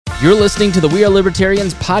You're listening to the We Are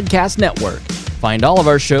Libertarians Podcast Network. Find all of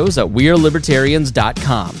our shows at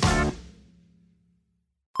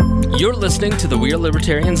wearelibertarians.com. You're listening to the We Are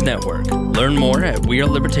Libertarians Network. Learn more at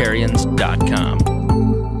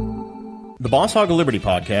wearelibertarians.com. The Boss Hog of Liberty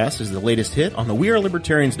podcast is the latest hit on the We Are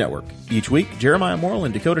Libertarians Network. Each week, Jeremiah Morrill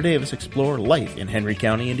and Dakota Davis explore life in Henry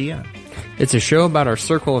County, Indiana. It's a show about our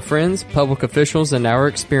circle of friends, public officials, and our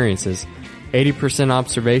experiences. 80%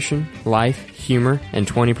 observation, life, humor, and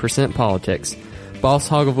 20% politics. Boss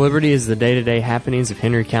Hog of Liberty is the day-to-day happenings of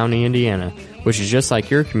Henry County, Indiana, which is just like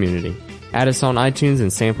your community. Add us on iTunes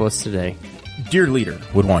and sample us today. Dear Leader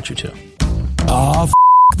would want you to.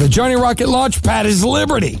 The Johnny Rocket Launchpad is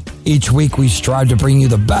Liberty. Each week we strive to bring you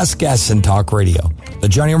the best guests in talk radio. The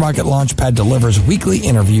Johnny Rocket Launchpad delivers weekly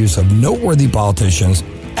interviews of noteworthy politicians,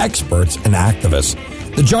 experts, and activists.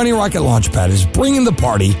 The Johnny Rocket Launchpad is bringing the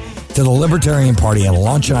party to the Libertarian Party and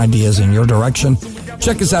launching ideas in your direction.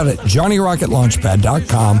 Check us out at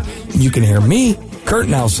JohnnyRocketLaunchpad.com. You can hear me, Kurt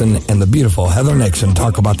Nelson, and the beautiful Heather Nixon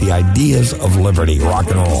talk about the ideas of liberty. Rock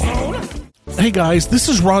and roll. Hey guys, this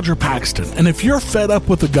is Roger Paxton, and if you're fed up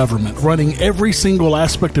with the government running every single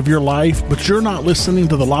aspect of your life, but you're not listening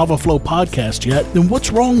to the Lava Flow podcast yet, then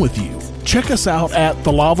what's wrong with you? Check us out at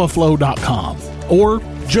thelavaflow.com, or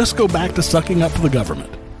just go back to sucking up to the government.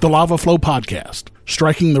 The Lava Flow podcast,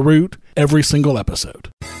 striking the root every single episode.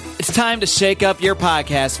 It's time to shake up your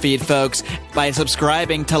podcast feed, folks, by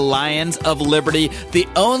subscribing to Lions of Liberty, the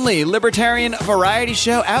only libertarian variety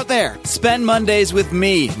show out there. Spend Mondays with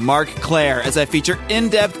me, Mark Claire, as I feature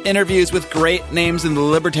in-depth interviews with great names in the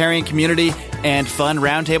libertarian community and fun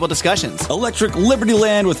roundtable discussions. Electric Liberty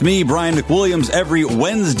Land with me, Brian McWilliams, every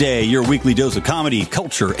Wednesday, your weekly dose of comedy,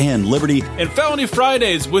 culture, and liberty. And Felony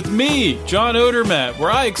Fridays with me, John Odermatt,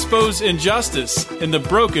 where I expose injustice in the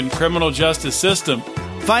broken criminal justice system.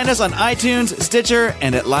 Find us on iTunes, Stitcher,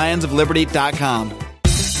 and at lionsofliberty.com.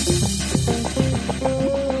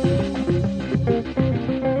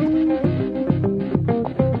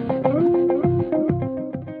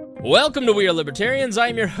 Welcome to We Are Libertarians.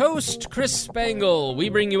 I'm your host, Chris Spangle. We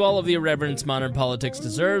bring you all of the irreverence modern politics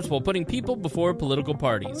deserves while putting people before political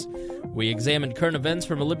parties. We examine current events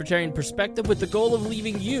from a libertarian perspective with the goal of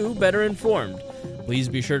leaving you better informed. Please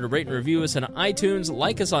be sure to rate and review us on iTunes,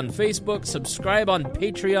 like us on Facebook, subscribe on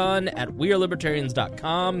Patreon at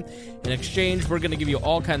wearelibertarians.com. In exchange, we're going to give you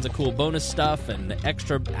all kinds of cool bonus stuff and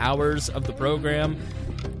extra hours of the program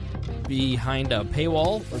behind a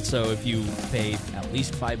paywall. So if you pay at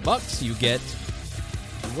least $5, you get...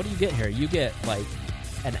 What do you get here? You get, like,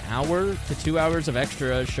 an hour to 2 hours of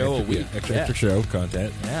extra show a week. Extra show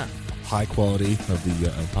content. Yeah. High quality of the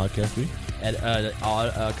podcast feed. At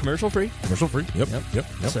commercial free. Commercial free. Yep.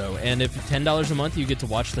 So, and if $10 a month, you get to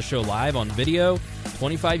watch the show live on video.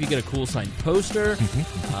 $25, you get a cool signed poster.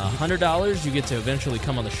 $100, you get to eventually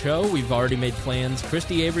come on the show. We've already made plans.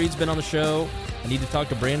 Christy Avery's been on the show. I need to talk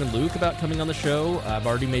to Brandon Luke about coming on the show. I've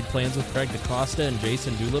already made plans with Craig DaCosta and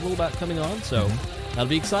Jason Doolittle about coming on, so that'll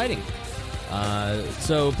be exciting.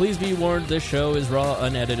 So please be warned, this show is raw,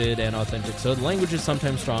 unedited, and authentic, so the language is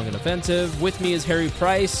sometimes strong and offensive. With me is Harry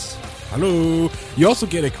Price. Hello. You also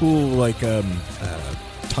get a cool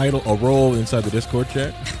title, a role inside the Discord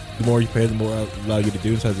chat. The more you pay, the more I'll allow you to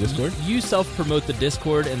do inside the Discord. You self-promote the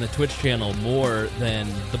Discord and the Twitch channel more than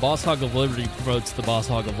the Boss Hog of Liberty promotes the Boss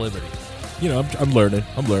Hog of Liberty. You know, I'm learning.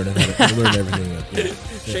 I'm learning everything. Yeah.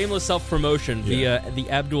 Shameless self-promotion via the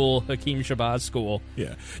Abdul Hakim Shabazz School.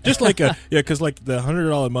 Yeah. Just like, because like the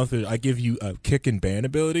 $100 a month, I give you a kick and ban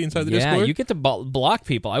ability inside the Discord. Yeah, you get to block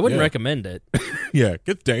people. I wouldn't recommend it. Yeah,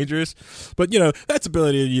 it's dangerous. But, that's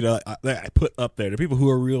ability, I put up there to people who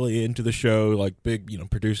are really into the show, like big,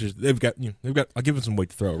 producers. They've got, I'll give them some weight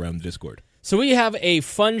to throw around the Discord. So we have a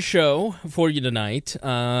fun show for you tonight.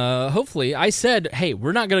 Hopefully, I said, hey,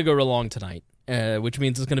 we're not going to go real long tonight, which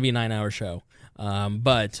means it's going to be a 9-hour show.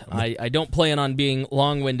 But I don't plan on being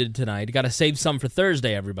long-winded tonight. Got to save some for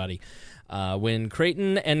Thursday, everybody. When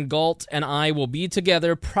Creighton and Galt and I will be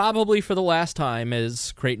together, probably for the last time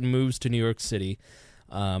as Creighton moves to New York City.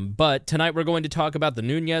 But tonight we're going to talk about the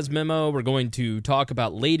Nunez memo. We're going to talk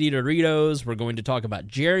about Lady Doritos. We're going to talk about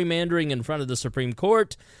gerrymandering in front of the Supreme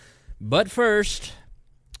Court. But first,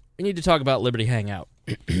 we need to talk about Liberty Hangout.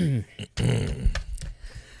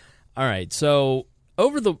 All right, so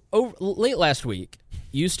late last week,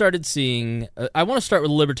 you started seeing. I want to start with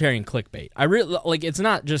libertarian clickbait. I really it's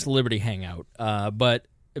not just Liberty Hangout, but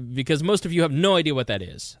because most of you have no idea what that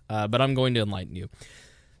is. But I'm going to enlighten you.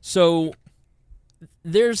 So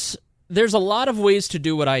there's a lot of ways to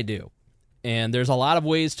do what I do. And there's a lot of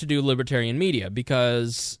ways to do libertarian media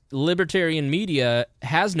because libertarian media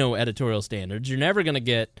has no editorial standards. You're never going to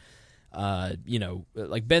get,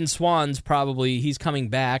 like Ben Swann's he's coming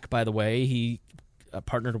back, by the way. He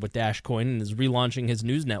partnered with Dashcoin and is relaunching his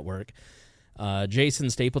news network. Jason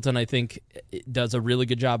Stapleton, I think, does a really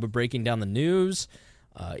good job of breaking down the news,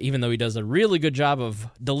 even though he does a really good job of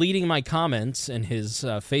deleting my comments in his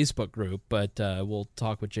Facebook group, but we'll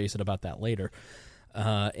talk with Jason about that later.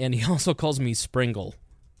 And he also calls me Springle,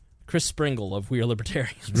 Chris Springle of We Are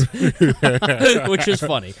Libertarians, which is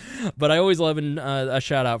funny. But I always love a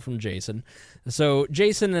shout-out from Jason. So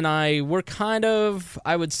Jason and I, we're kind of,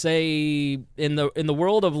 I would say, in the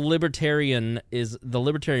world of the libertarian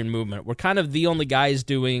movement, we're kind of the only guys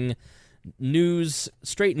doing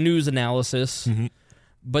straight news analysis. Mm-hmm.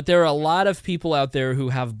 But there are a lot of people out there who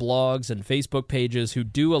have blogs and Facebook pages who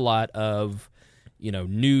do a lot of,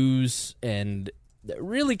 news and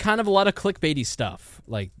really kind of a lot of clickbaity stuff.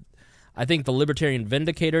 Like, I think the Libertarian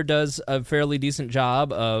Vindicator does a fairly decent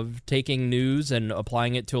job of taking news and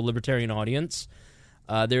applying it to a libertarian audience.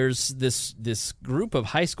 There's this group of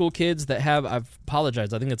high school kids that I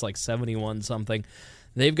apologize, I think it's like 71 something.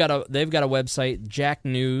 They've got a website, Jack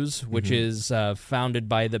News, which is founded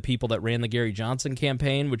by the people that ran the Gary Johnson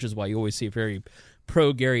campaign, which is why you always see a very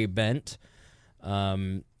pro Gary bent.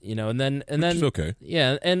 And then is okay.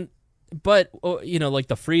 Yeah, but like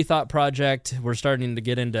the Free Thought Project, we're starting to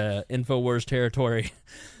get into InfoWars territory.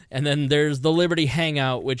 And then there's the Liberty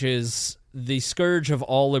Hangout, which is the scourge of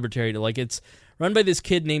all libertarian. Like, it's run by this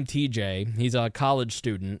kid named TJ. He's a college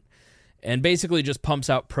student and basically just pumps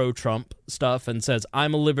out pro-Trump stuff and says,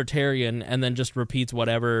 I'm a libertarian, and then just repeats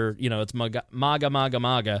whatever, it's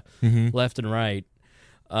MAGA, left and right.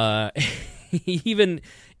 Even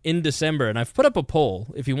in December, and I've put up a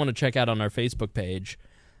poll, if you want to check out on our Facebook page,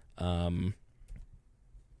 a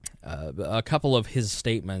couple of his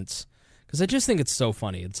statements, because I just think it's so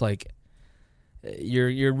funny. It's like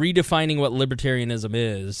you're redefining what libertarianism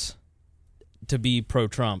is to be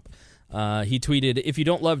pro-Trump. He tweeted, if you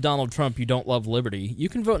don't love Donald Trump, you don't love liberty. You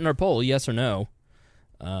can vote in our poll, yes or no.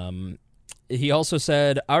 He also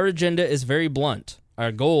said, our agenda is very blunt.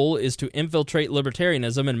 Our goal is to infiltrate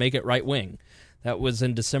libertarianism and make it right-wing. That was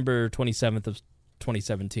in December 27th of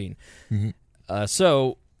 2017. Mm-hmm.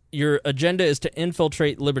 So your agenda is to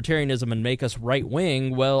infiltrate libertarianism and make us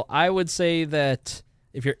right-wing. Well, I would say that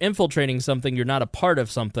if you're infiltrating something, you're not a part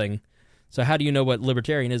of something. So how do you know what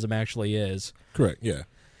libertarianism actually is? Correct, yeah.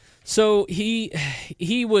 So he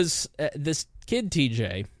was this kid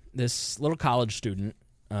TJ, this little college student,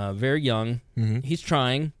 very young. Mm-hmm. He's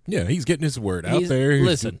trying. Yeah, he's getting his word out there.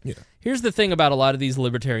 Listen, here's the thing about a lot of these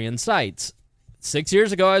libertarian sites. 6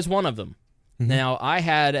 years ago, I was one of them. Mm-hmm. Now, I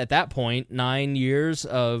had, at that point, 9 years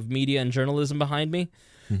of media and journalism behind me.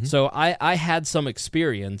 Mm-hmm. So I had some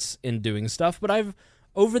experience in doing stuff, but I've,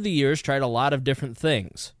 over the years, tried a lot of different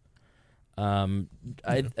things. I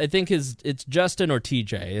think it's Justin or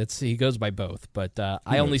TJ. He goes by both, but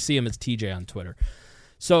I only see him as TJ on Twitter.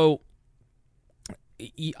 So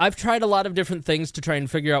I've tried a lot of different things to try and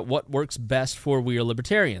figure out what works best for We Are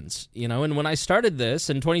Libertarians. And when I started this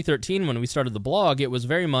in 2013, when we started the blog, it was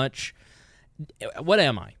very much, what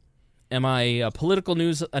am I? Am I a political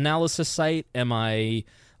news analysis site? Am I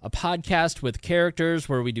a podcast with characters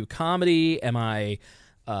where we do comedy? Am I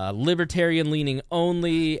libertarian leaning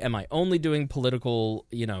only? Am I only doing political,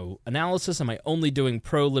 analysis? Am I only doing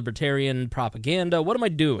pro-libertarian propaganda? What am I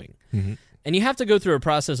doing? Mm-hmm. And you have to go through a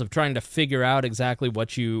process of trying to figure out exactly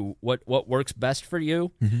what works best for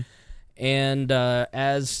you. Mm-hmm. And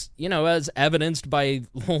as evidenced by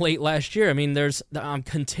late last year, I mean, I'm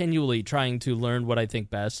continually trying to learn what I think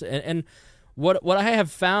best. And what I have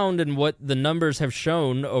found and what the numbers have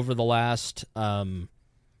shown over the last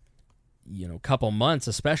couple months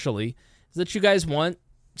especially, is that you guys want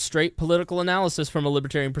straight political analysis from a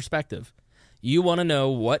libertarian perspective. You want to know,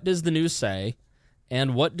 what does the news say,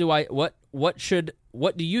 and what do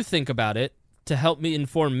you think about it to help me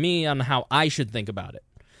inform me on how I should think about it.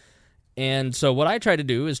 And so what I try to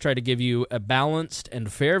do is try to give you a balanced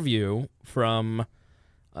and fair view from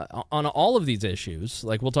on all of these issues.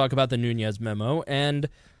 Like, we'll talk about the Nunez memo, and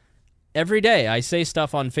every day I say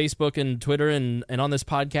stuff on Facebook and Twitter and on this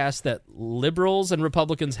podcast that liberals and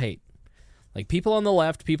Republicans hate. Like, people on the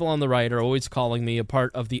left, people on the right are always calling me a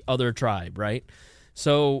part of the other tribe, right?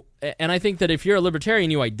 So, and I think that if you're a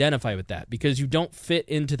libertarian, you identify with that because you don't fit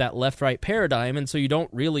into that left-right paradigm, and so you don't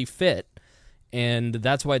really fit. And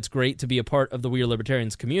that's why it's great to be a part of the We Are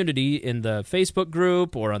Libertarians community in the Facebook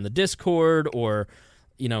group or on the Discord or,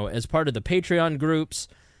 as part of the Patreon groups.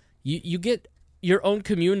 You get your own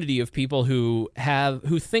community of people who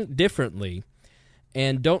think differently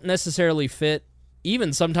and don't necessarily fit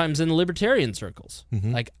even sometimes in libertarian circles.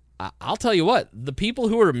 Like, I'll tell you what, the people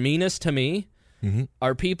who are meanest to me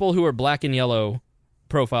are people who are black and yellow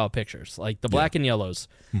profile pictures, like the black and yellows.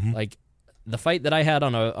 Like, the fight that I had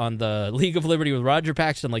on the League of Liberty with Roger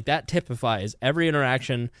Paxton, like, that typifies every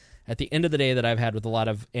interaction at the end of the day that I've had with a lot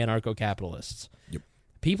of anarcho-capitalists. Yep.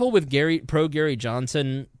 People with pro Gary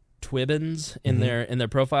Johnson Twibbins in their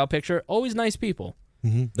profile picture, always nice people.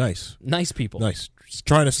 Nice people. Nice. Just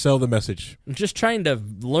trying to sell the message. Just trying to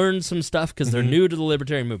learn some stuff because they're new to the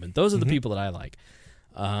libertarian movement. Those are the people that I like.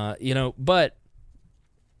 But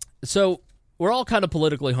so we're all kind of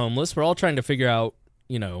politically homeless. We're all trying to figure out,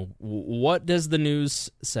 what does the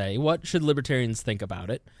news say? What should libertarians think about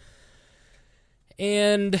it?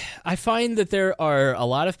 And I find that there are a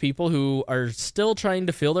lot of people who are still trying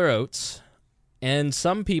to fill their oats, and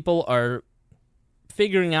some people are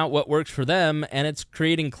figuring out what works for them, and it's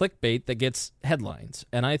creating clickbait that gets headlines.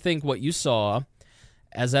 And I think what you saw,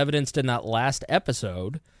 as evidenced in that last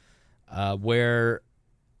episode, where,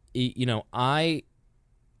 I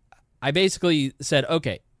basically said,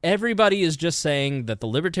 okay, everybody is just saying that the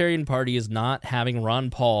Libertarian Party is not having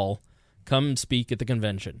Ron Paul come speak at the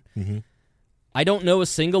convention. I don't know a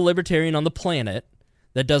single libertarian on the planet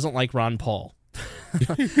that doesn't like Ron Paul.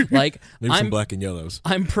 Like, maybe some black and yellows.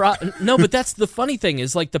 No, but that's the funny thing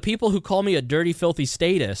is, like, the people who call me a dirty, filthy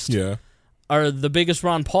statist are the biggest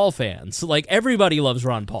Ron Paul fans. Like, everybody loves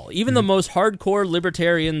Ron Paul. Even the most hardcore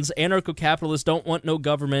libertarians, anarcho-capitalists, don't want no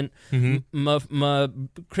government,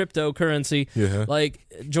 cryptocurrency. Like,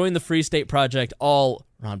 join the Free State Project. All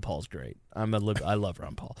Ron Paul's great. I love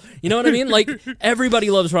Ron Paul. You know what I mean? Like, everybody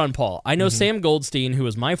loves Ron Paul. I know Sam Goldstein, who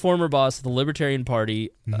was my former boss of the Libertarian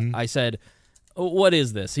Party. I said, what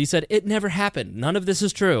is this? He said, it never happened. None of this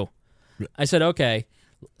is true. I said, okay.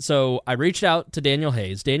 So I reached out to Daniel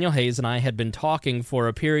Hayes. Daniel Hayes and I had been talking for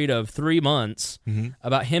a period of 3 months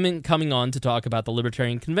about him coming on to talk about the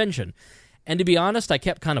Libertarian Convention. And to be honest, I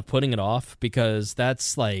kept kind of putting it off because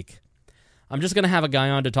that's like, I'm just going to have a guy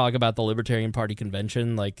on to talk about the Libertarian Party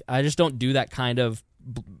Convention. Like, I just don't do that kind of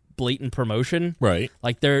blatant promotion. Right.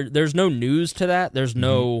 Like, there's no news to that. There's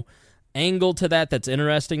no angle to that's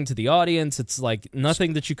interesting to the audience. It's like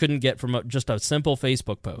nothing that you couldn't get from just a simple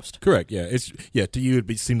Facebook post. Correct. Yeah. To you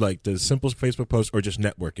it seemed like the simple Facebook post or just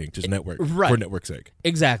networking, right, for network's sake.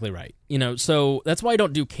 Exactly right. So that's why I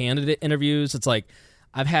don't do candidate interviews. It's like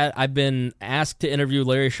I've been asked to interview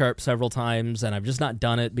Larry Sharpe several times, and I've just not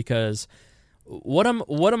done it because what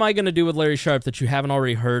am I going to do with Larry Sharpe that you haven't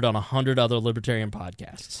already heard on 100 other libertarian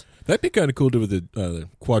podcasts? That'd be kind of cool to do with the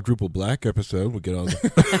quadruple black episode. We'll get all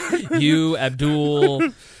the you, Abdul,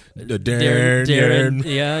 Darren,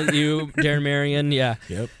 Darren Marion, yeah.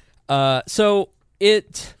 Yep.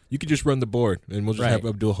 You could just run the board, and we'll just have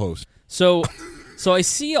Abdul host. So I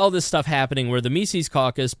see all this stuff happening where the Mises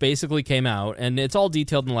Caucus basically came out, and it's all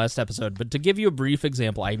detailed in the last episode. But to give you a brief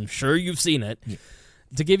example, I'm sure you've seen it. Yeah.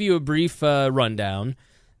 To give you a brief rundown,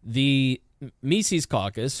 the Mises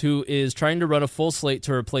Caucus, who is trying to run a full slate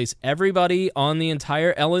to replace everybody on the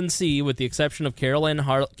entire LNC with the exception of Carolyn Ann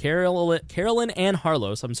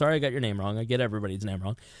Harlos. I'm sorry I got your name wrong. I get everybody's name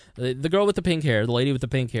wrong. The girl with the pink hair, the lady with the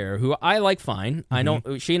pink hair, who I like fine. I know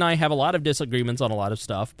she and I have a lot of disagreements on a lot of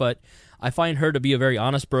stuff, but I find her to be a very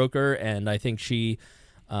honest broker, and I think she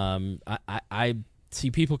I see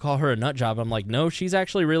people call her a nut job. I'm like, no, she's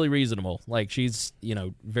actually really reasonable. Like, she's,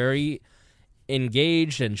 very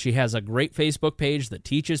engaged, and she has a great Facebook page that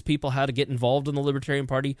teaches people how to get involved in the Libertarian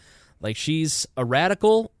Party. Like, she's a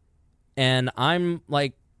radical, and I'm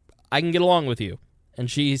like, I can get along with you. And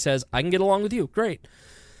she says, I can get along with you. Great.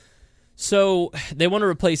 So they want to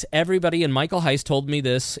replace everybody, and Michael Heiss told me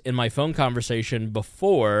this in my phone conversation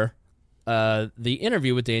before the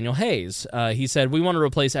interview with Daniel Hayes. He said, we want to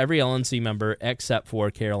replace every LNC member except for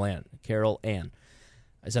Carol Ann.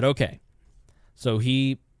 I said, okay. So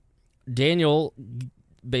Daniel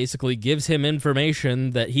basically gives him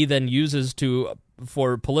information that he then uses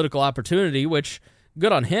for political opportunity, which,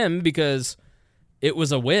 good on him, because it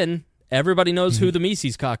was a win. Everybody knows who the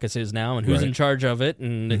Mises Caucus is now and who's in charge of it,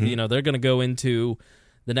 and they're going to go into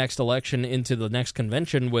the next election, into the next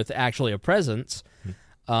convention with actually a presence.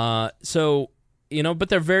 But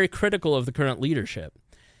they're very critical of the current leadership,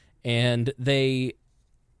 and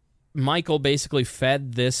Michael basically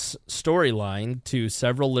fed this storyline to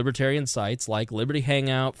several libertarian sites like Liberty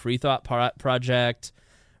Hangout, Free Thought Project,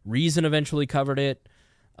 Reason eventually covered it.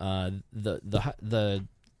 The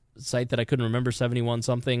site that I couldn't remember, 71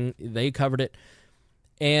 something, they covered it,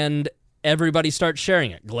 and everybody starts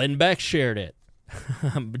sharing it. Glenn Beck shared it.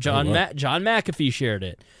 John McAfee shared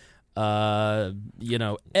it.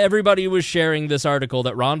 Everybody was sharing this article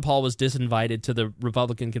that Ron Paul was disinvited to the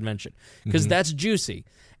Republican convention because that's juicy.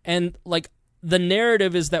 And the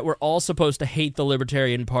narrative is that we're all supposed to hate the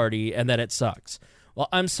Libertarian Party and that it sucks. Well,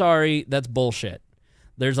 I'm sorry, that's bullshit.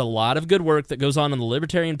 There's a lot of good work that goes on in the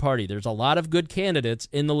Libertarian Party. There's a lot of good candidates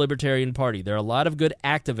in the Libertarian Party. There are a lot of good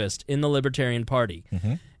activists in the Libertarian Party.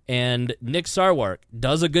 And Nick Sarwark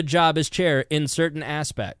does a good job as chair in certain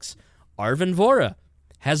aspects. Arvin Vohra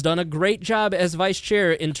has done a great job as vice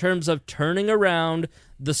chair in terms of turning around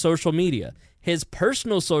the social media. His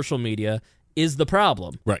personal social media is the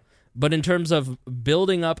problem. Right. But in terms of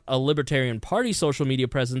building up a Libertarian Party social media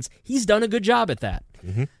presence, he's done a good job at that.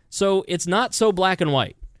 So it's not so black and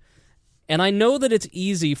white. And I know that it's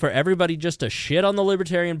easy for everybody just to shit on the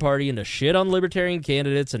Libertarian Party and to shit on Libertarian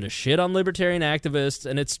candidates and to shit on Libertarian activists,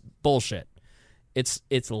 and it's bullshit.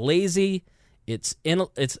 It's lazy. It's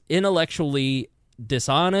intellectually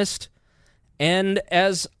dishonest. And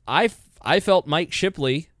as I felt Mike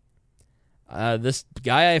Shipley, this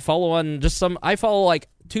guy I follow on I follow like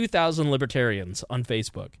 2,000 libertarians on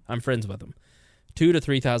Facebook. I'm friends with them. 2,000 to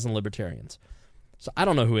 3,000 libertarians. So I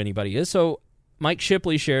don't know who anybody is. So Mike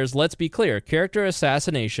Shipley shares, let's be clear, character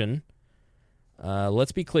assassination by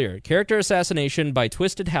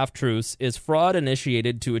twisted half-truths is fraud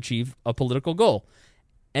initiated to achieve a political goal.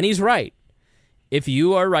 And he's right. If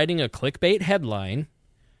you are writing a clickbait headline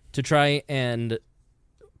to try and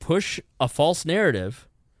push a false narrative,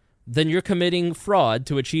 then you're committing fraud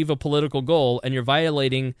to achieve a political goal, and you're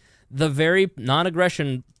violating the very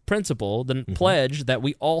non-aggression principle, the pledge that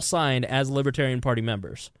we all signed as Libertarian Party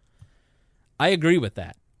members. I agree with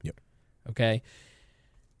that. Yep. Okay?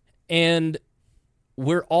 And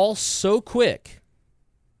we're all so quick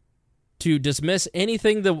to dismiss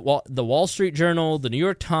anything the Wall Street Journal, the New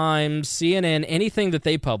York Times, CNN, anything that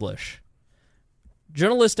they publish.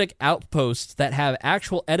 Journalistic outposts that have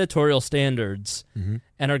actual editorial standards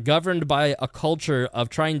and are governed by a culture of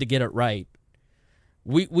trying to get it right.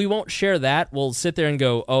 We won't share that. We'll sit there and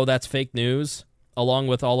go, oh, that's fake news, along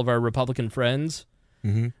with all of our Republican friends.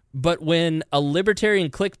 But when a libertarian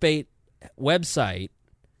clickbait website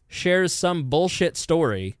shares some bullshit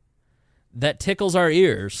story that tickles our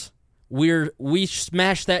ears, we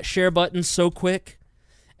smash that share button so quick,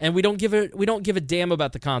 and we don't give a damn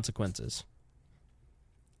about the consequences.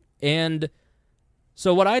 And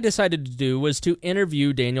so what I decided to do was to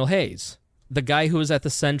interview Daniel Hayes, the guy who was at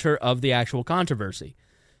the center of the actual controversy.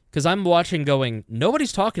 Because I'm watching going,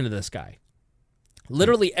 nobody's talking to this guy.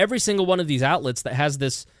 Literally every single one of these outlets that has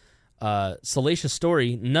this salacious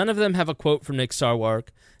story, none of them have a quote from Nick Sarwark.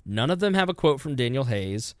 None of them have a quote from Daniel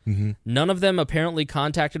Hayes. None of them apparently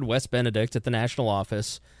contacted Wes Benedict at the national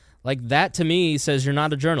office. Like, that to me says you're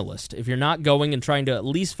not a journalist. If you're not going and trying to at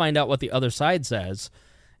least find out what the other side says,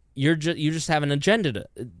 you just have an agenda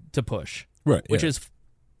to push, right? Which is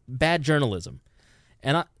bad journalism.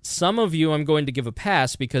 And some of you I'm going to give a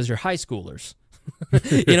pass because you're high schoolers.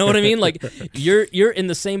 You know what I mean? Like, you're in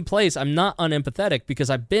the same place. I'm not unempathetic because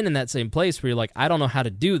I've been in that same place where you're like, I don't know how to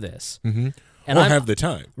do this. And I have the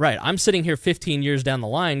time. Right. I'm sitting here 15 years down the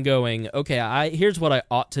line going, okay, here's what I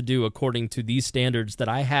ought to do according to these standards that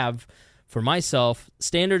I have for myself,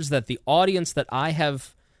 standards that the audience that I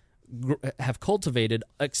have cultivated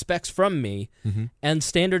expects from me, and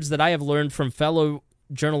standards that I have learned from fellow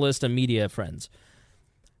journalists and media friends.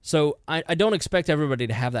 So I don't expect everybody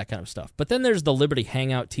to have that kind of stuff. But then there's the Liberty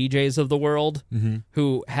Hangout TJs of the world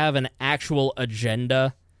who have an actual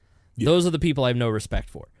agenda. Those are the people I have no respect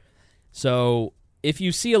for. So if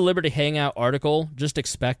you see a Liberty Hangout article, just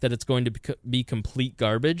expect that it's going to be complete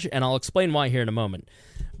garbage, and I'll explain why here in a moment.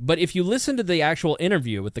 But if you listen to the actual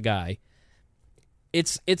interview with the guy,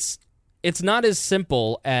 it's not as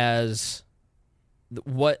simple as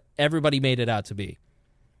what everybody made it out to be.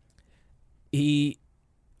 He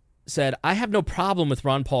said, I have no problem with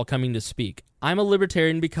Ron Paul coming to speak. I'm a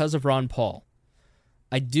libertarian because of Ron Paul.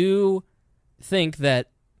 I do think that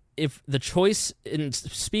if the choice in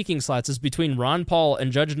speaking slots is between Ron Paul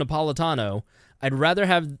and Judge Napolitano, I'd rather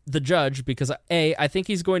have the judge because A, I think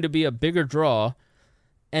he's going to be a bigger draw,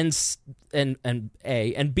 and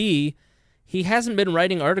B, he hasn't been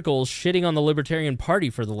writing articles shitting on the Libertarian Party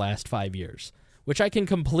for the last 5 years, which I can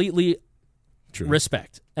completely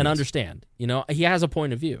respect and understand. You know, he has a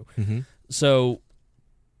point of view. So,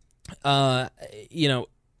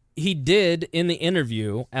 he did in the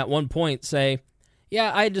interview at one point say,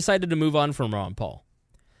 yeah, I decided to move on from Ron Paul.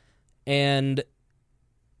 And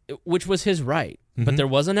which was his right. but there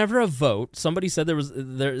wasn't ever a vote. Somebody said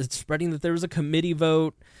it's spreading that there was a committee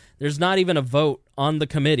vote. There's not even a vote on the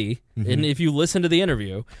committee. And if you listen to the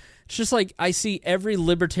interview, it's just like I see every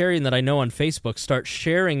libertarian that I know on Facebook start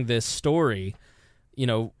sharing this story,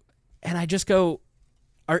 and I just go,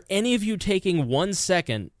 are any of you taking 1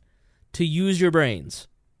 second to use your brains?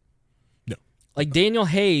 No. Like Daniel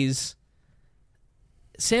Hayes,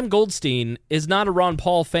 Sam Goldstein is not a Ron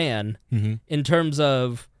Paul fan in terms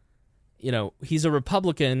of, he's a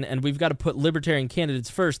Republican and we've got to put libertarian candidates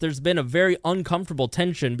first. There's been a very uncomfortable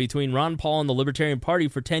tension between Ron Paul and the Libertarian Party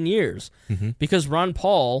for 10 years because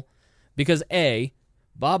A,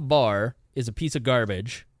 Bob Barr is a piece of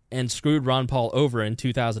garbage and screwed Ron Paul over in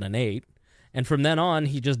 2008. And from then on,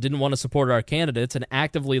 he just didn't want to support our candidates and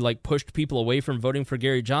actively pushed people away from voting for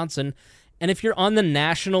Gary Johnson. And if you're on the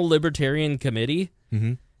National Libertarian Committee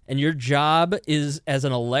and your job is as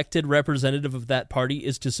an elected representative of that party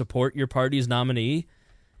is to support your party's nominee,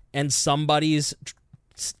 and somebody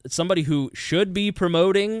who should be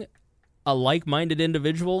promoting a like-minded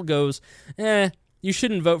individual goes, you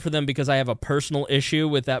shouldn't vote for them because I have a personal issue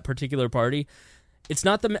with that particular party. It's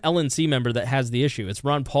not the LNC member that has the issue. It's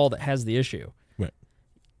Ron Paul that has the issue. Right.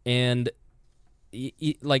 And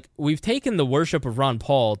we've taken the worship of Ron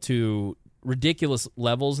Paul to ridiculous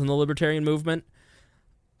levels in the libertarian movement.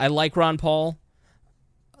 I like Ron Paul.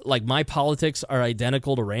 My politics are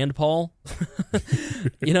identical to Rand Paul.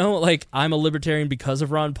 I'm a libertarian because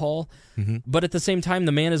of Ron Paul. But at the same time,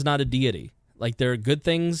 the man is not a deity. There are good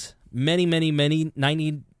things. Many,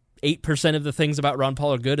 98% of the things about Ron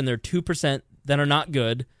Paul are good, and there are 2% that are not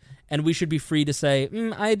good. And we should be free to say,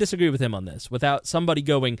 I disagree with him on this, without somebody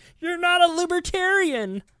going, you're not a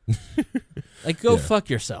libertarian. Go fuck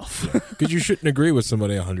yourself. Because you shouldn't agree with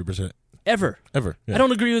somebody 100%. Ever. Yeah. I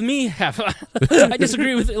don't agree with me half. I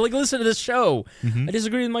disagree with, listen to this show. I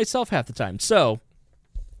disagree with myself half the time. So,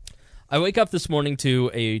 I wake up this morning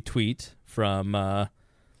to a tweet from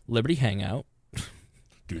Liberty Hangout.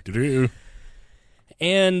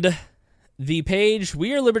 And the page,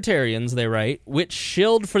 We Are Libertarians, they write, which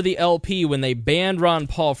shilled for the LP when they banned Ron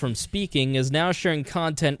Paul from speaking, is now sharing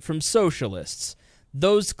content from socialists.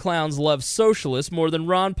 Those clowns love socialists more than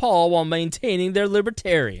Ron Paul while maintaining their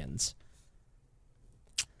libertarians.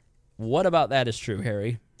 What about that is true,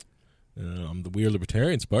 Harry? I'm the We Are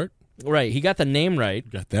Libertarians part. Right, he got the name right.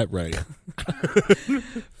 Got that right.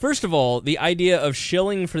 First of all, the idea of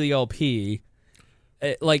shilling for the LP,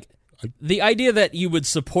 the idea that you would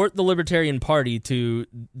support the Libertarian Party to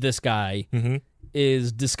this guy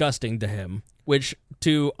is disgusting to him, which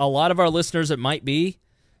to a lot of our listeners it might be.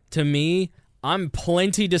 To me, I'm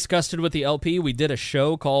plenty disgusted with the LP. We did a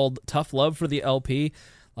show called Tough Love for the LP.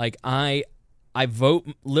 I vote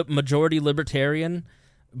majority libertarian,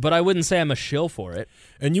 but I wouldn't say I'm a shill for it.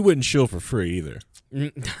 And you wouldn't shill for free either.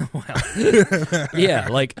 Well, yeah,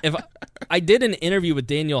 if I did an interview with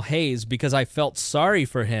Daniel Hayes because I felt sorry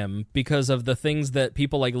for him because of the things that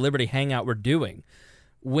people like Liberty Hangout were doing.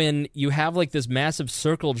 When you have this massive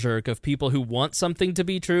circle jerk of people who want something to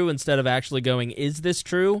be true instead of actually going, is this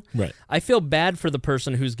true? Right. I feel bad for the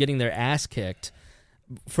person who's getting their ass kicked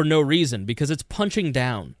for no reason because it's punching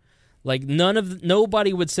down.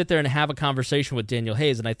 Nobody would sit there and have a conversation with Daniel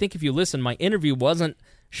Hayes. And I think if you listen, my interview wasn't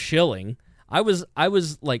shilling. I was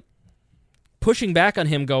pushing back on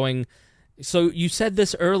him going, so you said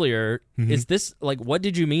this earlier. Is this, what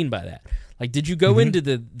did you mean by that? Did you go into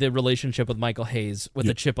the relationship with Michael Hayes with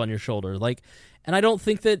a chip on your shoulder? And I don't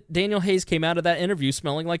think that Daniel Hayes came out of that interview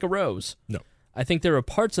smelling like a rose. No. I think there were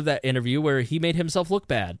parts of that interview where he made himself look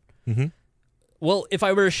bad. Well, if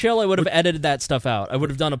I were a shill, I would have edited that stuff out. I would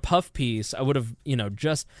have done a puff piece. I would have,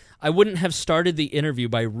 I wouldn't have started the interview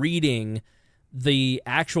by reading the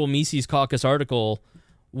actual Mises Caucus article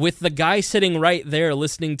with the guy sitting right there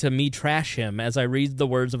listening to me trash him as I read the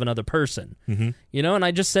words of another person. And I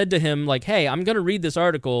just said to him, hey, I'm going to read this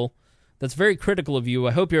article that's very critical of you.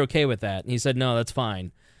 I hope you're okay with that. And he said, no, that's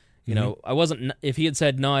fine. I wasn't, if he had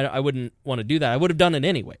said, no, I wouldn't want to do that, I would have done it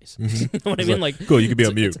anyways. You know what I mean? Cool, you can be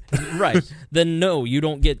on mute. Right. Then no, you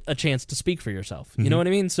don't get a chance to speak for yourself. You know what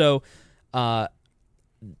I mean? So,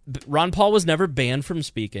 Ron Paul was never banned from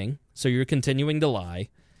speaking, so you're continuing to lie.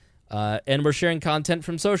 And we're sharing content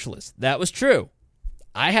from socialists. That was true.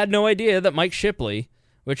 I had no idea that Mike Shipley,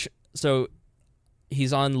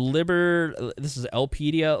 he's on this is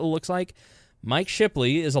Lpedia, it looks like. Mike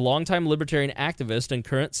Shipley is a longtime libertarian activist and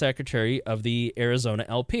current secretary of the Arizona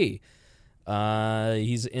LP.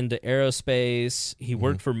 He's into aerospace. He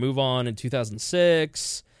worked for MoveOn in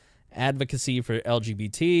 2006. advocacy for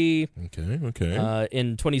LGBT. Okay.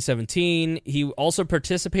 In 2017, he also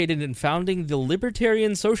participated in founding the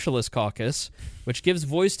Libertarian Socialist Caucus, which gives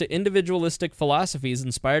voice to individualistic philosophies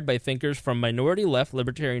inspired by thinkers from minority-left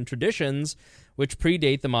libertarian traditions, which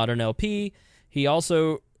predate the modern LP. He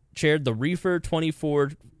also chaired the Reefer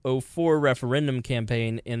 2404 referendum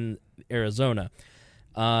campaign in Arizona.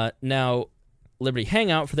 Now, Liberty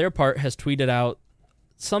Hangout, for their part, has tweeted out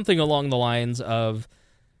something along the lines of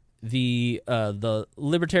the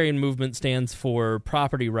libertarian movement stands for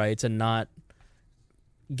property rights and not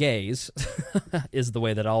gays, is the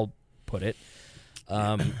way that I'll put it.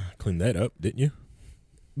 Clean that up, didn't you?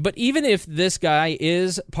 But even if this guy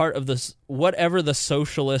is part of this, whatever the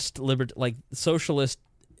socialist socialist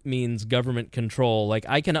means government control. Like,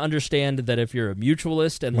 I can understand that if you're a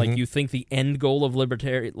mutualist and like you think the end goal of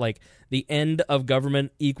libertarian, like the end of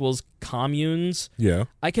government equals communes. Yeah,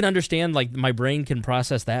 I can understand. Like, my brain can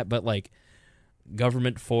process that, but like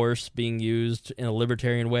government force being used in a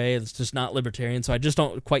libertarian way, it's just not libertarian. So I just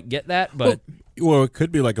don't quite get that. But well, it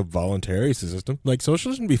could be like a voluntary system. Like,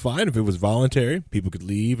 socialism would be fine if it was voluntary. People could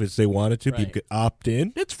leave as they wanted to. Right. People could opt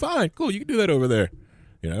in. It's fine. Cool. You can do that over there.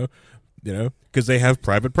 You know, because they have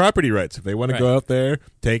private property rights. If they want to go out there,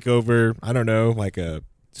 take over, I don't know, like a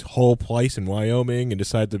whole place in Wyoming and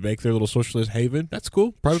decide to make their little socialist haven, that's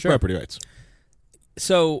cool. Private property rights.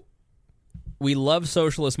 So we love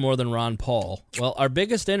socialists more than Ron Paul. Well, our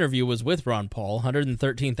biggest interview was with Ron Paul,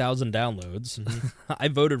 113,000 downloads. I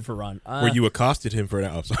voted for Ron. Where you accosted him for an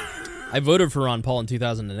hour. I voted for Ron Paul in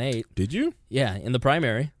 2008. Did you? Yeah, in the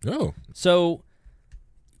primary. Oh. So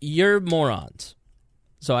you're morons.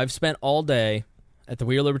 So I've spent all day at the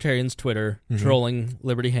We Are Libertarians Twitter trolling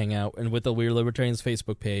Liberty Hangout and with the We Are Libertarians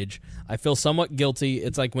Facebook page. I feel somewhat guilty.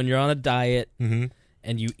 It's like when you're on a diet and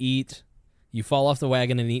you fall off the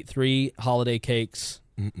wagon and eat 3 holiday cakes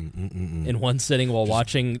in one sitting while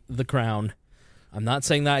watching The Crown. I'm not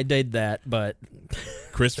saying that I did that, but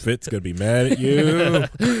Chris Fitt's gonna be mad at you.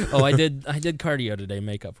 Oh, I did cardio today,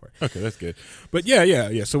 make up for it. Okay, that's good. But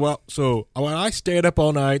yeah. So when I stayed up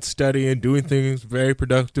all night studying, doing things, very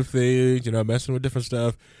productive things, messing with different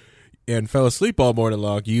stuff, and fell asleep all morning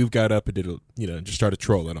long, you got up and did, just started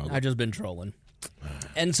trolling on me. I've just been trolling,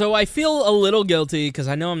 and so I feel a little guilty because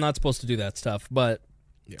I know I'm not supposed to do that stuff, but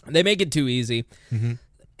they make it too easy.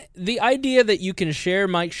 The idea that you can share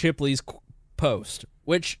Mike Shipley's post,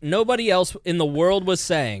 which nobody else in the world was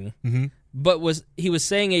saying, but he was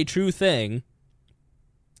saying a true thing.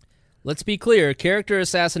 Let's be clear, character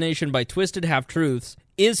assassination by twisted half-truths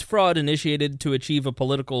is fraud initiated to achieve a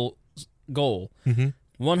political goal.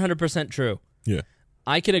 100% true. Yeah.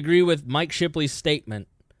 I can agree with Mike Shipley's statement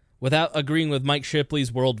without agreeing with Mike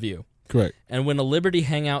Shipley's worldview. Correct. And when a Liberty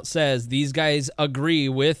Hangout says these guys agree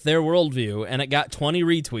with their worldview, and it got 20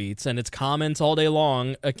 retweets, and it's comments all day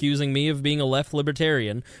long accusing me of being a left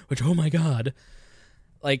libertarian, which, oh my God,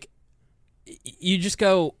 like, you just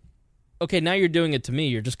go, okay, now you're doing it to me.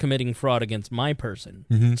 You're just committing fraud against my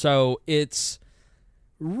person. So it's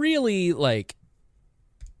really, like,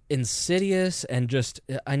 insidious, and just,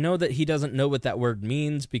 I know that he doesn't know what that word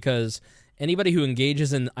means, because anybody who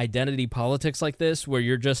engages in identity politics like this, where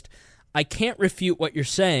you're just, I can't refute what you're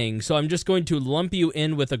saying, so I'm just going to lump you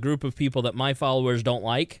in with a group of people that my followers don't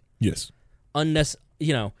like. Yes.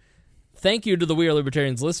 Thank you to the We Are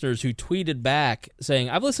Libertarians listeners who tweeted back saying,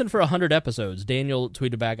 I've listened for 100 episodes. Daniel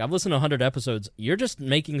tweeted back, I've listened to 100 episodes. You're just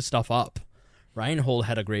making stuff up. Reinhold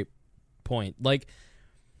had a great point. Like,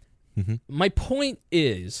 my point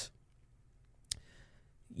is,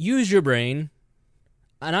 use your brain.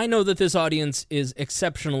 And I know that this audience is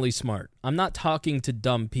exceptionally smart. I'm not talking to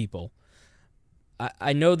dumb people.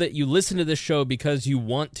 I know that you listen to this show because you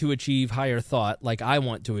want to achieve higher thought, like I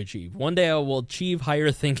want to achieve. One day I will achieve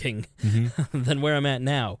higher thinking than where I'm at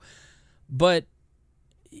now. But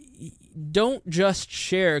don't just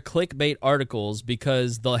share clickbait articles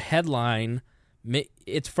because the headline,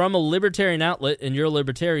 it's from a libertarian outlet and you're a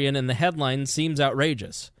libertarian and the headline seems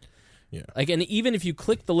outrageous. Yeah. Like, and even if you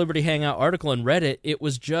click the Liberty Hangout article and read it, it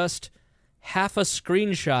was just half a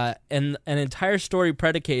screenshot and an entire story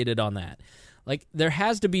predicated on that. Like, there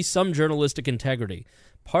has to be some journalistic integrity.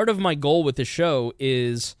 Part of my goal with the show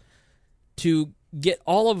is to get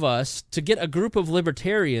all of us, to get a group of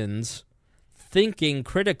libertarians thinking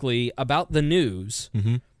critically about the news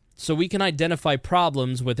so we can identify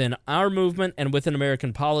problems within our movement and within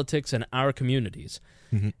American politics and our communities.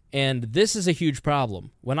 And this is a huge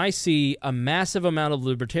problem. When I see a massive amount of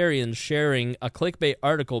libertarians sharing a clickbait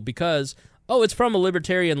article because, oh, it's from a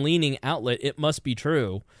libertarian-leaning outlet, it must be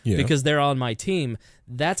true because they're on my team,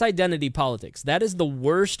 that's identity politics. That is the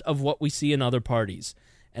worst of what we see in other parties.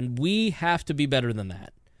 And we have to be better than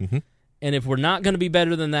that. Mm-hmm. And if we're not going to be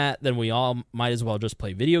better than that, then we all might as well just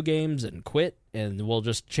play video games and quit, and we'll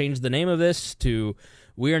just change the name of this to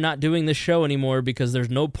we are not doing this show anymore because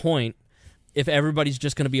there's no point if everybody's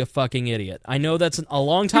just going to be a fucking idiot. I know that's a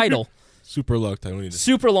long title. Super long title. We need to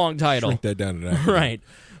Super long title. shrink that down to that. Right.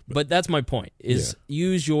 But that's my point, is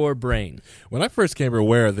use your brain. When I first came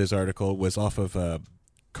aware of this article, it was off of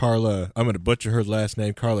Carla, I'm going to butcher her last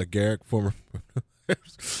name, Carla Garrick, former...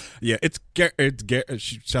 yeah, it's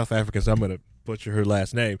she's South African, so I'm going to butcher her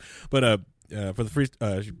last name. But for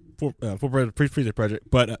the Free Freezer Project.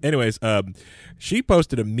 But anyways, she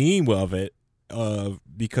posted a meme of it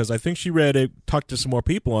because I think she read it, talked to some more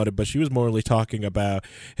people on it, but she was morally talking about,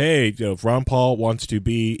 hey, if Ron Paul wants to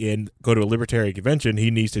go to a libertarian convention, he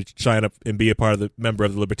needs to sign up and be a part of the member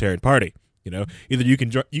of the Libertarian Party. Either you can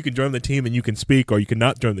join the team and you can speak, or you can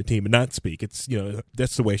not join the team and not speak. It's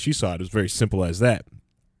that's the way she saw it. It was very simple as that.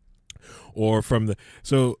 Or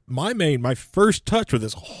so my first touch with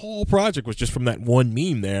this whole project was just from that one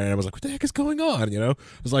meme there, and I was like, what the heck is going on? I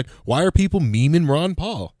was like, why are people memeing Ron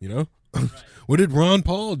Paul? What did Ron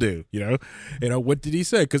Paul do? What did he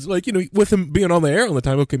say? Because with him being on the air all the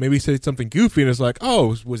time, okay, maybe he said something goofy, and it's like,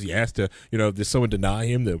 oh, was he asked to, did someone deny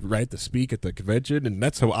him the right to speak at the convention? And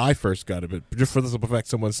that's how I first got it. But just for the simple fact,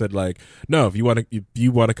 someone said like, no, if you want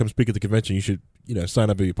to come speak at the convention, you should sign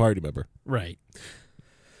up to be a party member. Right.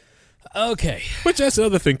 Okay. Which that's the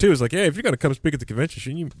other thing too. Is like, hey, if you're gonna come speak at the convention,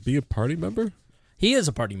 shouldn't you be a party member? He is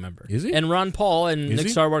a party member. Is he? And Ron Paul and Nick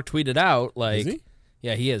Sarwark tweeted out like. Is he?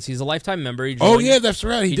 Yeah, he is. He's a lifetime member. That's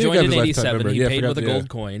right. He did joined in have his '87. member. He paid with a gold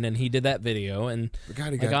coin, and he did that video. And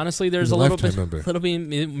honestly, there's a little bit of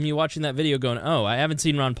me watching that video going, "Oh, I haven't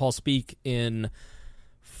seen Ron Paul speak in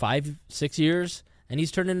 5-6 years, and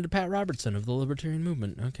he's turned into Pat Robertson of the Libertarian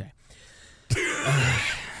Movement." Okay.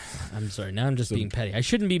 I'm sorry. Now I'm just being petty. I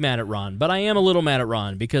shouldn't be mad at Ron, but I am a little mad at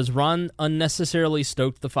Ron because Ron unnecessarily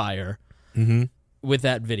stoked the fire with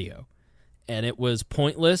that video. And it was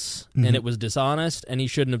pointless, and it was dishonest, and he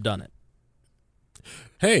shouldn't have done it.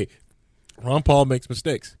 Hey, Ron Paul makes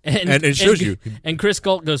mistakes, and it shows you. And Chris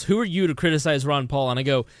Galt goes, who are you to criticize Ron Paul? And I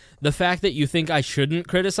go, the fact that you think I shouldn't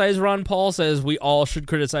criticize Ron Paul says we all should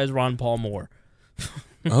criticize Ron Paul more.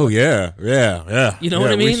 Oh, yeah. You know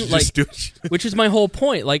what I mean? Which is my whole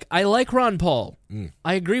point. Like, I like Ron Paul.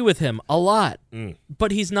 I agree with him a lot,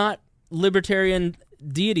 but he's not libertarian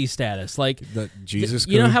deity status. Like, Jesus.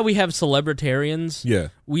 You know how we have celebritarians? Yeah.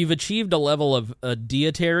 We've achieved a level of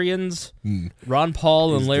deitarians. Ron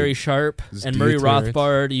Paul and Larry Sharp and Murray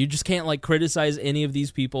Rothbard. You just can't criticize any of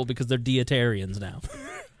these people because they're deitarians now.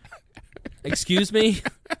 Excuse me?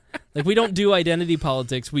 We don't do identity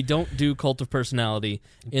politics. We don't do cult of personality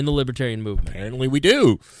in the libertarian movement. Apparently we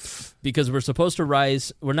do. Because we're supposed to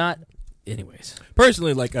rise. We're not. Anyways.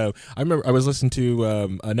 Personally, I remember I was listening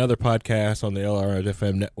to another podcast on the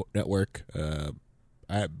LRFM network.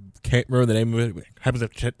 I can't remember the name of it. It happens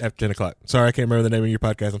after 10 o'clock. Sorry, I can't remember the name of your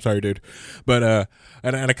podcast. I'm sorry, dude. But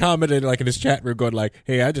and I commented in his chat room going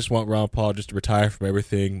hey, I just want Ron Paul just to retire from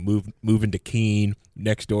everything, move into Keene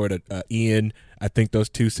next door to Ian. I think those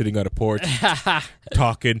two sitting on a porch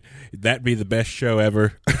talking, that'd be the best show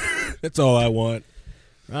ever. That's all I want.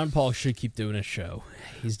 Ron Paul should keep doing his show.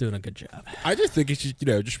 He's doing a good job. I just think he should,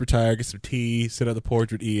 just retire, get some tea, sit on the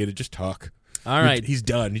porch with Ian, and just talk. All right. He's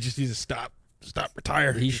done. He just needs to stop,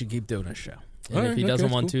 retire. He should keep doing his show. And if he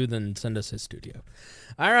doesn't want to, then send us his studio.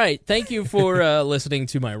 All right. Thank you for listening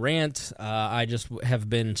to my rant. I just have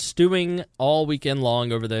been stewing all weekend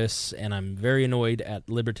long over this, and I'm very annoyed at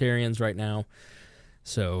libertarians right now.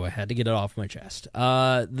 So I had to get it off my chest.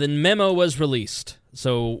 The memo was released.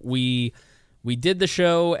 So we did the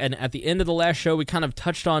show, and at the end of the last show, we kind of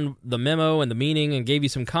touched on the memo and the meaning and gave you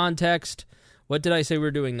some context. What did I say we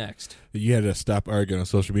were doing next? You had to stop arguing on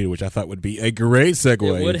social media, which I thought would be a great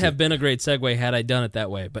segue. It would have been a great segue had I done it that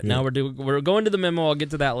way. But now we're going to the memo. I'll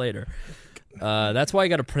get to that later. That's why I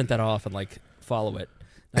got to print that off and follow it.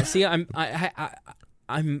 Now, see,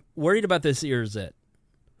 I'm worried about this ear zit.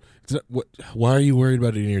 Why are you worried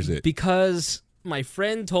about an ear zit? Because my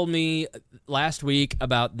friend told me last week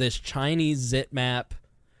about this Chinese zit map,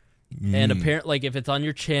 and apparently, if it's on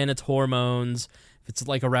your chin, it's hormones. If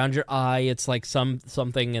it's around your eye, it's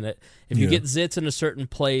something in it. If you get zits in a certain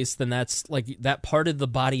place, then that's that part of the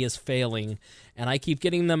body is failing. And I keep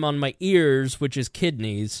getting them on my ears, which is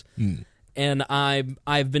kidneys. And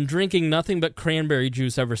I've been drinking nothing but cranberry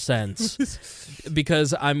juice ever since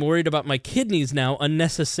because I'm worried about my kidneys now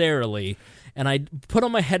unnecessarily. And I put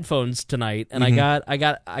on my headphones tonight, and I got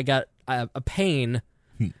a pain,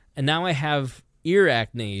 and now I have ear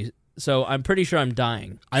acne So I'm pretty sure I'm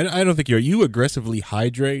dying. I don't think you aggressively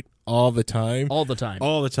hydrate all the time. All the time.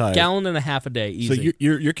 All the time. Gallon and a half a day, easy. So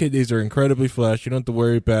your kidneys are incredibly flush. You don't have to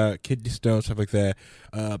worry about kidney stones, stuff like that.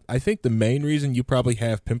 I think the main reason you probably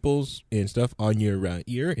have pimples and stuff on your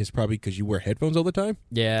ear is probably because you wear headphones all the time.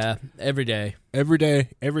 Yeah, every day. Every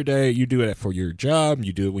day. You do it for your job.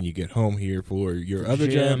 You do it when you get home here for your other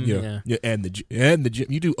gym, job. And the gym.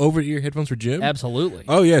 You do over-ear headphones for gym? Absolutely.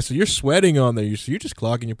 Oh, yeah. So you're sweating on there. So you're just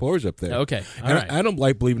clogging your pores up there. Okay. And I don't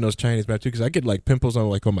like believing those Chinese math, too, because I get, like, pimples on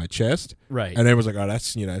my chest. Right. And everyone's like, oh,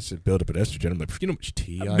 that's, it's a buildup of estrogen. I'm like, you know how much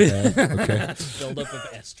tea I have? Okay. Buildup of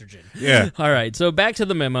estrogen. Yeah. All right. So back to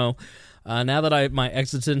the memo. Now that my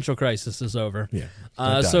existential crisis is over.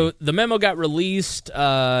 Yeah. So the memo got released.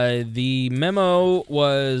 The memo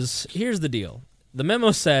was, here's the deal. The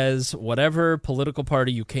memo says whatever political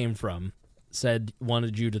party you came from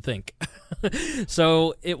wanted you to think.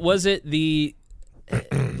 So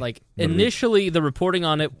initially the reporting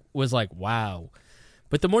on it was like, wow.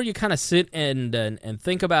 But the more you kind of sit and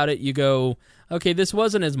think about it, you go, okay, this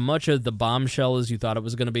wasn't as much of the bombshell as you thought it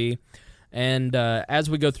was going to be. And as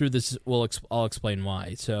we go through this, I'll explain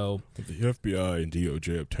why. So the FBI and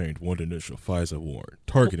DOJ obtained one initial FISA warrant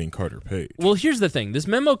targeting Carter Page. Well, here's the thing. This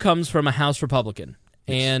memo comes from a House Republican,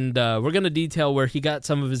 and we're going to detail where he got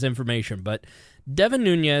some of his information. But Devin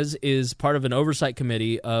Nunes is part of an oversight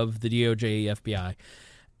committee of the DOJ FBI.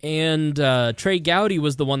 And Trey Gowdy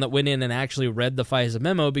was the one that went in and actually read the FISA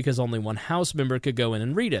memo because only one House member could go in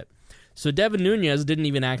and read it. So Devin Nunes didn't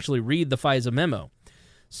even actually read the FISA memo.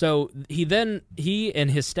 So he and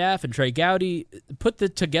his staff and Trey Gowdy put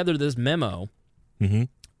together this memo. Mm-hmm.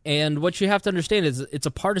 And what you have to understand is it's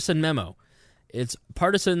a partisan memo. It's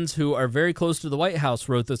partisans who are very close to the White House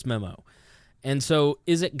wrote this memo. And so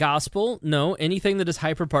is it gospel? No, anything that is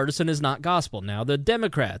hyper-partisan is not gospel. Now the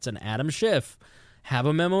Democrats and Adam Schiff have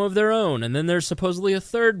a memo of their own, and then there's supposedly a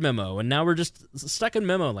third memo, and now we're just stuck in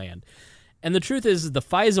memo land. And the truth is the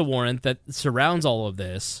FISA warrant that surrounds all of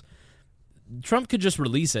this, Trump could just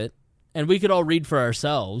release it, and we could all read for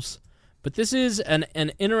ourselves. But this is an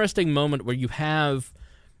interesting moment where you have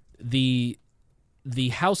the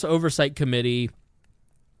House Oversight Committee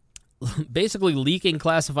basically leaking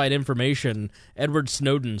classified information, Edward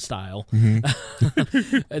Snowden style.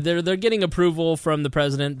 Mm-hmm. They're getting approval from the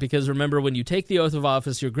president because, remember, when you take the oath of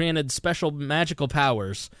office, you're granted special magical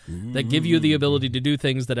powers that give you the ability to do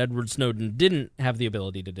things that Edward Snowden didn't have the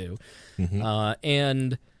ability to do. Mm-hmm.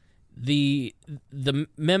 And the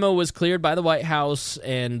memo was cleared by the White House,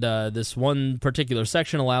 and this one particular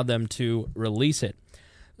section allowed them to release it.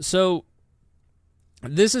 So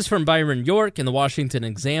this is from Byron York in the Washington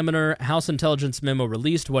Examiner. House Intelligence memo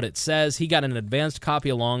released what it says. He got an advanced copy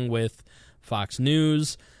along with Fox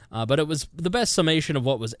News, but it was the best summation of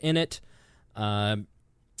what was in it.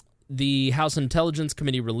 The House Intelligence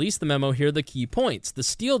Committee released the memo. Here are the key points. The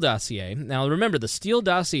Steele dossier. Now, remember, the Steele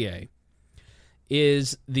dossier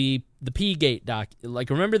is the P-Gate doc. Like,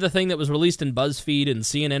 remember the thing that was released in BuzzFeed and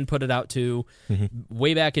CNN put it out to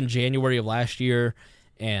way back in January of last year?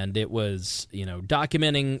 And it was,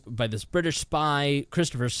 documenting by this British spy,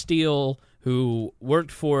 Christopher Steele, who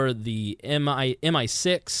worked for the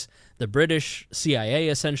MI6, the British CIA,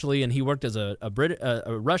 essentially, and he worked as a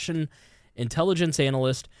Russian intelligence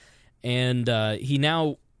analyst, and he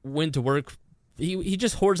now went to work. He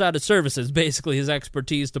just hoards out his services, basically his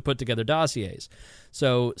expertise to put together dossiers.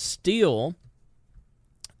 So Steele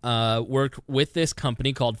worked with this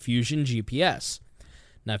company called Fusion GPS.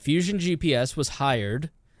 Now, Fusion GPS was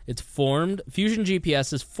hired. Fusion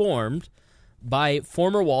GPS is formed by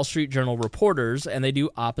former Wall Street Journal reporters, and they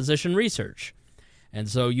do opposition research. And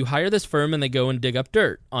so you hire this firm, and they go and dig up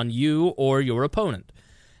dirt on you or your opponent.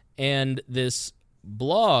 And this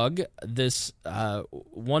blog,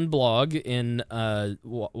 one blog in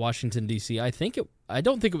Washington, D.C., I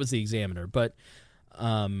don't think it was the Examiner, but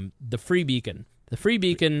the Free Beacon. The Free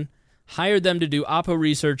Beacon hired them to do oppo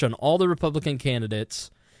research on all the Republican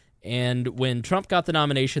candidates, and when Trump got the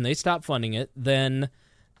nomination, they stopped funding it. Then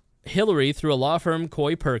Hillary, through a law firm,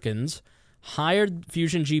 Coy Perkins, hired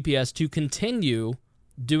Fusion GPS to continue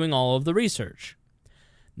doing all of the research.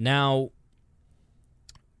 Now,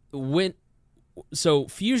 so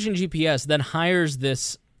Fusion GPS then hires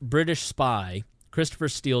this British spy, Christopher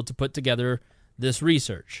Steele, to put together this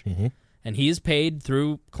research. Mm-hmm. And he is paid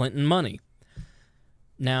through Clinton money.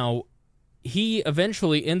 Now, he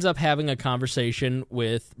eventually ends up having a conversation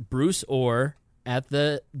with Bruce Orr at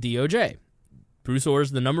the DOJ. Bruce Orr is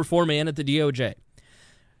the number 4 man at the DOJ.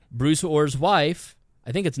 Bruce Orr's wife,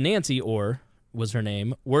 I think it's Nancy Orr was her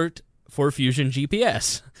name, worked for Fusion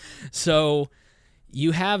GPS. So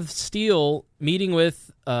you have Steele meeting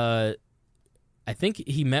with, I think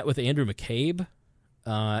he met with Andrew McCabe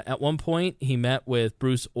at one point. He met with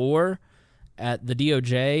Bruce Orr at the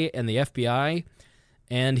DOJ and the FBI,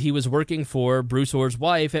 and he was working for Bruce Orr's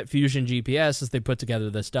wife at Fusion GPS as they put together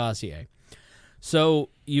this dossier. So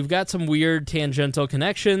you've got some weird tangential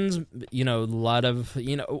connections, a lot of,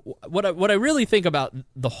 what I really think about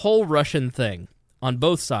the whole Russian thing on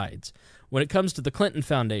both sides, when it comes to the Clinton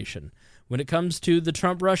Foundation, when it comes to the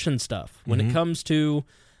Trump-Russian stuff, when it comes to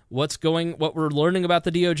what we're learning about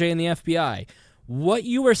the DOJ and the FBI, what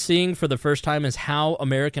you are seeing for the first time is how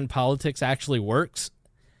American politics actually works.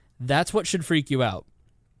 That's what should freak you out.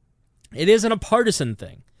 It isn't a partisan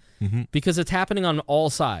thing because it's happening on all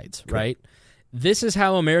sides, right? This is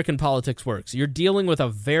how American politics works. You're dealing with a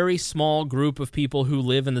very small group of people who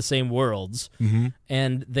live in the same worlds,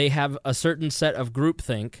 and they have a certain set of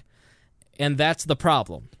groupthink, and that's the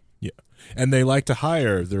problem. Yeah. And they like to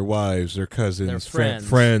hire their wives, their cousins, their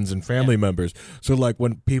friends, and family members. So, like,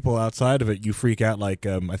 when people outside of it, you freak out. Like,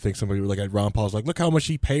 I think somebody, like, at Ron Paul's like, look how much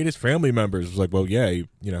he paid his family members. It's like, well, yeah,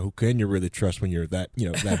 who can you really trust when you're that,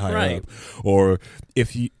 that high Right. up? Or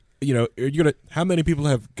if you, you're gonna, how many people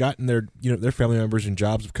have gotten their, their family members in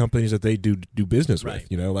jobs of companies that they do business Right.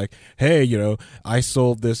 with? Like, hey, I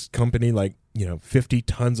sold this company 50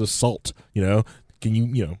 tons of salt. Can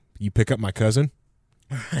you pick up my cousin?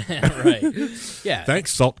 Right. Yeah.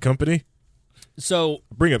 Thanks, salt company. So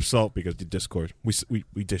Bring up salt because the Discord.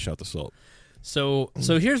 We dish out the salt. So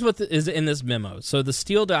here's what is in this memo. So the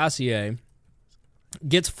Steele dossier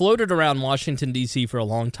gets floated around Washington, D.C. for a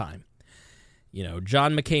long time.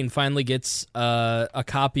 John McCain finally gets a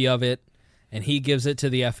copy of it, and he gives it to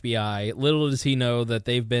the FBI. Little does he know that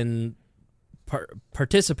they've been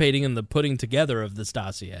participating in the putting together of this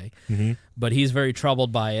dossier, but he's very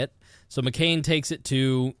troubled by it. So McCain takes it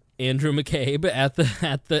to Andrew McCabe at the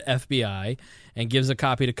FBI and gives a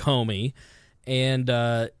copy to Comey, and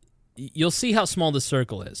you'll see how small the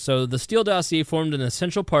circle is. So the Steele dossier formed an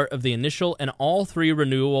essential part of the initial and all three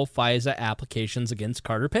renewal FISA applications against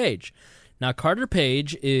Carter Page. Now, Carter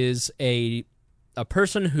Page is a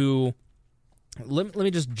person who... Let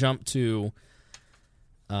me just jump to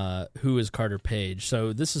who is Carter Page.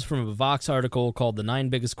 So this is from a Vox article called The 9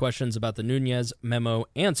 Biggest Questions About the Nunes Memo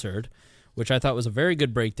Answered, which I thought was a very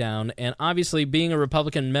good breakdown. And obviously, being a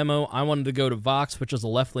Republican memo, I wanted to go to Vox, which is a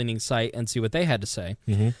left-leaning site, and see what they had to say.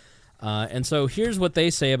 And so here's what they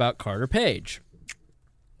say about Carter Page.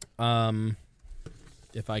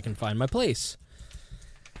 If I can find my place.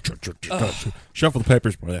 Shuffle the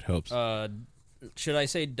papers more. That helps. Should I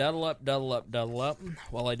say duddle up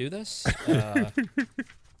while I do this?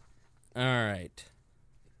 All right.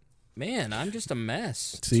 Man, I'm just a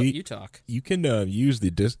mess. See, So you talk. You can use the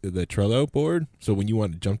Trello board, so when you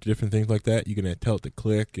want to jump to different things like that, you can tell it to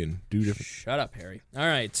click and do different... Shut up, Harry. All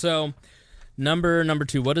right, so number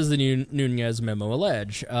 2, what does the Nunes memo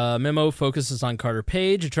allege? Memo focuses on Carter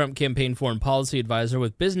Page, a Trump campaign foreign policy advisor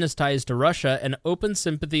with business ties to Russia and open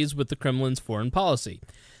sympathies with the Kremlin's foreign policy.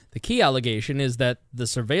 The key allegation is that the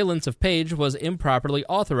surveillance of Page was improperly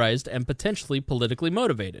authorized and potentially politically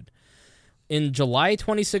motivated. In July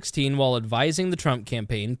 2016, while advising the Trump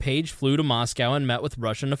campaign, Page flew to Moscow and met with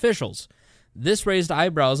Russian officials. This raised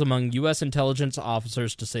eyebrows among U.S. intelligence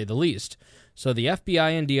officers, to say the least. So the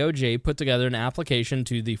FBI and DOJ put together an application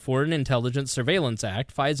to the Foreign Intelligence Surveillance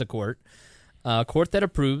Act, FISA court, a court that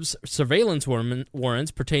approves surveillance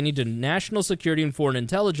warrants pertaining to national security and foreign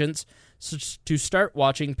intelligence to start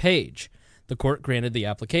watching Page. The court granted the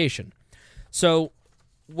application. So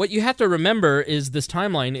what you have to remember is this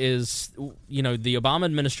timeline is, the Obama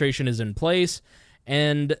administration is in place,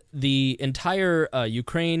 and the entire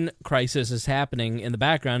Ukraine crisis is happening in the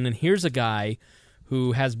background, and here's a guy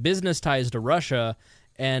who has business ties to Russia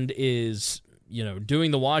and is,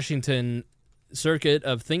 doing the Washington circuit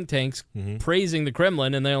of think tanks praising the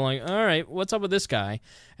Kremlin, and they're like, all right, what's up with this guy?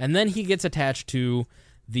 And then he gets attached to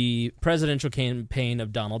the presidential campaign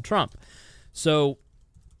of Donald Trump. So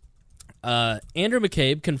Andrew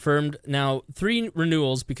McCabe confirmed now 3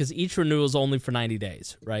 renewals because each renewal is only for 90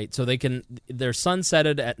 days, right? So they're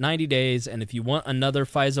sunsetted at 90 days, and if you want another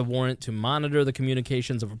FISA warrant to monitor the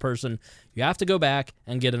communications of a person, you have to go back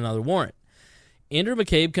and get another warrant. Andrew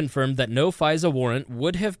McCabe confirmed that no FISA warrant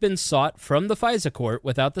would have been sought from the FISA court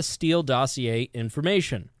without the Steele dossier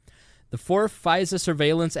information. The 4 FISA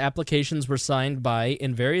surveillance applications were signed by,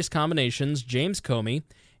 in various combinations, James Comey,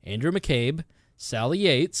 Andrew McCabe, Sally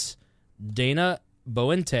Yates, Dana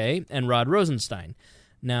Boente, and Rod Rosenstein.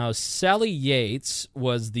 Now, Sally Yates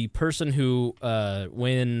was the person who,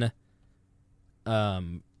 when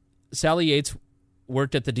Sally Yates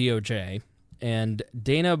worked at the DOJ, And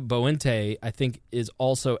Dana Boente, I think, is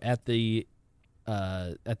also at the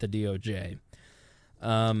DOJ.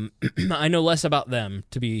 I know less about them,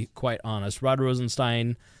 to be quite honest. Rod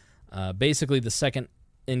Rosenstein, basically the second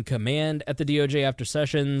in command at the DOJ after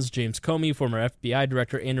Sessions. James Comey, former FBI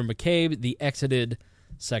director. Andrew McCabe, the exited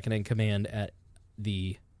second in command at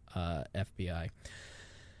the FBI.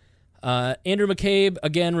 Andrew McCabe,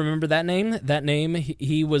 again, remember that name? That name,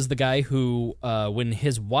 he was the guy who, when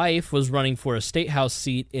his wife was running for a state house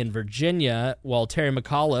seat in Virginia, while Terry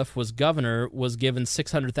McAuliffe was governor, was given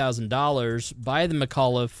 $600,000 by the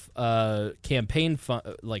McAuliffe campaign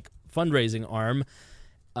fundraising arm.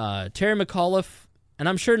 Terry McAuliffe, and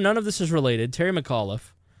I'm sure none of this is related, Terry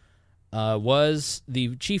McAuliffe was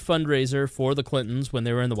the chief fundraiser for the Clintons when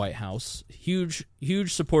they were in the White House. Huge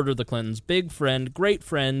supporter of the Clintons, big friend, great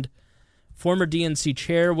friend, former DNC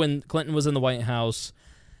chair when Clinton was in the White House.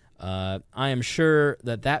 I am sure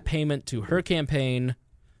that payment to her campaign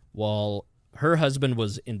while her husband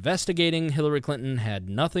was investigating Hillary Clinton had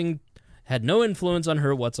no influence on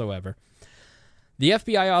her whatsoever. The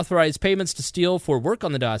FBI authorized payments to Steele for work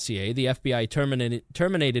on the dossier. The FBI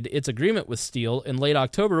terminated its agreement with Steele in late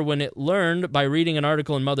October when it learned by reading an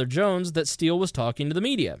article in Mother Jones that Steele was talking to the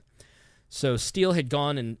media. So Steele had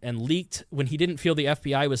gone and leaked when he didn't feel the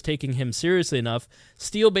FBI was taking him seriously enough.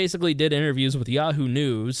 Steele basically did interviews with Yahoo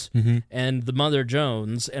News and the Mother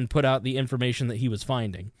Jones and put out the information that he was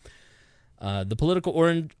finding. The political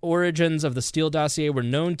origins of the Steele dossier were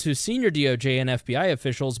known to senior DOJ and FBI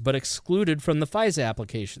officials, but excluded from the FISA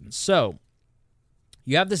applications. So,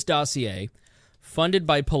 you have this dossier funded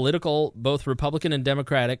by political, both Republican and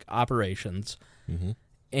Democratic operations,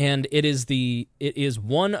 and it is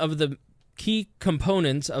one of the key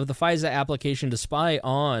components of the FISA application to spy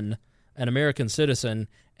on an American citizen,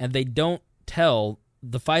 and they don't tell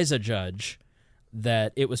the FISA judge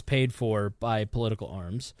that it was paid for by political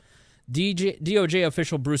arms. DOJ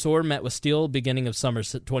official Bruce Orr met with Steele beginning of summer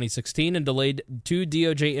 2016 and delayed to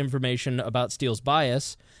DOJ information about Steele's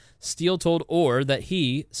bias. Steele told Orr that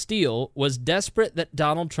Steele, was desperate that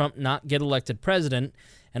Donald Trump not get elected president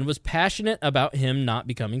and was passionate about him not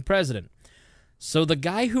becoming president. So the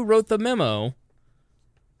guy who wrote the memo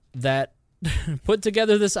that put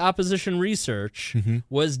together this opposition research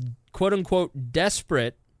was, quote-unquote,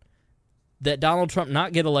 desperate that Donald Trump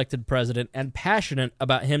not get elected president and passionate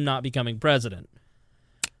about him not becoming president.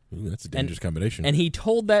 Ooh, that's a dangerous combination. And he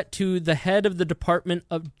told that to the head of the Department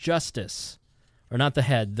of Justice. Or not the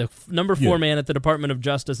head, the number 4 man at the Department of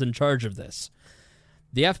Justice in charge of this.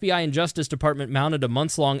 The FBI and Justice Department mounted a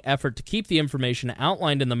months-long effort to keep the information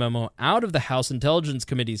outlined in the memo out of the House Intelligence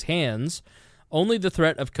Committee's hands. Only the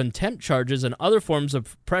threat of contempt charges and other forms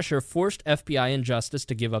of pressure forced FBI and Justice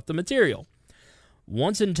to give up the material.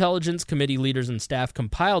 Once Intelligence Committee leaders and staff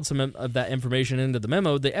compiled some of that information into the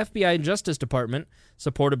memo, the FBI and Justice Department,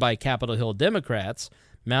 supported by Capitol Hill Democrats,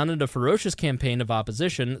 mounted a ferocious campaign of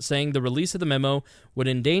opposition, saying the release of the memo would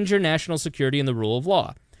endanger national security and the rule of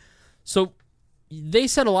law. So they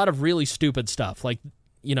said a lot of really stupid stuff, like,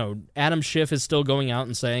 Adam Schiff is still going out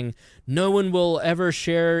and saying no one will ever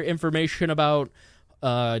share information about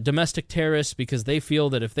domestic terrorists because they feel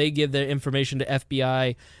that if they give their information to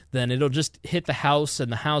FBI, then it'll just hit the House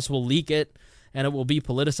and the House will leak it and it will be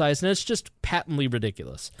politicized. And it's just patently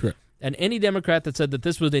ridiculous. Correct. And any Democrat that said that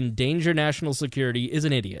this would endanger national security is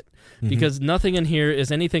an idiot because nothing in here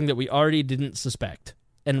is anything that we already didn't suspect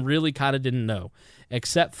and really kind of didn't know,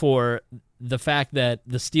 except for the fact that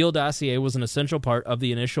the Steele dossier was an essential part of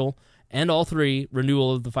the initial and all 3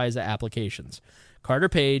 renewal of the FISA applications. Carter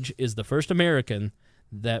Page is the first American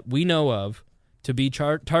that we know of to be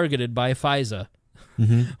targeted by FISA.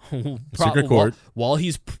 Secret court. While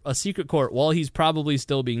he's a secret court, while he's probably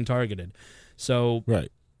still being targeted. So,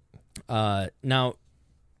 right. Now,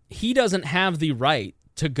 he doesn't have the right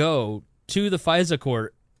to go to the FISA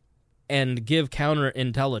court and give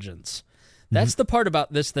counterintelligence. That's the part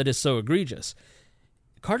about this that is so egregious.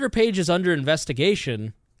 Carter Page is under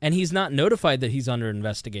investigation, and he's not notified that he's under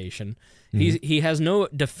investigation. He has no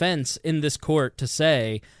defense in this court to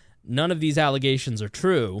say none of these allegations are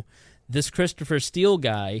true. This Christopher Steele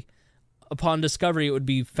guy, upon discovery, it would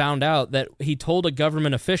be found out that he told a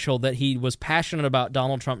government official that he was passionate about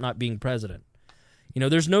Donald Trump not being president.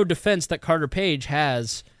 There's no defense that Carter Page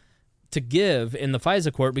has to give in the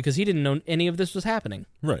FISA court because he didn't know any of this was happening.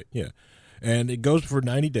 Right, yeah. And it goes for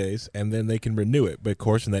 90 days, and then they can renew it. But, of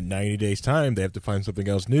course, in that 90 days' time, they have to find something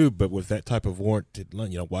else new. But with that type of warrant,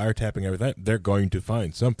 wiretapping, everything, they're going to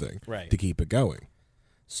find something to keep it going.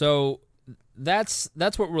 So that's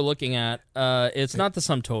what we're looking at. It's not the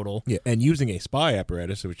sum total. Yeah, and using a spy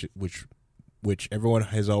apparatus, which which everyone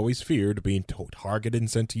has always feared, being targeted and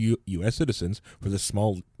sent to U.S. citizens for the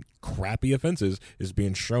small, crappy offenses, is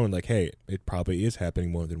being shown like, hey, it probably is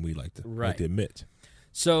happening more than we like to admit.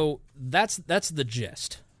 So that's the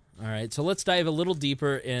gist. All right, so let's dive a little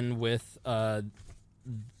deeper in with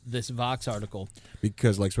this Vox article.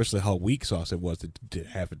 Because, like, especially how weak sauce it was to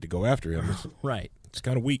have it to go after him. Right. It's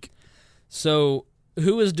kind of weak. So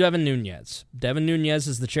who is Devin Nunes? Devin Nunes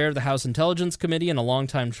is the chair of the House Intelligence Committee and a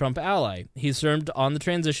longtime Trump ally. He served on the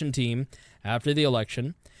transition team after the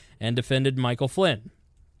election and defended Michael Flynn.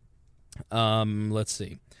 Let's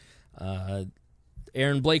see.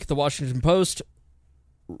 Aaron Blake, The Washington Post,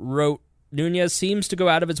 wrote, Nunes seems to go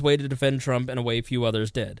out of its way to defend Trump in a way few others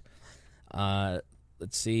did.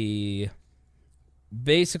 Let's see.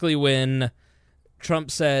 Basically, when Trump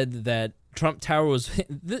said that Trump Tower was...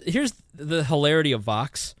 Here's the hilarity of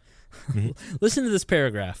Vox. Mm-hmm. Listen to this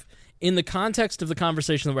paragraph. In the context of the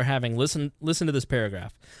conversation that we're having, listen to this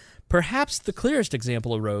paragraph. Perhaps the clearest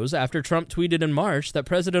example arose after Trump tweeted in March that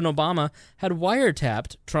President Obama had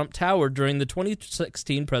wiretapped Trump Tower during the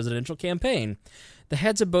 2016 presidential campaign. The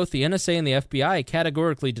heads of both the NSA and the FBI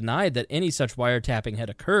categorically denied that any such wiretapping had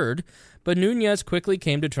occurred, but Nunes quickly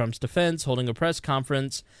came to Trump's defense, holding a press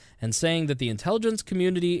conference and saying that the intelligence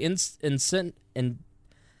community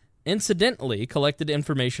incidentally collected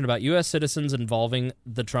information about U.S. citizens involving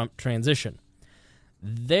the Trump transition.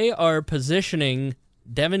 They are positioning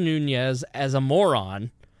Devin Nunes as a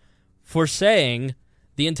moron for saying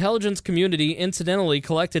the intelligence community incidentally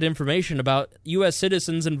collected information about U.S.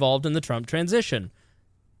 citizens involved in the Trump transition.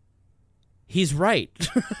 He's right.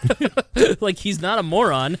 Like, he's not a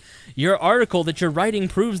moron. Your article that you're writing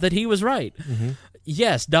proves that he was right. Mm-hmm.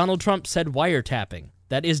 Yes, Donald Trump said wiretapping.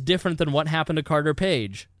 That is different than what happened to Carter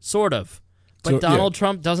Page. Sort of. But Donald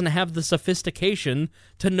Trump doesn't have the sophistication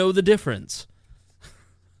to know the difference.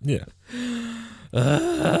 Yeah.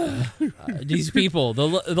 These people.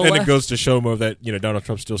 And it goes to show more that, Donald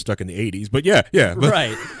Trump's still stuck in the 80s. But yeah.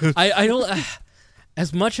 Right. I don't...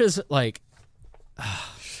 as much as, like...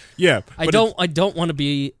 yeah. I don't want to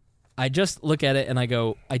be... I just look at it and I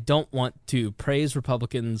go, I don't want to praise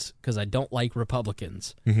Republicans because I don't like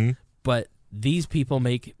Republicans. Mm-hmm. But these people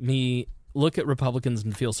make me look at Republicans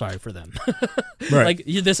and feel sorry for them. Right. Like,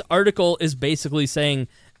 this article is basically saying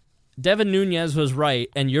Devin Nunes was right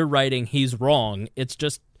and you're writing he's wrong. It's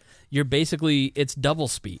just, it's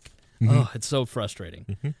doublespeak. Mm-hmm. Oh, it's so frustrating.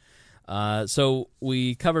 Mm-hmm. So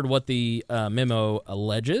we covered what the memo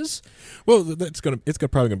alleges. Well, it's probably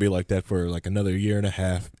gonna be like that for like another year and a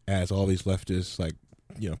half, as all these leftists, like,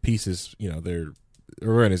 pieces, their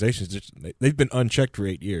organizations, they've been unchecked for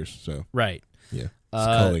 8 years. So right, yeah.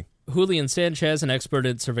 Julian Sanchez, an expert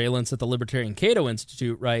in surveillance at the Libertarian Cato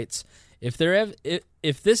Institute, writes, If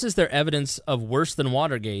this is their evidence of worse than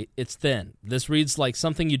Watergate, it's thin. This reads like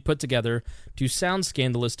something you'd put together to sound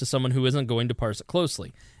scandalous to someone who isn't going to parse it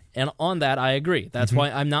closely. And on that, I agree. That's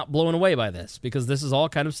why I'm not blown away by this, because this is all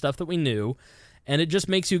kind of stuff that we knew, and it just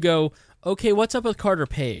makes you go, okay, what's up with Carter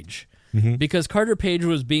Page? Mm-hmm. Because Carter Page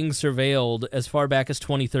was being surveilled as far back as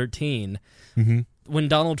 2013 when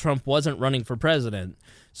Donald Trump wasn't running for president.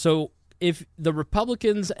 So if the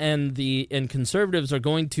Republicans and conservatives are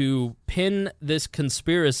going to pin this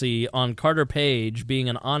conspiracy on Carter Page being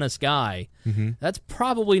an honest guy, that's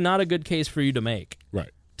probably not a good case for you to make,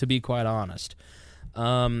 right? To be quite honest.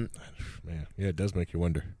 Man, yeah, it does make you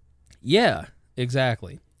wonder. Yeah,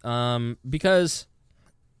 exactly. Because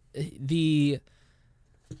here's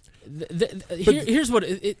what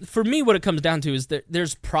for me, what it comes down to is that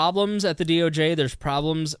there's problems at the DOJ. There's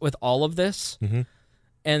problems with all of this,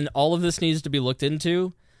 and all of this needs to be looked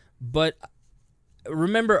into. But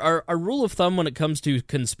remember, our rule of thumb when it comes to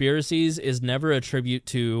conspiracies is never attribute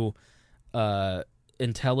to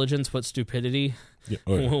intelligence what stupidity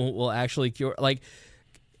will actually cure. Like,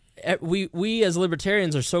 we as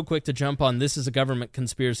libertarians are so quick to jump on this is a government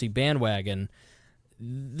conspiracy bandwagon.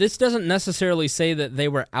 This doesn't necessarily say that they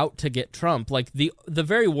were out to get Trump. Like, the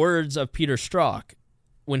very words of Peter Strzok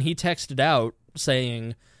when he texted out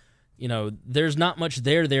saying, there's not much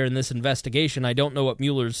there in this investigation. I don't know what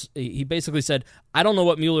he basically said, I don't know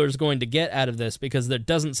what Mueller is going to get out of this because there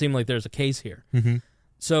doesn't seem like there's a case here. Mm-hmm.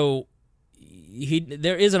 So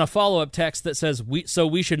there isn't a follow-up text that says,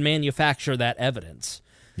 we should manufacture that evidence.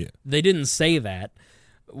 Yeah. They didn't say that.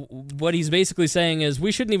 What he's basically saying is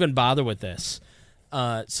we shouldn't even bother with this.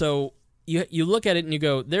 So you look at it and you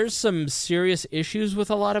go, there's some serious issues with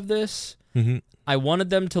a lot of this. Mm-hmm. I wanted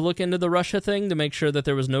them to look into the Russia thing to make sure that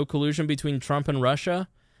there was no collusion between Trump and Russia.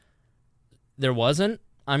 There wasn't.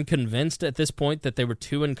 I'm convinced at this point that they were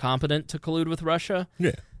too incompetent to collude with Russia.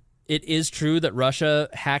 Yeah. it is true that Russia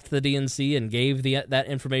hacked the DNC and gave that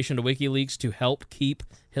information to WikiLeaks to help keep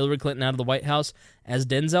Hillary Clinton out of the White House. As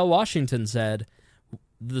Denzel Washington said,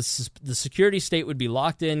 the security state would be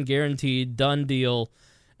locked in, guaranteed, done deal,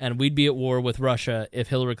 and we'd be at war with Russia if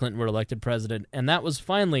Hillary Clinton were elected president. And that was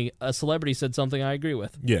finally a celebrity said something I agree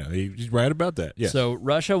with. Yeah, he's right about that. Yes. So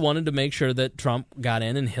Russia wanted to make sure that Trump got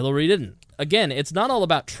in and Hillary didn't. Again, it's not all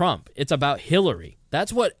about Trump. It's about Hillary.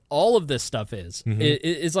 That's what all of this stuff is. Mm-hmm.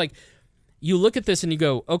 It's like you look at this and you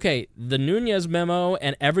go, okay, the Nunes memo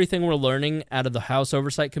and everything we're learning out of the House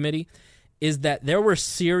Oversight Committee is that there were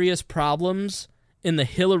serious problems in the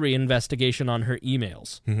Hillary investigation on her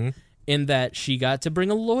emails. Mm-hmm. In that she got to bring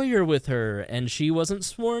a lawyer with her and she wasn't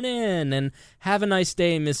sworn in, and have a nice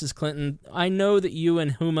day, Mrs. Clinton. I know that you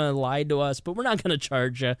and Huma lied to us, but we're not going to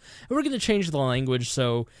charge you. And we're going to change the language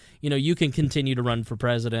so, you can continue to run for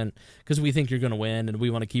president because we think you're going to win and we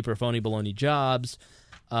want to keep our phony baloney jobs.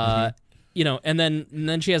 And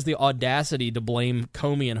then she has the audacity to blame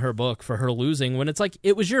Comey in her book for her losing when it's like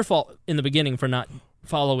it was your fault in the beginning for not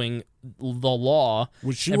following the law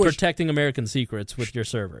and protecting American secrets with your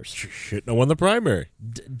servers. She shouldn't have won the primary.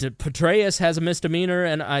 Petraeus has a misdemeanor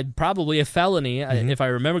and probably a felony, if I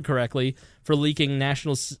remember correctly, for leaking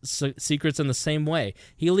national secrets in the same way.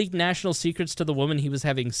 He leaked national secrets to the woman he was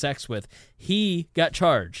having sex with. He got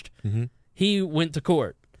charged. Mm-hmm. He went to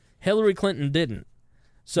court. Hillary Clinton didn't.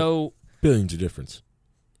 So billions of difference.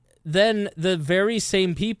 Then the very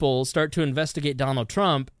same people start to investigate Donald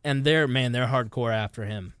Trump, and they're hardcore after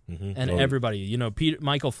him. Mm-hmm. And everybody,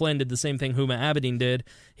 Michael Flynn did the same thing Huma Abedin did.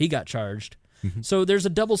 He got charged. Mm-hmm. So there's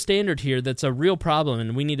a double standard here that's a real problem,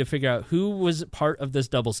 and we need to figure out who was part of this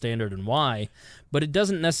double standard and why. But it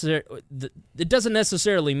doesn't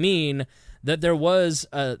necessarily mean that there was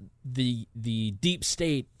the deep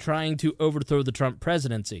state trying to overthrow the Trump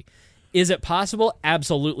presidency. Is it possible?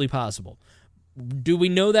 Absolutely possible. Do we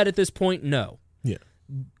know that at this point? No. Yeah.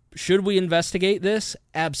 Should we investigate this?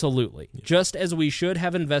 Absolutely. Yeah. Just as we should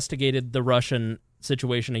have investigated the Russian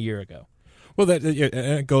situation a year ago. Well,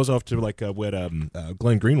 that goes off to like what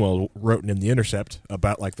Glenn Greenwald wrote in The Intercept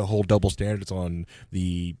about like the whole double standards on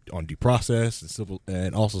due process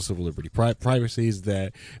and also civil liberty privacy. Is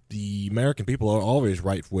that the American people are always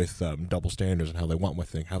right with double standards and how they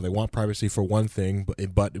want privacy for one thing,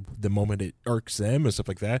 but the moment it irks them and stuff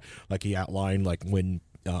like that, like he outlined, like when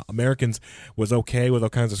Americans was okay with all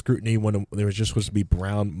kinds of scrutiny when there was just supposed to be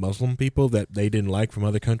brown Muslim people that they didn't like from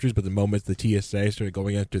other countries, but the moment the TSA started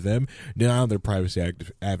going after them, now they're privacy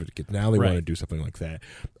advocates. Now they want to do something like that.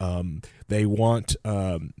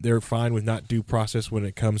 They're fine with not due process when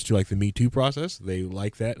it comes to like the Me Too process. They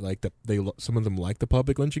like that. Some of them like the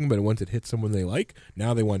public lynching, but once it hits someone they like,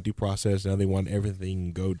 now they want due process. Now they want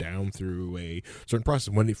everything go down through a certain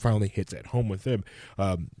process. When it finally hits at home with them.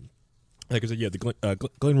 Like I said, the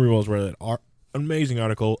Glenn Greenwald wrote an amazing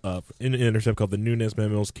article in The Intercept called The Nunes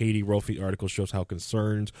Memos. Katie Rolfe article shows how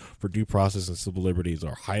concerns for due process and civil liberties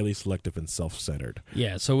are highly selective and self-centered.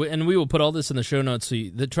 Yeah, and we will put all this in the show notes.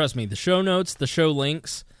 So trust me, the show notes, the show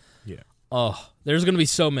links. Yeah. Oh, there's going to be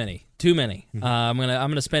so many, too many. Mm-hmm. I'm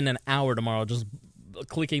gonna spend an hour tomorrow just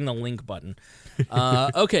clicking the link button.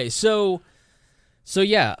 Okay, so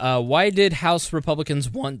why did House Republicans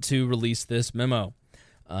want to release this memo?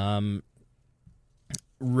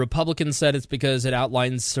 Republicans said it's because it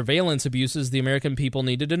outlines surveillance abuses the American people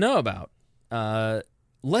needed to know about.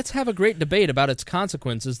 Let's have a great debate about its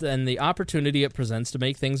consequences and the opportunity it presents to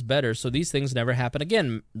make things better so these things never happen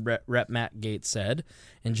again, Rep. Matt Gaetz said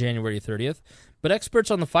in January 30th. But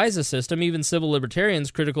experts on the FISA system, even civil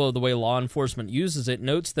libertarians critical of the way law enforcement uses it,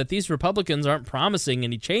 notes that these Republicans aren't promising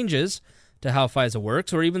any changes to how FISA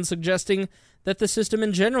works or even suggesting that the system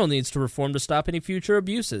in general needs to reform to stop any future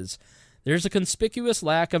abuses. There's a conspicuous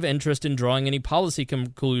lack of interest in drawing any policy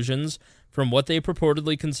conclusions from what they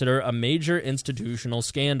purportedly consider a major institutional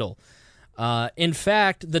scandal. In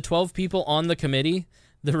fact, the 12 people on the committee,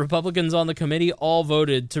 the Republicans on the committee, all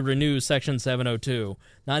voted to renew Section 702,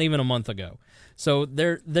 not even a month ago. So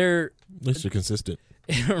they're at least they're consistent.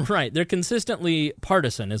 Right. They're consistently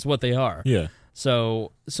partisan is what they are. Yeah.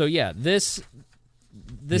 So yeah, this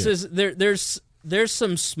is there's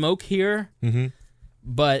some smoke here. Mm-hmm.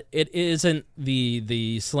 But it isn't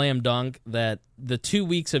the slam dunk that the 2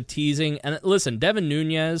 weeks of teasing. And listen, Devin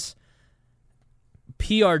Nunes,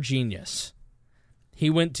 PR genius. He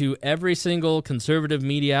went to every single conservative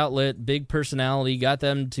media outlet, big personality, got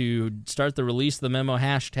them to start the release of the memo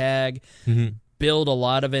hashtag, mm-hmm. build a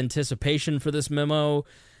lot of anticipation for this memo.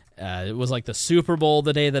 It was like the Super Bowl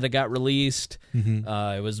the day that it got released.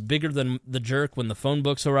 Mm-hmm. It was bigger than The Jerk when the phone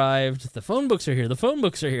books arrived. The phone books are here. The phone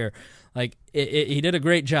books are here. Like, he did a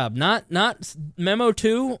great job. Not Memo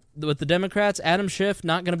 2 with the Democrats, Adam Schiff,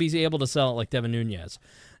 not going to be able to sell it like Devin Nunes.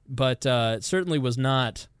 But it certainly was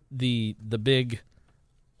not the big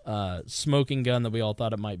smoking gun that we all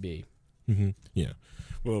thought it might be. Mm-hmm. Yeah.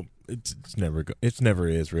 Well, it's never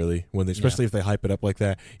is really especially if they hype it up like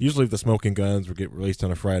that. Usually, the smoking guns will get released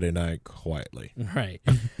on a Friday night quietly, right?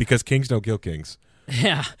 Because kings don't kill kings.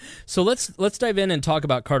 Yeah. So let's dive in and talk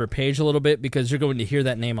about Carter Page a little bit, because you're going to hear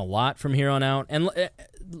that name a lot from here on out. And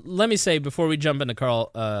let me say before we jump into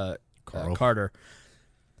Carter,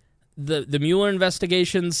 the Mueller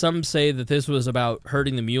investigation. Some say that this was about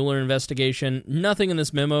hurting the Mueller investigation. Nothing in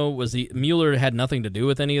this memo was Mueller had nothing to do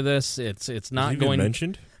with any of this. It's not going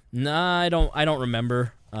mentioned. Nah, I don't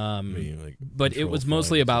remember. But it was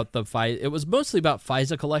mostly about it was mostly about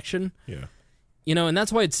FISA collection. Yeah. And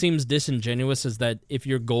that's why it seems disingenuous, is that if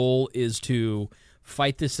your goal is to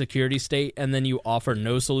fight the security state and then you offer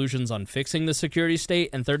no solutions on fixing the security state,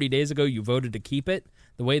 and 30 days ago you voted to keep it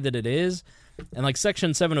the way that it is, and like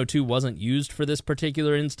Section 702 wasn't used for this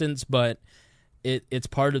particular instance, but it's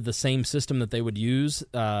part of the same system that they would use,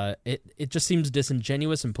 it just seems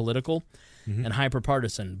disingenuous and political and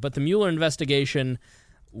hyper-partisan. But the Mueller investigation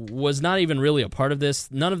was not even really a part of this.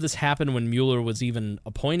 None of this happened when Mueller was even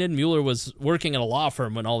appointed. Mueller was working at a law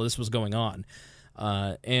firm when all this was going on.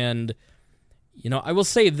 And, I will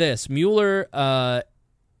say this. Mueller,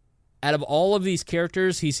 out of all of these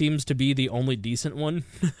characters, he seems to be the only decent one.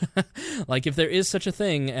 Like, if there is such a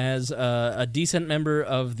thing as a decent member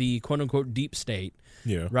of the quote-unquote deep state,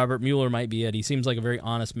 yeah, Robert Mueller might be it. He seems like a very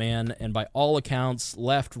honest man, and by all accounts,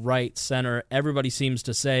 left, right, center, everybody seems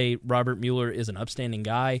to say Robert Mueller is an upstanding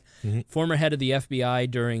guy. Former head of the FBI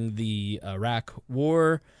during the Iraq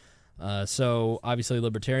War, so obviously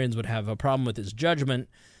libertarians would have a problem with his judgment.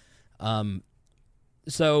 Which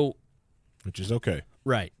is okay.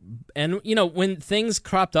 Right. And, when things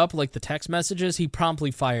cropped up, like the text messages, he promptly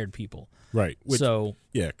fired people. Right. So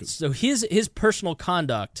his personal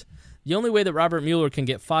conduct, the only way that Robert Mueller can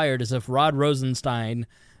get fired is if Rod Rosenstein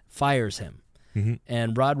fires him.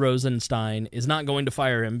 And Rod Rosenstein is not going to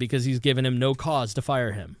fire him because he's given him no cause to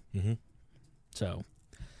fire him. So,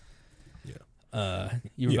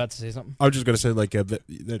 you were about to say something? I was just going to say, like, the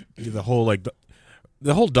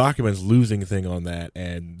whole documents losing thing on that,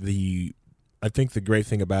 and I think the great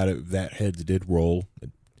thing about it, that heads did roll.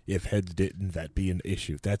 If heads didn't, that'd be an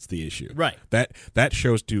issue. That's the issue. Right. That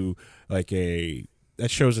shows that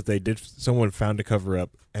shows that someone found a cover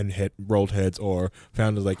up and rolled heads, or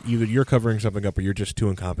found like either you're covering something up or you're just too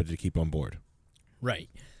incompetent to keep on board. Right.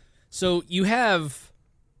 So you have,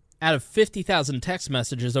 out of 50,000 text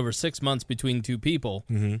messages over 6 months between two people,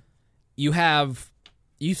 we've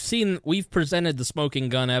presented the smoking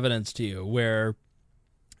gun evidence to you where,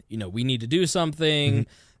 we need to do something,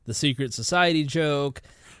 the secret society joke.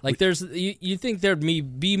 Like, you think there'd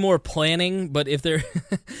be more planning, but if there,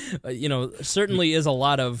 certainly is a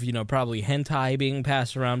lot of, probably hentai being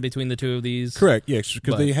passed around between the two of these. Correct, yes,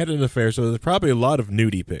 because they had an affair, so there's probably a lot of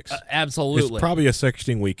nudie pics. Absolutely. It's probably a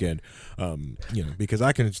sexting weekend, because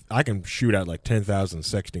I can shoot out like 10,000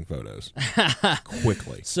 sexting photos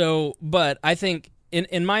quickly. So, but I think,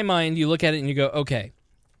 in my mind, you look at it and you go, okay,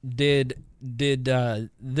 did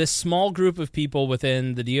this small group of people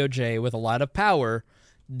within the DOJ with a lot of power,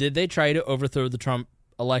 did they try to overthrow the Trump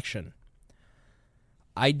election?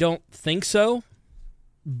 I don't think so,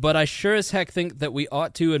 but I sure as heck think that we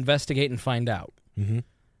ought to investigate and find out.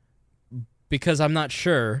 Because I'm not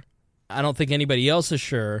sure. I don't think anybody else is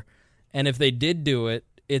sure. And if they did do it,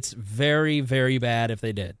 it's very, very bad if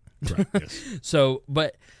they did. Right, yes. So,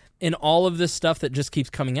 but in all of this stuff that just keeps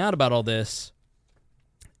coming out about all this,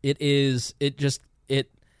 it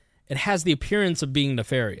has the appearance of being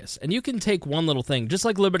nefarious. And you can take one little thing, just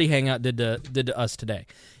like Liberty Hangout did to us today.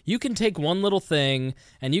 You can take one little thing,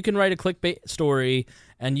 and you can write a clickbait story,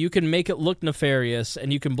 and you can make it look nefarious,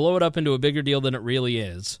 and you can blow it up into a bigger deal than it really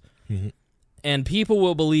is. And people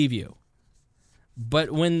will believe you. But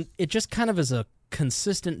when it just kind of is a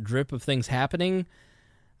consistent drip of things happening,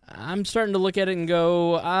 I'm starting to look at it and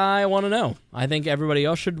go, I want to know. I think everybody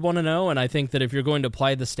else should want to know, and I think that if you're going to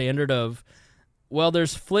apply the standard of, well,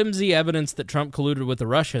 there's flimsy evidence that Trump colluded with the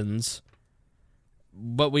Russians,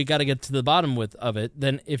 but we got to get to the bottom of it,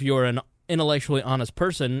 then if you're an intellectually honest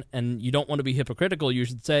person and you don't want to be hypocritical, you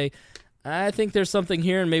should say, I think there's something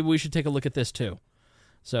here and maybe we should take a look at this too.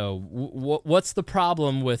 So what's the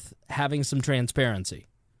problem with having some transparency?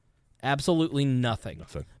 Absolutely nothing.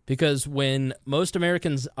 Because when most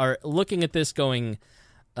Americans are looking at this going,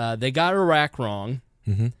 They got Iraq wrong.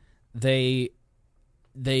 Mm-hmm.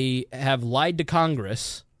 They have lied to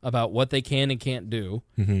Congress about what they can and can't do.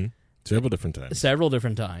 Mm-hmm. Several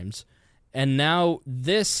different times. And now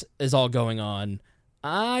this is all going on.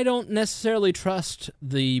 I don't necessarily trust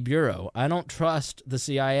the Bureau. I don't trust the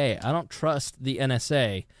CIA. I don't trust the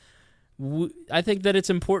NSA. I think that it's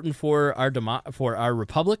important for our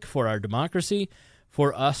republic, for our democracy,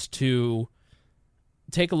 for us to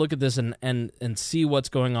take a look at this and see what's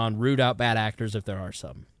going on, root out bad actors if there are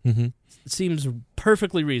some. Mm-hmm. It seems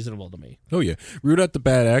perfectly reasonable to me. Oh, yeah. Root out the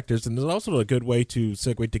bad actors, and there's also a good way to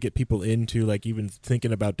segue to get people into, like, even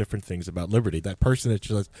thinking about different things about liberty. That person that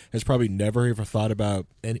just has probably never ever thought about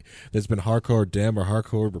that's been hardcore Dem or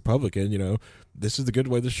hardcore Republican, this is the good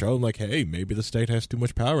way to show them, like, hey, maybe the state has too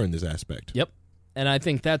much power in this aspect. Yep. And I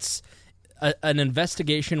think that's an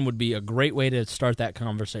investigation would be a great way to start that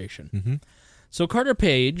conversation. Mm-hmm. So Carter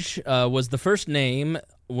Page was the first name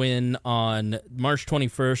when on March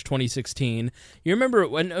 21st, 2016. You remember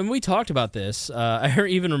when we talked about this, I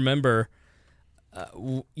even remember,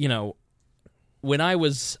 when I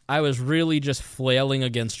was really just flailing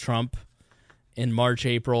against Trump in March,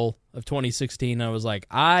 April of 2016. I was like,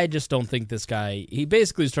 I just don't think this guy, he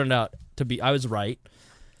basically turned out to be, I was right.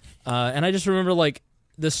 And I just remember like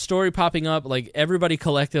this story popping up, like everybody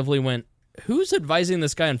collectively went, who's advising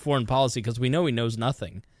this guy on foreign policy? Because we know he knows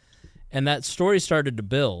nothing. And that story started to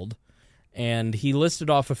build, and he listed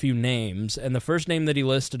off a few names, and the first name that he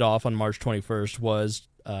listed off on March 21st was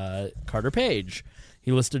Carter Page.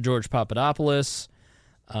 He listed George Papadopoulos.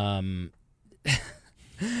 I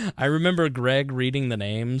remember Greg reading the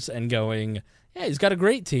names and going, yeah, he's got a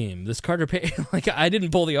great team. This Carter Page, like I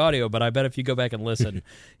didn't pull the audio, but I bet if you go back and listen,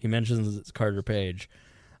 he mentions it's Carter Page.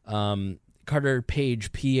 Carter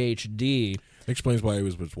Page, PhD. Explains why he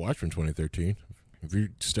was watched from 2013. If you're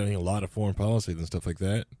studying a lot of foreign policy and stuff like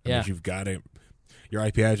that, yeah, you've got it. Your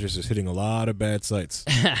IP address is hitting a lot of bad sites.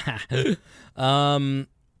 So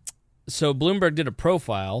Bloomberg did a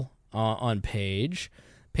profile on Page.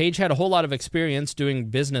 Page had a whole lot of experience doing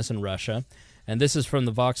business in Russia, and this is from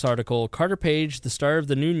the Vox article, Carter Page, the star of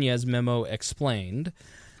the Nunez memo, explained.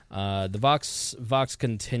 The Vox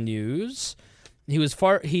continues.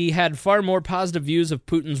 He had far more positive views of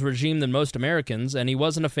Putin's regime than most Americans, and he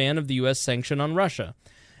wasn't a fan of the U.S. sanction on Russia.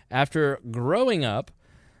 After growing up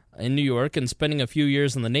in New York and spending a few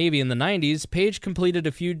years in the Navy in the 90s, Page completed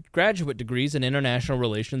a few graduate degrees in international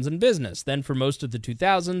relations and business. Then for most of the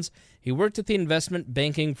 2000s, he worked at the investment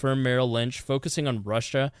banking firm Merrill Lynch, focusing on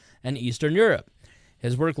Russia and Eastern Europe.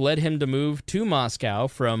 His work led him to move to Moscow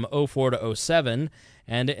from 2004 to 2007,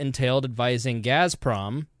 and it entailed advising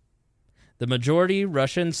Gazprom, the majority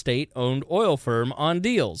Russian state-owned oil firm, on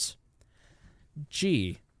deals.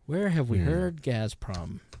 Gee, where have we heard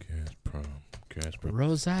Gazprom? Gazprom.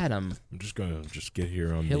 Rosatom. I'm just going to get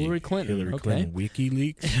here on Hillary the Clinton. Hillary Okay. Clinton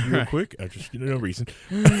WikiLeaks real quick. I just, no reason.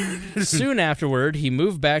 Soon afterward, he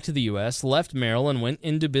moved back to the U.S., left Merrill, and went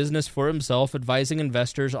into business for himself, advising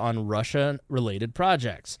investors on Russia-related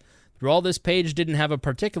projects. Through all this, Page didn't have a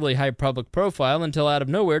particularly high public profile until out of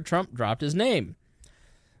nowhere, Trump dropped his name.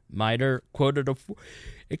 Miter quoted a...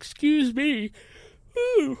 Excuse me.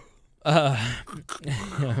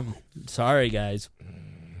 Sorry, guys.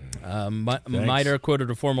 Miter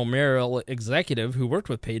quoted a former Merrill executive who worked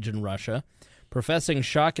with Page in Russia, professing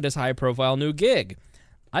shock at his high-profile new gig.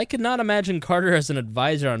 I could not imagine Carter as an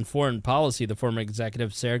advisor on foreign policy, the former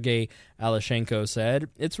executive Sergei Alashenko said.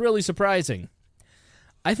 It's really surprising.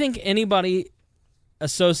 I think anybody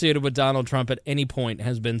associated with Donald Trump at any point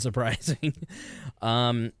has been surprising.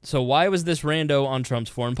 So why was this rando on Trump's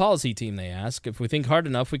foreign policy team, they ask? If we think hard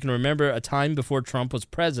enough, we can remember a time before Trump was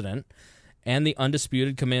president and the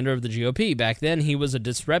undisputed commander of the GOP. Back then, he was a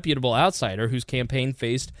disreputable outsider whose campaign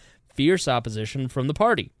faced fierce opposition from the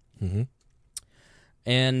party. Mm-hmm.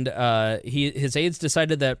 And his aides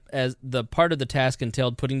decided that as the part of the task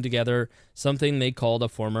entailed putting together something they called a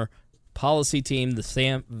former policy team.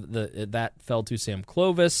 That fell to Sam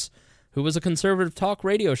Clovis, who was a conservative talk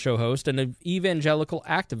radio show host and an evangelical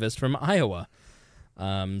activist from Iowa.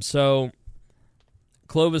 So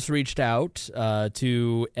Clovis reached out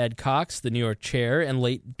to Ed Cox, the New York chair, in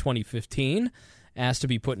late 2015, asked to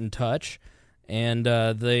be put in touch. And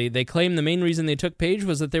they claim the main reason they took Page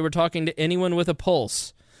was that they were talking to anyone with a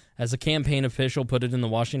pulse, as a campaign official put it in the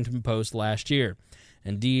Washington Post last year.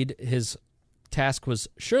 Indeed, his task was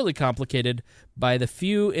surely complicated by the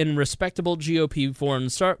few in respectable GOP foreign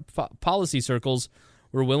policy circles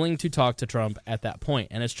were willing to talk to Trump at that point.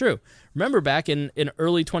 And it's true. Remember back in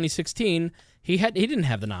early 2016, He didn't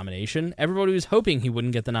have the nomination. Everybody was hoping he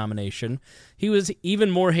wouldn't get the nomination. He was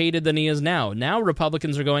even more hated than he is now. Now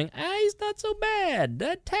Republicans are going, he's not so bad.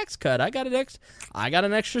 That tax cut, I got an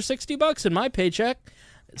extra $60 in my paycheck,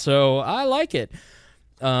 so I like it.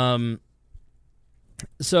 So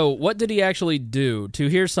what did he actually do? To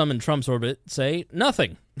hear some in Trump's orbit say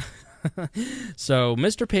nothing. So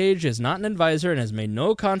Mr. Page is not an advisor and has made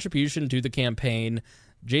no contribution to the campaign,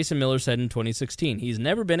 Jason Miller said in 2016. He's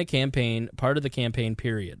never been part of the campaign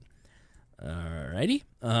period. Alrighty.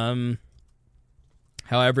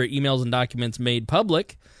 However, emails and documents made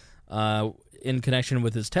public in connection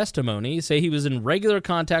with his testimony say he was in regular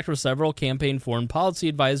contact with several campaign foreign policy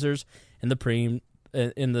advisors in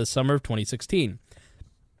the summer of 2016.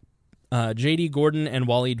 J.D. Gordon and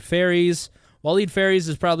Waleed Phares. Waleed Phares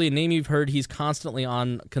is probably a name you've heard. He's constantly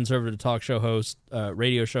on conservative talk show host,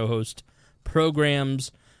 radio show host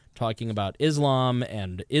programs talking about Islam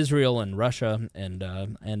and Israel and Russia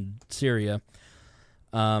and Syria.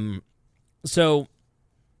 So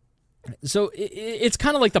it's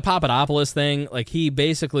kind of like the Papadopoulos thing. Like he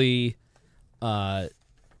basically,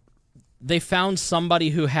 they found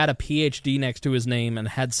somebody who had a PhD next to his name and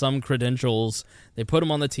had some credentials. They put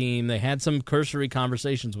him on the team. They had some cursory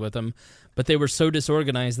conversations with him, but they were so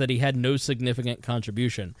disorganized that he had no significant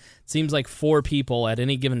contribution. It seems like 4 people at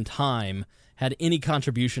any given time had any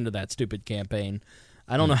contribution to that stupid campaign.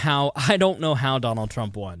 I don't know how Donald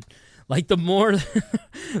Trump won. Like the more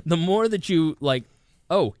that you like,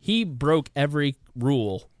 he broke every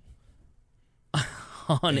rule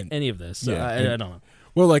on any of this. So I don't know.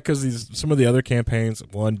 Well, like because some of the other campaigns,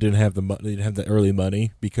 one didn't have the early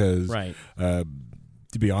money because, right.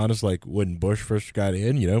 To be honest, like when Bush first got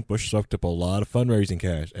in, Bush sucked up a lot of fundraising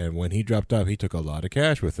cash, and when he dropped out, he took a lot of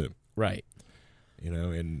cash with him. Right.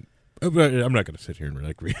 And I'm not going to sit here and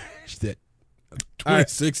rehash that.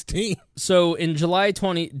 2016. So in July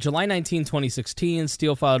 19, 2016,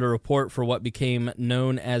 Steele filed a report for what became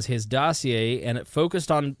known as his dossier, and it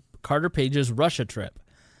focused on Carter Page's Russia trip.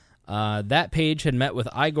 That Page had met with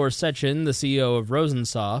Igor Sechin, the CEO of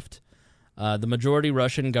Rosensoft, the majority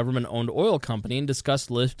Russian government-owned oil company, and discussed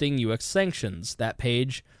lifting U.S. sanctions. That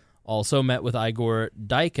Page also met with Igor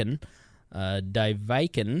Daikin,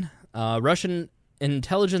 Russian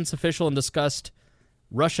intelligence official, and discussed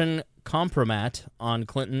Russian compromat on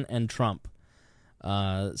Clinton and Trump.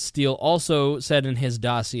 Steele also said in his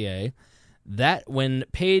dossier that when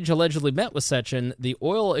Page allegedly met with Sechin, the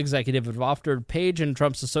oil executive had offered Page and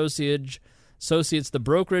Trump's associates the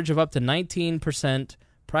brokerage of up to 19%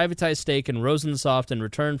 privatized stake in Rosensoft in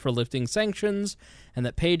return for lifting sanctions, and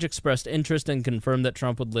that Page expressed interest and confirmed that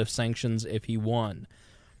Trump would lift sanctions if he won.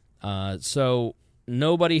 So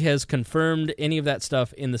nobody has confirmed any of that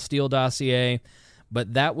stuff in the Steele dossier,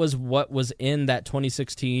 but that was what was in that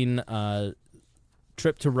 2016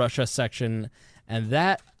 trip to Russia section, and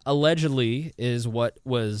that allegedly is what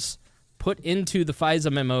was put into the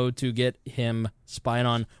FISA memo to get him spied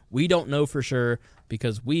on. We don't know for sure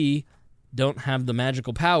because we don't have the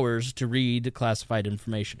magical powers to read classified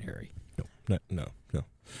information, Harry. No.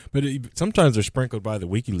 But sometimes they're sprinkled by the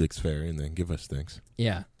WikiLeaks fairy and then give us things.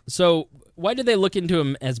 Yeah. So why did they look into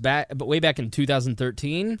him way back in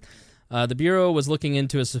 2013? The Bureau was looking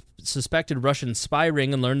into a suspected Russian spy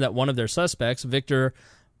ring and learned that one of their suspects, Victor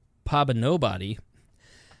Podonobody,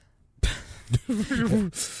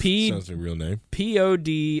 sounds a real name.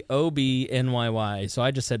 Podobnyy. So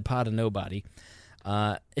I just said Podonobody.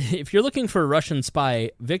 If you're looking for a Russian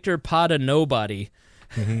spy, Victor Podonobody,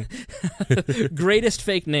 greatest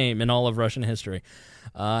fake name in all of Russian history,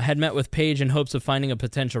 had met with Page in hopes of finding a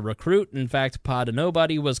potential recruit. In fact,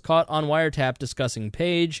 Podonobody was caught on wiretap discussing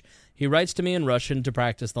Page. He writes to me in Russian to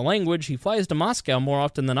practice the language. He flies to Moscow more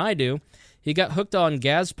often than I do. He got hooked on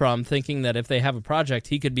Gazprom, thinking that if they have a project,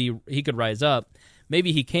 he could rise up.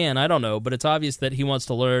 Maybe he can, I don't know, but it's obvious that he wants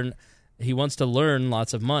to learn. He wants to earn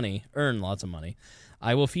lots of money.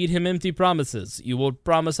 I will feed him empty promises. You will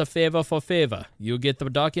promise a favor for favor. You get the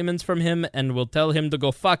documents from him and will tell him to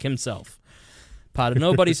go fuck himself.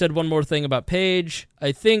 Nobody said one more thing about Page.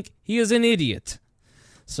 I think he is an idiot.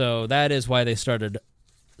 So that is why they started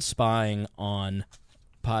spying on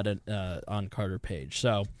Carter Page.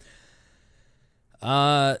 So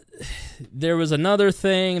there was another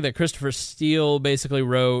thing that Christopher Steele basically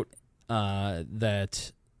wrote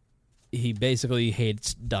that he basically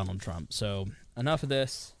hates Donald Trump. So enough of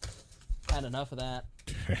this. Had enough of that.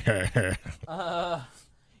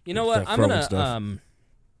 You know what? I'm gonna.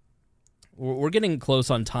 We're getting close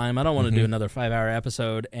on time. I don't want to do another 5-hour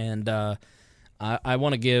episode, and I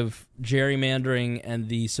want to give gerrymandering and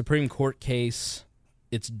the Supreme Court case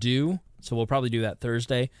its due. So we'll probably do that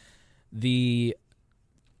Thursday. The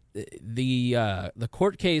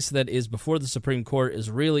court case that is before the Supreme Court is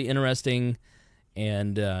really interesting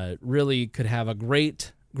and really could have a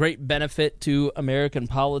great benefit to American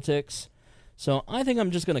politics. So I think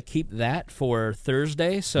I'm just going to keep that for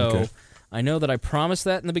Thursday. So Okay. I know that I promised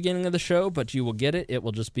that in the beginning of the show, but you will get it. It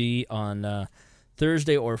will just be on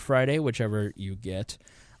Thursday or Friday, whichever you get.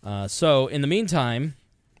 So in the meantime,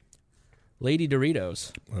 Lady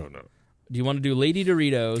Doritos. Oh, no. Do you want to do Lady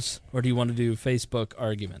Doritos or do you want to do Facebook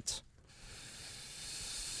arguments?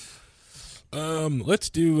 Let's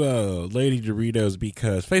do Lady Doritos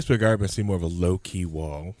because Facebook arguments seem more of a low-key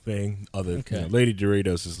wall thing. Okay. Lady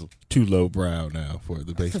Doritos is too lowbrow now for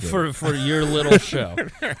the basement. for your little show.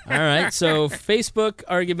 All right, so Facebook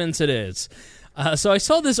arguments it is. So I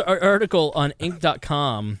saw this article on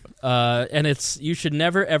Inc.com, and it's you should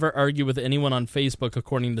never ever argue with anyone on Facebook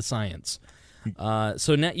according to science.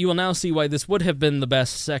 So now, you will now see why this would have been the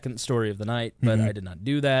best second story of the night, but I did not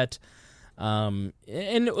do that. And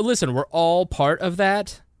listen, we're all part of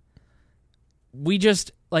that. We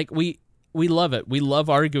just we love it. We love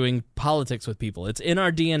arguing politics with people. It's in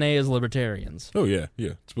our DNA as libertarians. Oh yeah,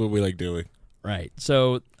 it's what we like doing, right?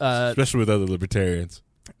 So especially with other libertarians.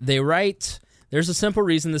 They write, there's a simple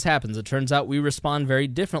reason this happens. It turns out we respond very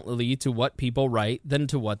differently to what people write than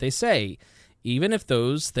to what they say, even if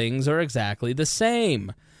those things are exactly the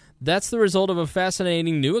same. That's the result of a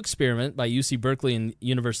fascinating new experiment by UC Berkeley and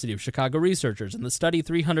University of Chicago researchers. In the study,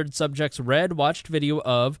 300 subjects read, watched video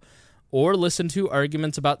of, or listened to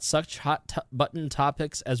arguments about such hot-button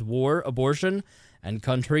topics as war, abortion, and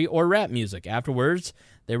country or rap music. Afterwards,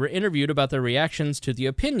 they were interviewed about their reactions to the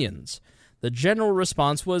opinions. The general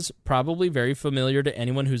response was probably very familiar to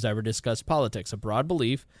anyone who's ever discussed politics, a broad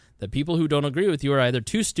belief that people who don't agree with you are either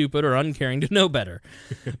too stupid or uncaring to know better.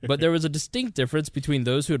 But there was a distinct difference between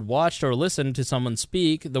those who had watched or listened to someone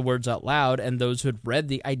speak the words out loud and those who had read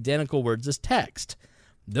the identical words as text.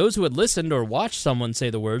 Those who had listened or watched someone say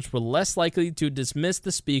the words were less likely to dismiss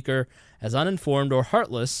the speaker as uninformed or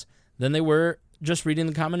heartless than they were just reading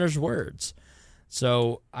the commenter's words.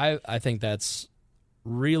 So I think that's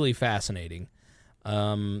really fascinating.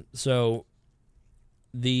 So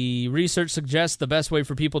the research suggests the best way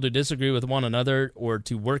for people to disagree with one another or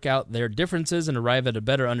to work out their differences and arrive at a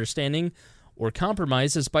better understanding or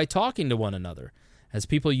compromise is by talking to one another, as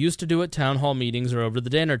people used to do at town hall meetings or over the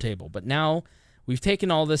dinner table. But now we've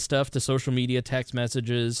taken all this stuff to social media, text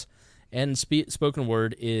messages, and spoken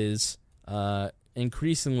word is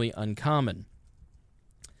increasingly uncommon.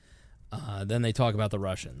 Then they talk about the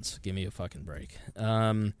Russians. Give me a fucking break.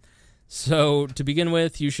 So, to begin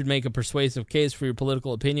with, you should make a persuasive case for your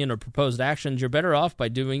political opinion or proposed actions. You're better off by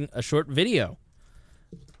doing a short video.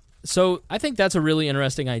 So, I think that's a really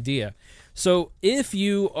interesting idea. So, if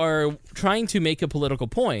you are trying to make a political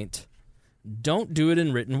point, don't do it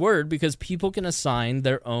in written word because people can assign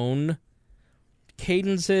their own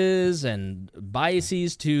cadences and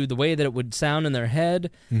biases to the way that it would sound in their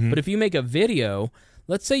head. But if you make a video,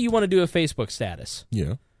 let's say you want to do a Facebook status.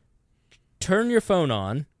 Yeah. Turn your phone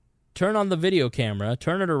on. Turn on the video camera,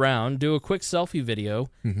 turn it around, do a quick selfie video,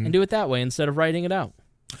 and do it that way instead of writing it out.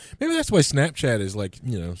 Maybe that's why Snapchat is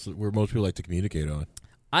where most people like to communicate on.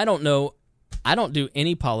 I don't know. I don't do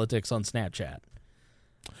any politics on Snapchat.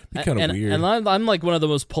 Be kind of weird. And I'm like one of the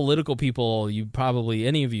most political people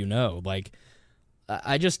any of you know. Like,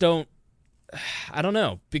 I just don't, I don't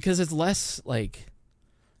know, because it's less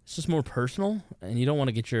it's just more personal, and you don't want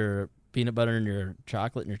to get your peanut butter in your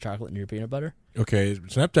chocolate and your chocolate in your peanut butter. Okay,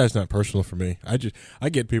 Snapchat's not personal for me. I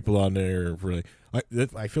get people on there really.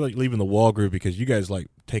 I feel like leaving the wall group because you guys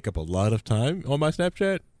take up a lot of time on my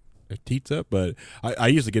Snapchat. It teats up, but I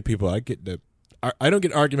usually get people. I don't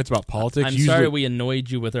get arguments about politics. I'm sorry we annoyed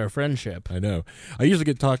you with our friendship. I know. I usually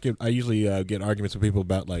get arguments with people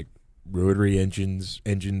about rotary engines,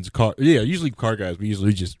 car. Yeah, usually car guys. We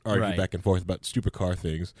usually just argue back and forth about stupid car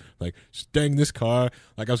things. Like, dang this car.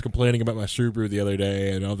 Like, I was complaining about my Subaru the other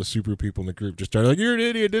day, and all the Subaru people in the group just started like, "You're an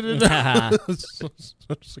idiot." So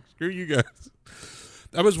screw you guys.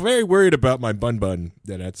 I was very worried about my bun.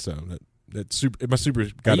 That's my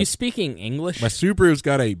Subaru's got. Are you speaking English? My Subaru's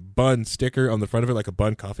got a bun sticker on the front of it, like a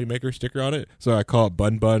bun coffee maker sticker on it. So I call it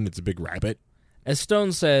Bun. It's a big rabbit. As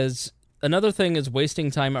Stone says, another thing is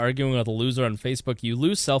wasting time arguing with a loser on Facebook. You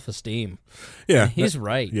lose self-esteem. Yeah. He's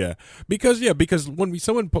right. Yeah. Because when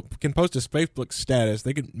someone can post a Facebook status,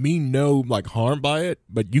 they can mean no harm by it,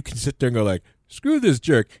 but you can sit there and go screw this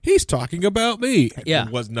jerk. He's talking about me. Yeah.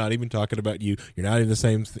 He was not even talking about you. You're not in the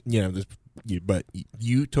same, but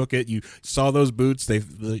you took it. You saw those boots. They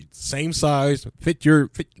the same size, fit your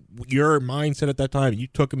mindset at that time. You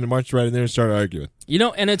took them and marched right in there and started arguing.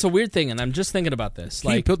 And it's a weird thing, and I'm just thinking about this.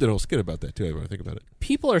 Key Pill did a whole skit about that, too, when I think about it.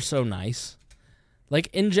 People are so nice.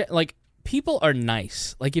 People are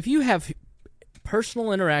nice. Like, if you have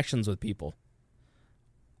personal interactions with people,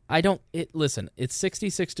 listen, it's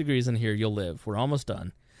 66 degrees in here. You'll live. We're almost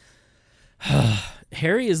done.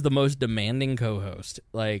 Harry is the most demanding co-host.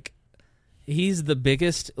 Like, he's the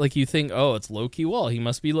biggest. Like, you think, oh, it's low-key wall. He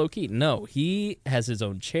must be low-key. No, he has his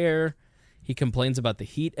own chair. He complains about the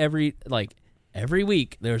heat every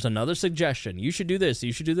week. There's another suggestion. You should do this.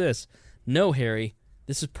 You should do this. No, Harry,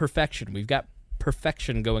 this is perfection. We've got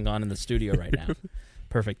perfection going on in the studio right now.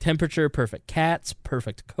 Perfect temperature, perfect cats,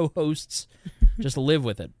 perfect co-hosts. Just live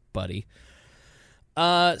with it, buddy.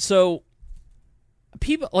 So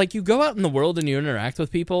people, like, you go out in the world and you interact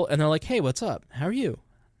with people, and they're like, hey, what's up? How are you?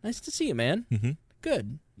 Nice to see you, man. Mm-hmm.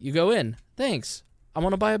 Good. You go in. Thanks. I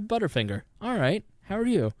want to buy a Butterfinger. All right. How are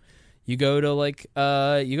you? You go to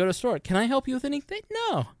a store. Can I help you with anything?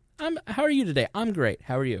 No. How are you today? I'm great.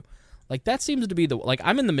 How are you? Like, that seems to be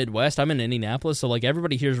I'm in the Midwest. I'm in Indianapolis, so, like,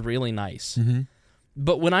 everybody here's really nice. Mm-hmm.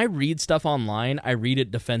 But when I read stuff online, I read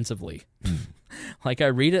it defensively. Like, I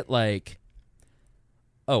read it like,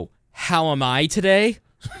 oh, how am I today?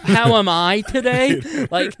 How am I today?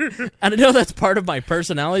 Like, and I know that's part of my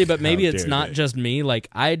personality, but maybe it's not just me. Like,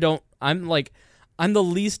 I'm the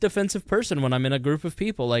least defensive person when I'm in a group of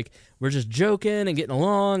people. Like, we're just joking and getting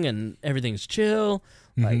along and everything's chill.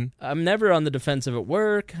 Mm-hmm. Like, I'm never on the defensive at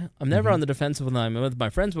work. I'm never on the defensive when I'm with my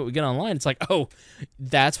friends, but we get online. It's like, oh,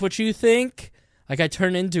 that's what you think? Like, I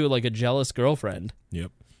turn into, like, a jealous girlfriend.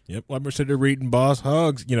 Yep. Well, I'm sitting there reading Boss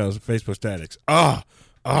Hugs, Facebook statics.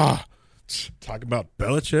 Talking about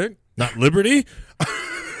Belichick, not Liberty.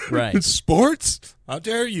 Right. Sports? How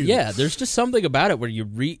dare you? Yeah, there's just something about it where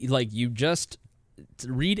you just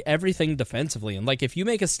read everything defensively. And, like, if you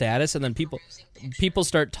make a status and then people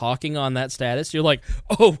start talking on that status, you're like,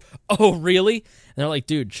 oh, really? And they're like,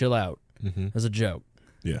 dude, chill out. Mm-hmm. It was a joke.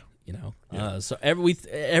 Yeah. Yeah. So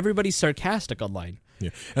everybody's sarcastic online.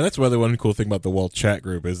 Yeah, and that's why the one cool thing about the Walt chat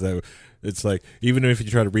group is that it's like, even if you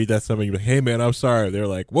try to read that stuff and you're like, hey, man, I'm sorry. They're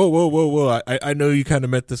like, whoa. I know you kind of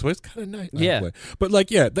meant this way. It's kind of nice. Yeah. Way. But, like,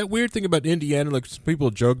 yeah, that weird thing about Indiana, like, some people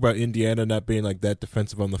joke about Indiana not being, like, that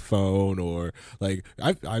defensive on the phone, or, like,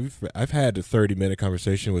 I've had a 30-minute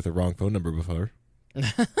conversation with the wrong phone number before.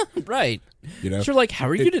 Right. So you're like, how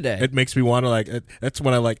are you today? It makes me want to, that's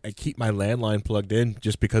when I keep my landline plugged in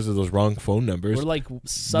just because of those wrong phone numbers. We're like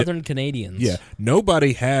Southern Canadians. Yeah.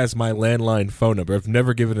 Nobody has my landline phone number. I've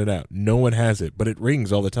never given it out. No one has it, but it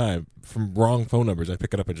rings all the time from wrong phone numbers. I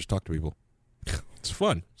pick it up and just talk to people. It's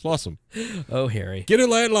fun. It's awesome. Oh, Harry. Get a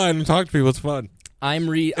landline and talk to people. It's fun.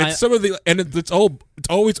 It's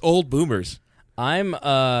always old boomers.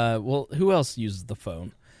 Who else uses the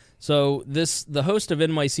phone? So the host of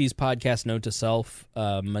NYC's podcast, Note to Self,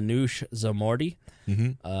 Manoush Zomordi,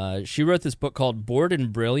 she wrote this book called Bored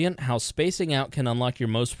and Brilliant, How Spacing Out Can Unlock Your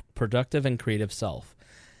Most Productive and Creative Self.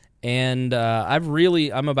 And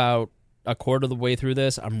I'm about a quarter of the way through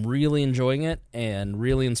this. I'm really enjoying it and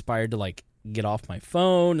really inspired to, like, get off my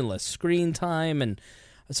phone and less screen time. And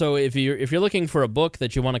so if you're looking for a book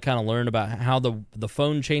that you want to kind of learn about how the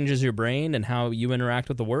phone changes your brain and how you interact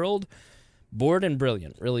with the world, Bored and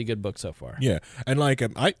Brilliant. Really good book so far. Yeah. And, like,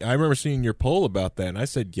 I remember seeing your poll about that, and I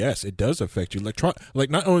said, yes, it does affect you. Like,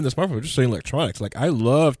 not only the smartphone, but just saying electronics. Like, I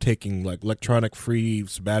love taking, like, electronic-free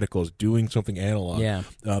sabbaticals, doing something analog. Yeah.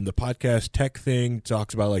 The podcast tech thing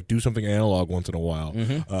talks about, like, do something analog once in a while.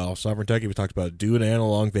 Mm-hmm. Sovereign Techie, we talked about do an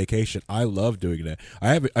analog vacation. I love doing that.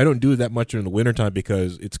 I don't do that much in the wintertime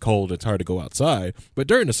because it's cold. It's hard to go outside. But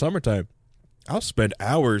during the summertime, I'll spend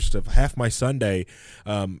hours of half my Sunday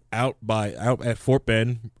out at Fort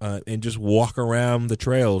Bend and just walk around the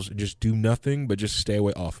trails and just do nothing but just stay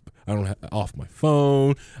away off my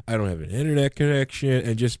phone. I don't have an internet connection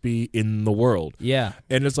and just be in the world. Yeah.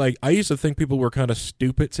 And it's like, I used to think people were kind of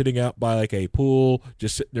stupid sitting out by, like, a pool,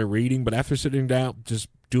 just sitting there reading. But after sitting down, just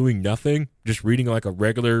doing nothing, just reading like a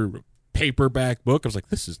regular paperback book, I was like,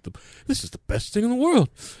 this is the best thing in the world.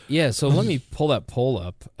 Yeah, so let me pull that poll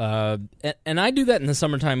up. And I do that in the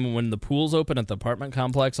summertime when the pool's open at the apartment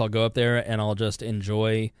complex. I'll go up there and I'll just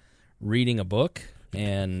enjoy reading a book,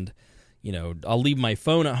 and, I'll leave my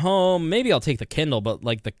phone at home. Maybe I'll take the Kindle, but,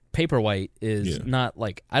 like, the Paperwhite is not,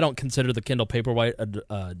 like, I don't consider the Kindle Paperwhite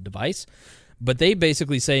a device. But they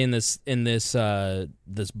basically say in this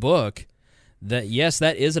book that yes,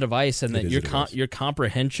 that is a device, and It that is a device. your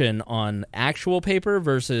comprehension on actual paper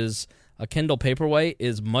versus a Kindle Paperwhite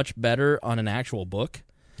is much better on an actual book,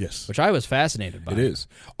 Yes. which I was fascinated by. It is.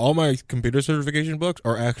 All my computer certification books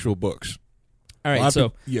are actual books. All right,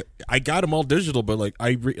 so yeah, I got them all digital, but like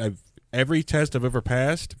I've every test I've ever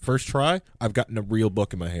passed, first try, I've gotten a real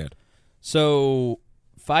book in my hand. So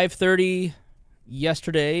 5:30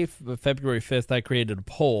 yesterday, February 5th, I created a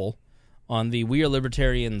poll on the We Are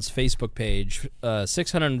Libertarians Facebook page,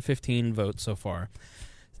 615 votes so far.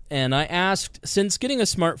 And I asked, since getting a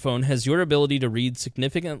smartphone, has your ability to read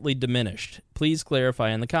significantly diminished? Please clarify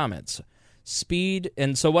in the comments. Speed,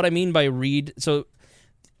 and so what I mean by read, so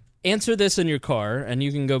answer this in your car, and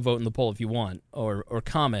you can go vote in the poll if you want, or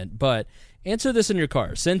comment, but answer this in your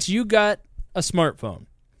car. Since you got a smartphone,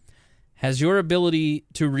 has your ability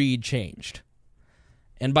to read changed?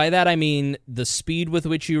 And by that I mean the speed with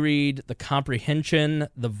which you read, the comprehension,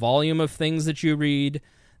 the volume of things that you read,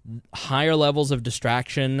 higher levels of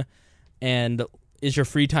distraction, and is your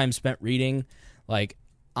free time spent reading? Like,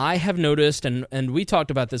 I have noticed, and we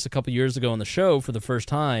talked about this a couple years ago on the show for the first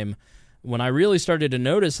time, when I really started to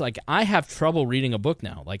notice, like, I have trouble reading a book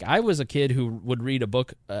now. Like, I was a kid who would read a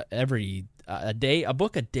book a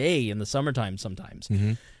book a day in the summertime sometimes.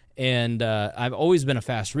 Mm-hmm. And I've always been a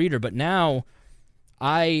fast reader, but now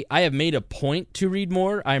I have made a point to read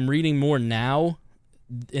more. I'm reading more now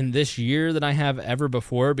in this year than I have ever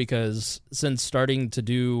before, because since starting to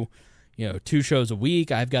do 2 shows a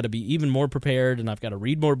week, I've got to be even more prepared, and I've got to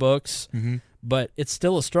read more books. Mm-hmm. But it's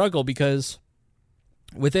still a struggle, because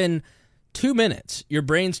within 2 minutes, your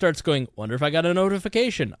brain starts going, wonder if I got a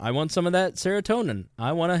notification. I want some of that serotonin.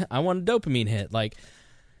 I want a dopamine hit. Like,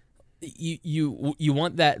 you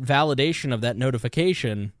want that validation of that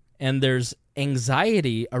notification, and there's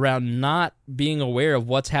anxiety around not being aware of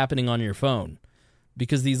what's happening on your phone,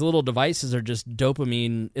 because these little devices are just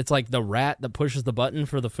dopamine. It's like the rat that pushes the button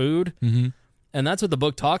for the food. Mm-hmm. And that's what the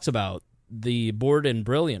book talks about, the Bored and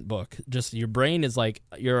Brilliant book. Just your brain is like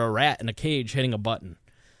you're a rat in a cage hitting a button.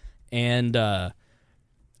 And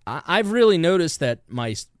I've really noticed that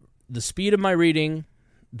the speed of my reading,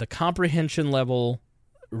 the comprehension level,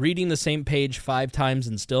 reading the same page 5 times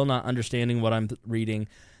and still not understanding what I'm reading,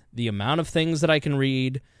 the amount of things that I can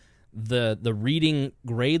read, the reading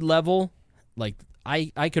grade level. Like,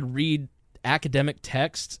 I could read academic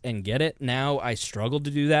texts and get it. Now I struggle to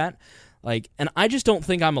do that. Like, and I just don't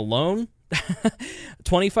think I'm alone.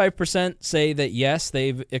 25% say that yes,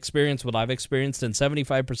 they've experienced what I've experienced, and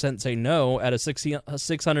 75% say no out of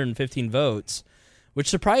 615 votes, which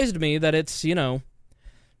surprised me that it's,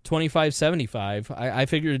 25-75. I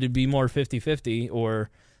figured it'd be more 50-50, or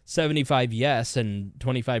 75 yes and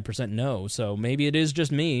 25% no. So maybe it is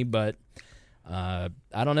just me, but I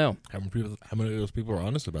don't know. How many of those people are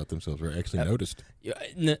honest about themselves or actually noticed?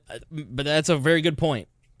 But that's a very good point.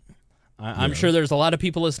 I'm sure there's a lot of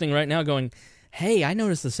people listening right now going, hey, I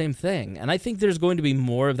noticed the same thing. And I think there's going to be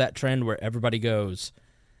more of that trend where everybody goes,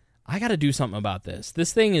 I got to do something about this.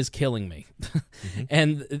 This thing is killing me. Mm-hmm.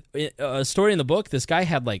 And a story in the book, this guy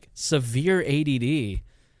had like severe ADD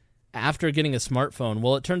after getting a smartphone.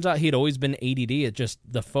 Well, it turns out he'd always been ADD. It just,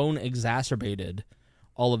 the phone exacerbated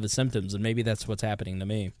all of his symptoms, and maybe that's what's happening to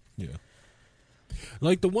me. Yeah.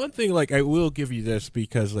 Like, the one thing, like, I will give you this,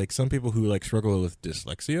 because like some people who like struggle with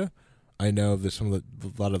dyslexia, I know that a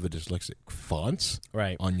lot of the dyslexic fonts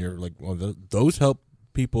on your those help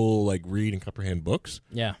people like read and comprehend books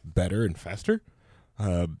better and faster.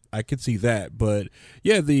 I could see that, but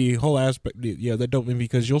yeah, the whole aspect, that don't mean,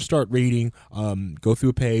 because you'll start reading, go through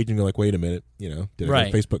a page and go like, wait a minute, did I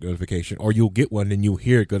get a Facebook notification? Or you'll get one and you'll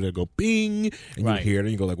hear it go bing, and you'll hear it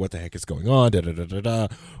and you go like, what the heck is going on? Da da da da da.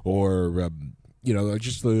 Or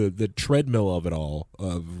just the treadmill of it all,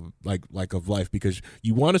 of of life, because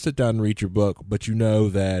you want to sit down and read your book, but you know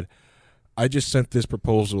that I just sent this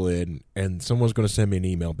proposal in and someone's going to send me an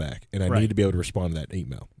email back, and I need to be able to respond to that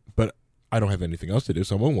email. But I don't have anything else to do,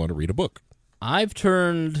 so I'm going to want to read a book. I've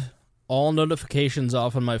turned all notifications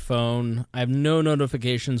off on my phone. I have no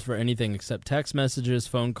notifications for anything except text messages,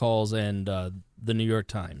 phone calls, and the New York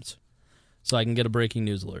Times, so I can get a breaking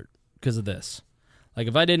news alert because of this. Like,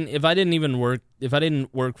 if I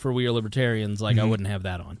didn't work for We Are Libertarians, like, I wouldn't have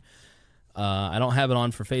that on. I don't have it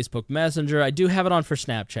on for Facebook Messenger. I do have it on for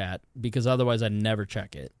Snapchat, because otherwise I'd never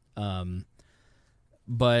check it.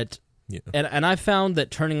 But I found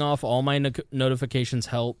that turning off all my notifications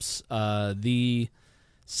helps. The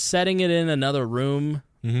setting it in another room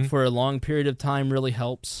for a long period of time really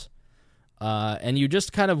helps. And you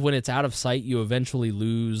just kind of, when it's out of sight, you eventually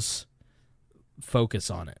lose focus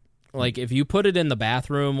on it. Like, if you put it in the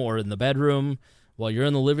bathroom or in the bedroom while you're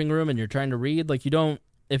in the living room and you're trying to read, like you don't.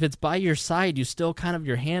 If it's by your side, you still kind of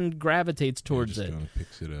your hand gravitates towards it.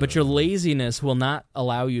 But your laziness will not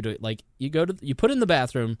allow you to you put it in the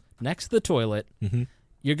bathroom next to the toilet. Mm-hmm.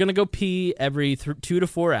 You're gonna go pee every 2 to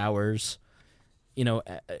 4 hours.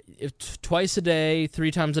 Twice a day,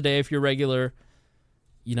 3 times a day if you're regular.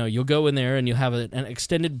 You'll go in there and you'll have an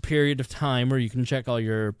extended period of time where you can check all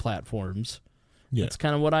your platforms. Yeah, that's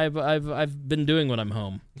kind of what I've been doing when I'm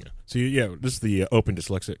home. Yeah. So this is the Open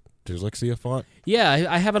Dyslexia font. Yeah,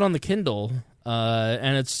 I have it on the Kindle,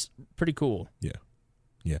 and it's pretty cool.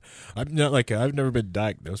 Yeah. I've never been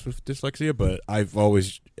diagnosed with dyslexia, but I've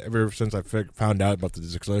always, ever since I found out about the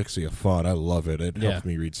dyslexia font, I love it. It helps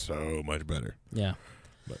me read so much better. Yeah.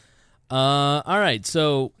 All right,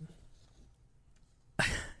 so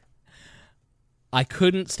I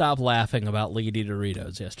couldn't stop laughing about Lady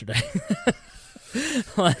Doritos yesterday.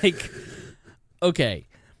 Okay,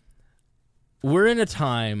 we're in a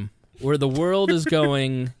time where the world is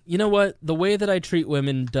going, you know what? The way that I treat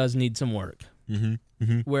women does need some work. Mm-hmm.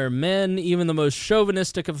 Mm-hmm. Where men, even the most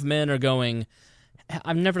chauvinistic of men, are going,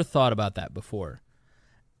 I've never thought about that before.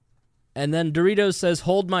 And then Doritos says,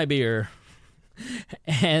 hold my beer.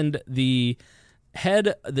 And the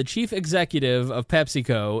chief executive of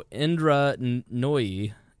PepsiCo, Indra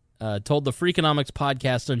Nooyi, told the Freakonomics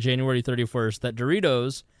podcast on January 31st that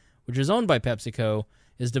Doritos, which is owned by PepsiCo,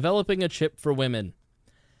 is developing a chip for women.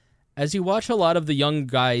 As you watch a lot of the young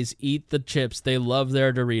guys eat the chips, they love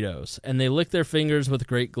their Doritos, and they lick their fingers with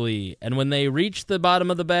great glee. And when they reach the bottom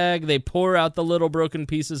of the bag, they pour out the little broken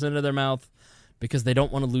pieces into their mouth because they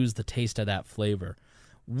don't want to lose the taste of that flavor.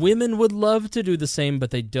 Women would love to do the same,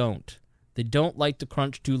 but they don't. They don't like to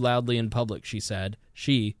crunch too loudly in public, she said.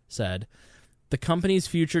 The company's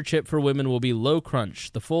future chip for women will be low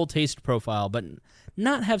crunch, the full taste profile, but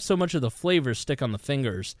not have so much of the flavor stick on the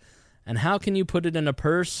fingers. And how can you put it in a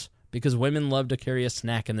purse? Because women love to carry a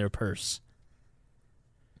snack in their purse.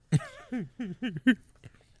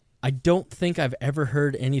 I don't think I've ever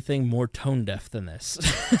heard anything more tone-deaf than this.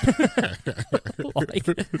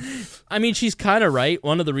 She's kind of right.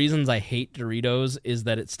 One of the reasons I hate Doritos is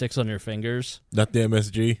that it sticks on your fingers. Not the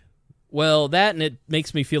MSG? Well, that, and it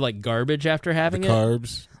makes me feel like garbage after having the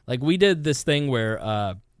carbs. Like, we did this thing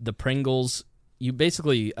where the Pringles, you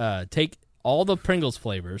basically take all the Pringles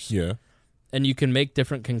flavors. Yeah. And you can make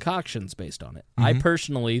different concoctions based on it. Mm-hmm. I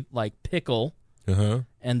personally like pickle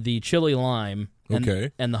and the chili lime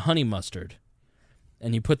and the honey mustard.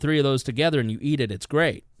 And you put 3 of those together and you eat it. It's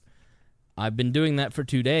great. I've been doing that for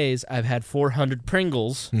 2 days. I've had 400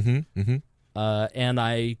 Pringles. And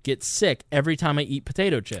I get sick every time I eat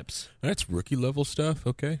potato chips. That's rookie level stuff.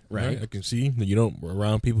 Okay, right. I can see that you don't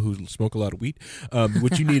around people who smoke a lot of weed.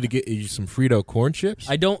 What you need to get is some Frito corn chips.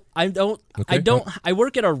 I don't. I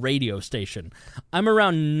work at a radio station. I'm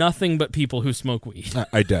around nothing but people who smoke weed.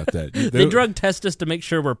 I doubt that. They drug test us to make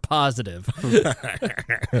sure we're positive.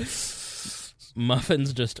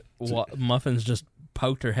 Muffins just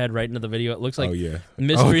poked her head right into the video. It looks like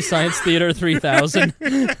Mystery Science Theater 3000.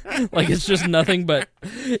 Like, it's just nothing but,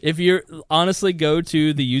 if you honestly go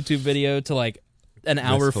to the YouTube video to like an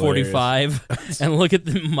hour 45 and look at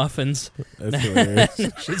the muffins. That's hilarious.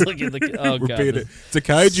 She's looking at the, oh god, it's a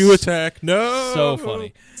kaiju attack. No, so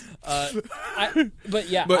funny. I'm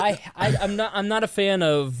not a fan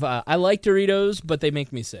of. I like Doritos, but they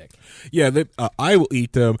make me sick. Yeah, I will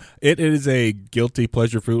eat them. It is a guilty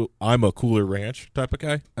pleasure food. I'm a Cooler Ranch type of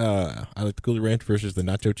guy. I like the Cooler Ranch versus the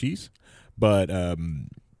nacho cheese, but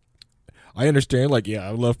I understand. Like,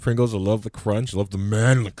 I love Pringles. I love the crunch. I love the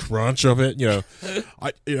manly crunch of it.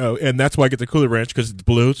 And that's why I get the Cooler Ranch because it's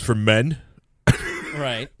blue. It's for men.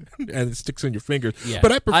 Right, and it sticks on your fingers. Yeah,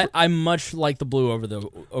 but I prefer. I much like the blue over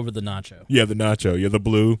the nacho. Yeah, the nacho. Yeah, the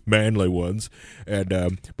blue manly ones. And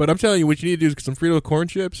but I'm telling you, what you need to do is get some Frito corn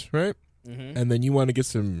chips, right? Mm-hmm. And then you want to get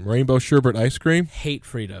some rainbow sherbet ice cream. Hate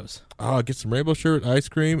Fritos. Oh, get some rainbow sherbet ice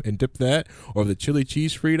cream and dip that, or the chili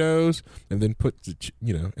cheese Fritos, and then put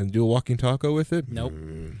and do a walking taco with it. Nope.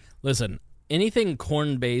 Listen, anything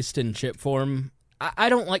corn based in chip form. I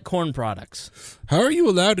don't like corn products. How are you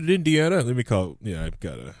allowed in Indiana? Let me call. Yeah, I've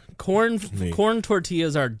got a corn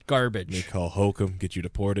tortillas are garbage. Let me call Holcomb, get you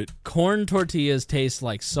deported. Corn tortillas taste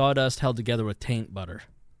like sawdust held together with taint butter.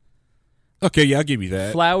 Okay, yeah, I'll give you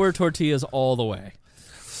that. Flour tortillas all the way.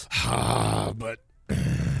 But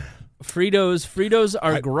Fritos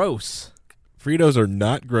are gross. Fritos are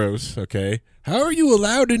not gross. Okay, how are you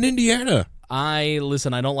allowed in Indiana? I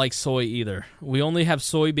don't like soy either. We only have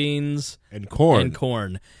soybeans and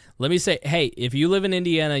corn. Let me say, hey, if you live in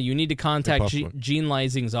Indiana, you need to contact Jean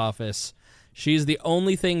Leising's office. She's the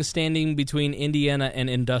only thing standing between Indiana and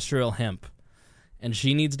industrial hemp. and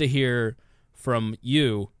she needs to hear from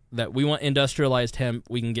you that we want industrialized hemp.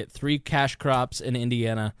 We can get 3 cash crops in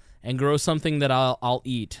Indiana and grow something that I'll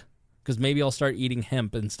eat, because maybe I'll start eating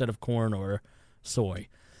hemp instead of corn or soy.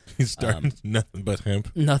 He's starting nothing but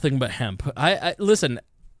hemp. Nothing but hemp. I listen.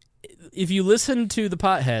 If you listen to the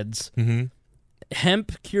potheads,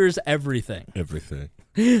 hemp cures everything. Everything.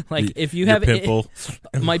 Like if you have pimple,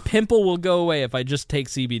 my pimple will go away if I just take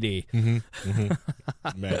CBD.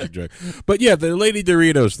 Magic drug. But yeah, the Lady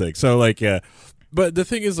Doritos thing. So like, but the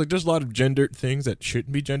thing is, like, there's a lot of gendered things that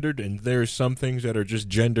shouldn't be gendered, and there's some things that are just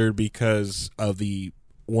gendered because of the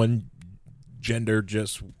one gender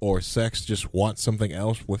or sex just wants something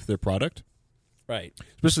else with their product. Right.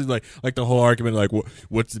 Especially like the whole argument, like,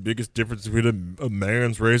 what's the biggest difference between a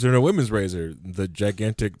man's razor and a women's razor? The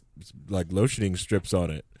gigantic, like, lotioning strips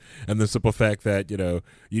on it, and the simple fact that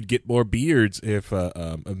you'd get more beards if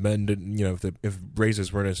men didn't, if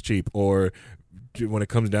razors weren't as cheap, or when it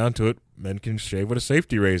comes down to it, men can shave with a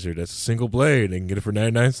safety razor that's a single blade and get it for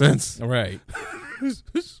 99 cents. Right.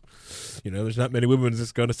 There's not many women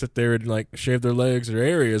that's going to sit there and like shave their legs or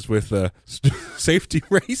areas with a safety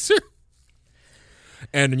razor.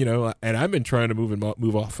 And and I've been trying to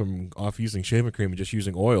move off using shaving cream and just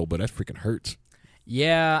using oil, but that freaking hurts.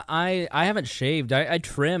 Yeah, I haven't shaved. I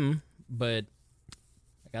trim, but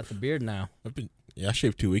I got the beard now. I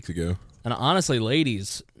shaved 2 weeks ago. And honestly,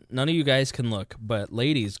 ladies, none of you guys can look, but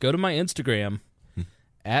ladies, go to my Instagram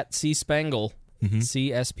at cspangle,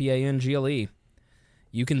 CSPANGLE.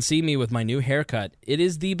 You can see me with my new haircut. It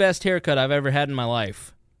is the best haircut I've ever had in my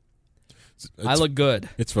life. I look good.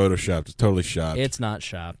 It's photoshopped. It's totally shopped. It's not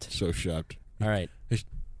shopped. So shopped. All right.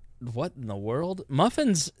 What in the world?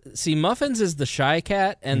 Muffins is the shy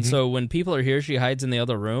cat, and so when people are here, she hides in the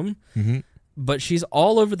other room. But she's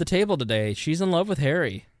all over the table today. She's in love with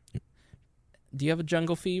Harry. Do you have a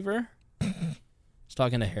jungle fever? I was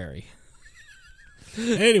talking to Harry.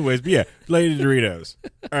 Anyways, but yeah, Lady Doritos.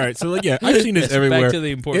 All right, so like, yeah, I've seen this everywhere. Back to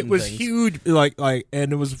the important It was things. huge, like,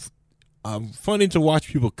 and it was funny to watch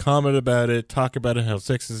people comment about it, talk about it, how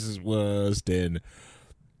sexist it was, and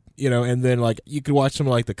and then like you could watch some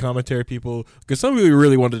like the commentary people, because some people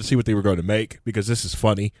really wanted to see what they were going to make because this is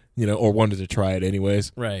funny, or wanted to try it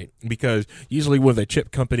anyways. Right. Because usually when the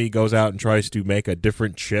chip company goes out and tries to make a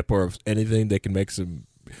different chip or anything, they can make some,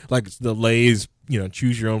 like the Lay's,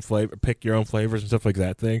 choose your own flavor, pick your own flavors and stuff like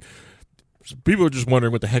that thing. So people are just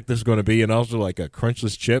wondering what the heck this is going to be, and also like a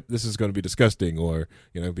crunchless chip, this is going to be disgusting, or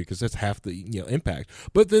because that's half the impact.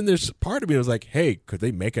 But then there's part of me that was like, hey, could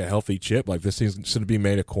they make a healthy chip? Like this thing's instead of being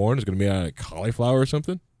made of corn, it's going to be out of cauliflower or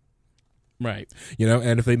something. Right.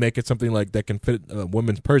 And if they make it something like that can fit a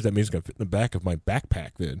woman's purse, that means it's going to fit in the back of my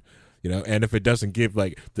backpack. Then, and if it doesn't give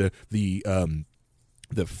like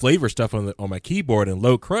the flavor stuff on my keyboard and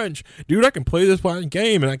low crunch, dude, I can play this fine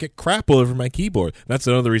game and I get crap all over my keyboard. That's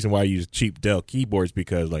another reason why I use cheap Dell keyboards,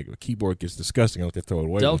 because like a keyboard gets disgusting. I like to throw it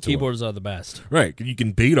away. Dell keyboards are the best. Right. You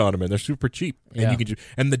can beat on them and they're super cheap. Yeah. And you can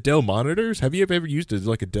and the Dell monitors, have you ever used it?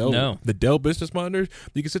 Like a Dell? No. The Dell business monitors,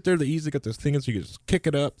 you can sit there, they easily got this thing so you can just kick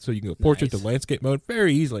it up so you can go portrait to landscape mode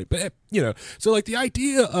very easily. But so like the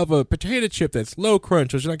idea of a potato chip that's low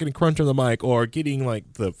crunch, so you're not getting crunch on the mic or getting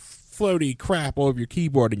like the floaty crap all over your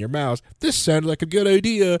keyboard and your mouse, this sounded like a good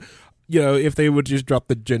idea, if they would just drop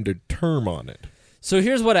the gendered term on it. So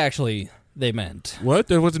here's what actually they meant. What?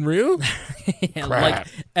 That wasn't real? Yeah, like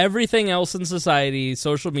everything else in society,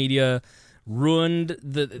 social media ruined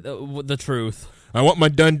the truth. I want my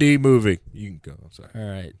Dundee movie. You can go. I'm sorry.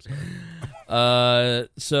 All right.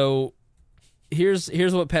 So here's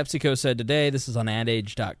what PepsiCo said today. This is on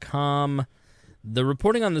adage.com. The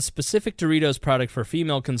reporting on the specific Doritos product for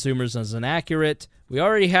female consumers is inaccurate. We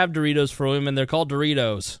already have Doritos for women. They're called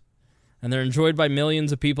Doritos, and they're enjoyed by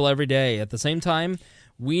millions of people every day. At the same time,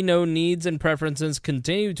 we know needs and preferences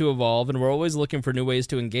continue to evolve, and we're always looking for new ways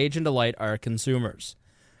to engage and delight our consumers.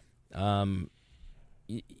 Like,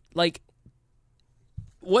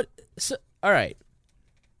 what? So, all right.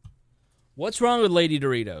 What's wrong with Lady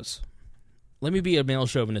Doritos? Let me be a male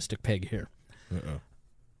chauvinistic pig here.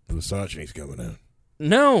 The misogyny's coming out.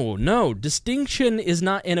 No. Distinction is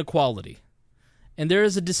not inequality. And there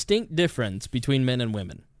is a distinct difference between men and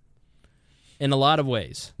women in a lot of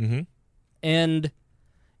ways. Mm-hmm. And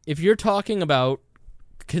if you're talking about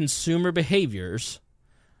consumer behaviors,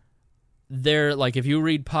 they're like, if you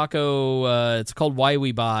read Paco, it's called Why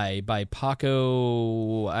We Buy by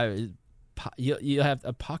Paco, you have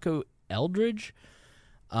Paco Eldridge.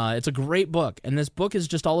 It's a great book, and this book is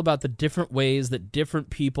just all about the different ways that different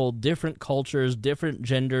people, different cultures, different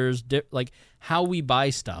genders, like how we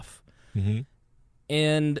buy stuff. Mm-hmm.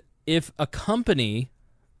 And if a company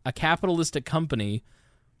a capitalistic company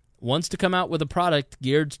wants to come out with a product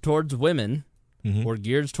geared towards women or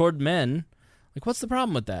geared toward men, like, what's the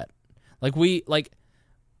problem with that?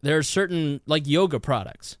 There are certain, yoga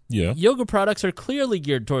products. Yeah. Yoga products are clearly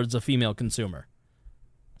geared towards a female consumer.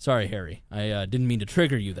 Sorry, Harry. I didn't mean to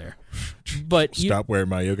trigger you there. But Stop wearing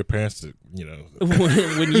my yoga pants,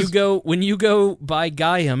 when you go buy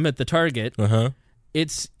Gaiam at the Target,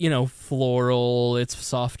 it's, floral, it's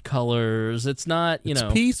soft colors, it's not, It's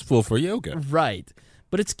peaceful for yoga. Right.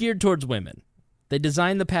 But it's geared towards women. They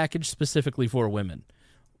designed the package specifically for women.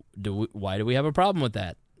 Why do we have a problem with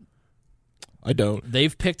that? I don't.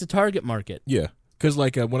 They've picked a target market. Yeah. Because,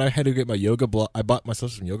 when I had to get my yoga block, I bought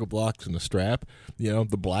myself some yoga blocks and a strap, the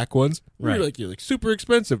black ones. Right. You're super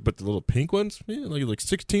expensive, but the little pink ones, like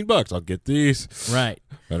 $16. I'll get these. Right.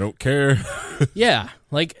 I don't care. Yeah.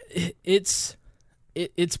 It's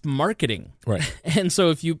marketing. Right. And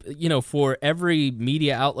so if you for every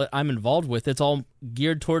media outlet I'm involved with, it's all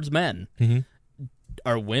geared towards men. Mm-hmm.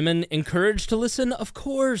 Are women encouraged to listen? Of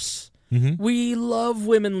course. Mm-hmm. We love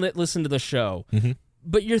women that listen to the show. Mm-hmm.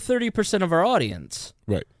 But you're 30% of our audience.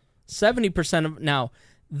 Right. 70% of... Now,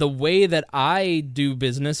 the way that I do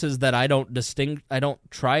business is that I don't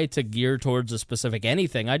try to gear towards a specific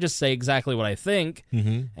anything. I just say exactly what I think,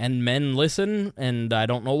 and men listen, and I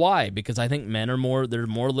don't know why, because I think there are more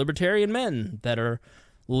libertarian men that are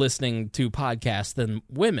listening to podcasts than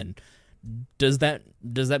women. Does that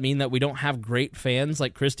mean that we don't have great fans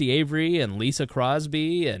like Christy Avery and Lisa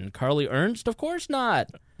Crosby and Carly Ernst? Of course not.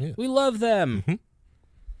 Yeah. We love them. Mm-hmm.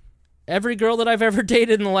 Every girl that I've ever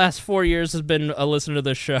dated in the last 4 years has been a listener to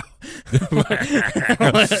this show.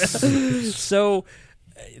 So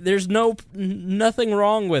there's nothing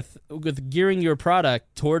wrong with gearing your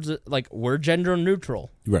product towards we're gender neutral.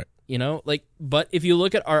 Right. But if you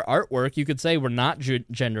look at our artwork, you could say we're not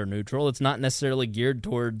gender neutral. It's not necessarily geared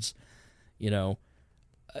towards,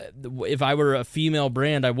 if I were a female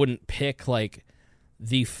brand, I wouldn't pick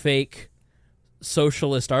the fake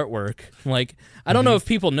socialist artwork. I don't know if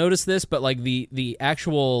people notice this, but the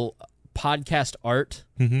actual podcast art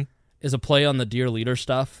is a play on the Dear Leader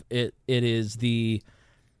stuff. It is the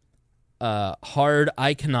hard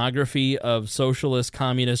iconography of socialist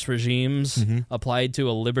communist regimes applied to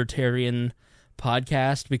a libertarian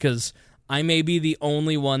podcast, because I may be the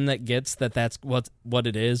only one that gets that's what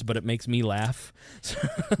it is, but it makes me laugh.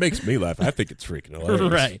 It makes me laugh. I think it's freaking hilarious.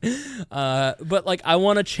 Right. But I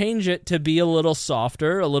want to change it to be a little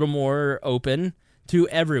softer, a little more open to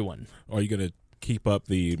everyone. Are you going to keep up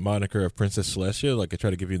the moniker of Princess Celestia like I try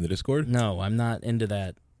to give you in the Discord? No, I'm not into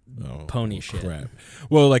that pony shit. Crap.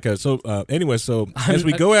 Well, anyway, as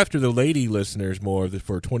we go after the lady listeners more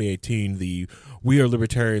for 2018, the We Are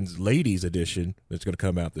Libertarians Ladies Edition that's going to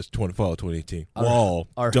come out this fall of 2018.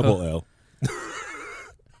 Double L.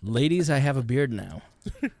 Ladies, I have a beard now.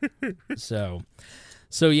 So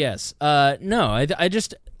yes. No, I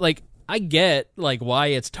just I get why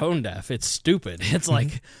it's tone deaf. It's stupid. It's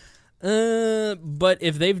but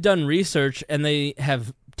if they've done research and they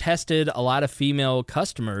have tested a lot of female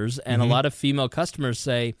customers, and a lot of female customers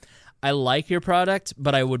say, I like your product,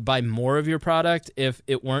 but I would buy more of your product if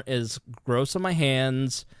it weren't as gross on my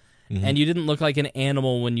hands and you didn't look like an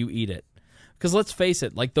animal when you eat it. Because let's face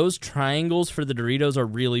it, those triangles for the Doritos are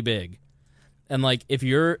really big. And if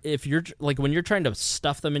you're when you're trying to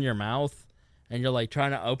stuff them in your mouth and you're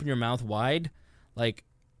trying to open your mouth wide,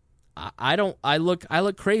 I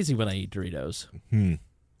look crazy when I eat Doritos.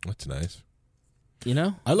 That's nice.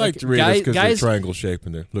 I like Doritos because they're triangle shaped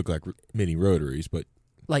and they look like mini rotaries, but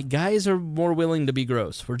guys are more willing to be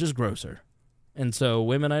gross. We're just grosser. And so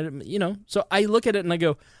women, so I look at it and I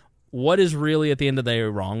go, what is really at the end of the day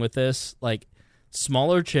wrong with this?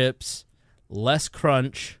 Smaller chips, less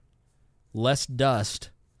crunch, less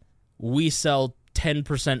dust. We sell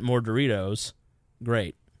 10% more Doritos.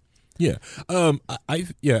 Great. Yeah.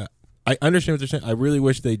 I understand what they're saying. I really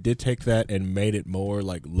wish they did take that and made it more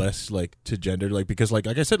less to gender, because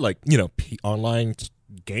I said, online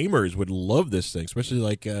gamers would love this thing, especially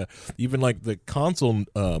even the console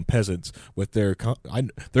peasants with their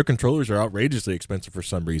controllers are outrageously expensive for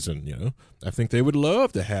some reason. I think they would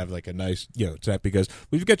love to have a nice set, because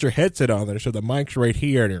we've got your headset on there, so the mic's right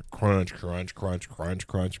here and you're crunch, crunch, crunch, crunch,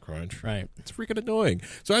 crunch, crunch. Right. It's freaking annoying.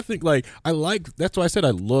 So I think that's why I said I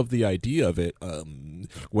love the idea of it.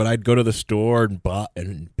 When I'd go to the store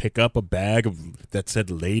and pick up a bag that said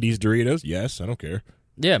ladies Doritos, yes, I don't care.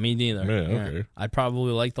 Yeah, me neither. Yeah, okay. I'd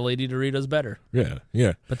probably like the Lady Doritos better. Yeah.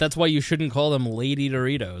 But that's why you shouldn't call them Lady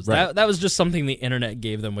Doritos. Right. That was just something the internet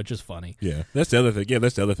gave them, which is funny. Yeah, that's the other thing. Yeah,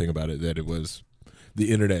 that's the other thing about it, that it was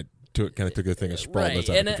the internet took the thing and sprawled right. us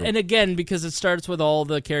out of control. And again, because it starts with all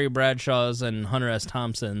the Carrie Bradshaws and Hunter S.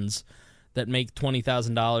 Thompsons that make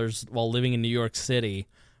 $20,000 while living in New York City,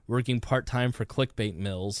 working part-time for clickbait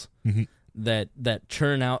mills that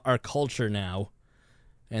churn out our culture now.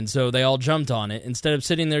 And so they all jumped on it instead of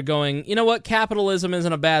sitting there going, you know what, capitalism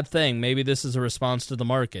isn't a bad thing. Maybe this is a response to the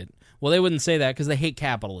market. Well, they wouldn't say that because they hate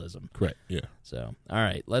capitalism. Correct, yeah. So, all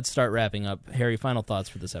right, let's start wrapping up. Harry, final thoughts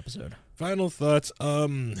for this episode. Final thoughts.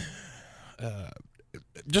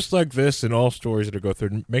 Just like this and all stories that I go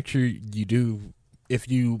through, make sure you do. If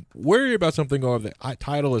you worry about something or the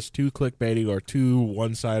title is too clickbaity or too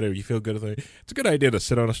one-sided or you feel good, it's a good idea to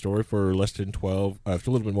sit on a story for less than 12, for a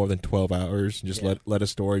little bit more than 12 hours and just let a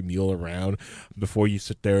story mule around before you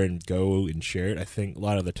sit there and go and share it. I think a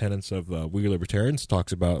lot of the tenets of We Are Libertarians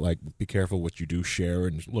talks about, like, be careful what you do share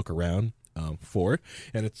and look around for it.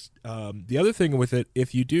 And it's the other thing with it,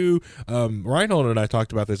 if you do, Reinhold and I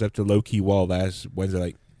talked about this after Low Key Wall last Wednesday,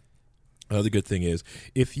 like, the good thing is,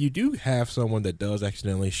 if you do have someone that does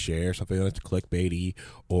accidentally share something that's clickbaity,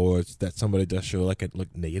 or that somebody does show like a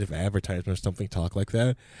negative advertisement or something, talk like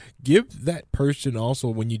that, give that person also,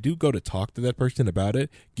 when you do go to talk to that person about it,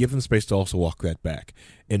 give them space to also walk that back.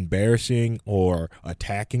 Embarrassing or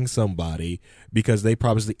attacking somebody because they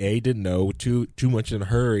probably didn't know too much in a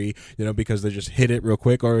hurry, because they just hit it real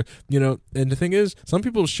quick, or and the thing is, some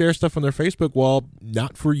people share stuff on their Facebook wall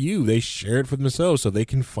not for you. They share it for themselves so they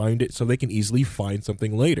can find it, so they can easily find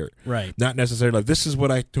something later. Right. Not necessarily like, this is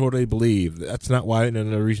what I totally believe. That's not why, and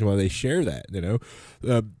another reason why they share that,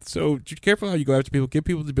 so just careful how you go after people. Give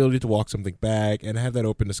people the ability to walk something back and have that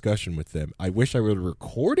open discussion with them. I wish I would have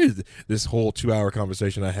recorded this whole 2-hour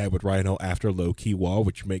conversation I had with Rhino after Low Key Wall,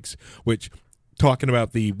 which talking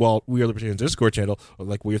about the Wall We Are Libertarians Discord channel,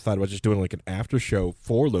 like we thought about just doing like an after show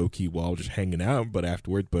for Low Key Wall, just hanging out, but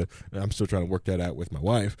afterward. But I'm still trying to work that out with my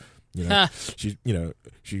wife. She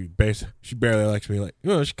barely likes me. Like,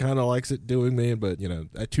 she kind of likes it doing me, but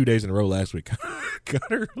 2 days in a row last week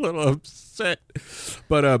got her a little upset.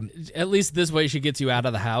 But at least this way she gets you out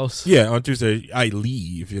of the house. Yeah, on Tuesday I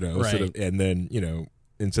leave. Right. And then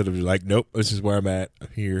instead of like, nope, this is where I'm at,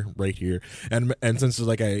 here, right here. And since it's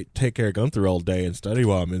like I take care of Gunther all day and study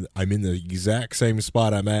while I'm in the exact same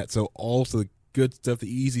spot I'm at, so also the good stuff, the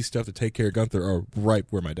easy stuff to take care of Gunther are right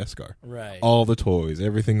where my desk are. Right. All the toys,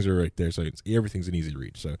 everything's right there, so everything's an easy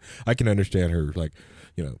reach. So I can understand her, like,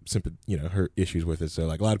 her issues with it. So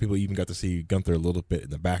like a lot of people even got to see Gunther a little bit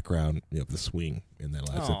in the background, the swing in that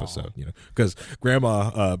last episode, because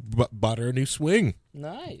Grandma bought her a new swing.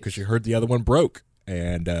 Nice. Because she heard the other one broke.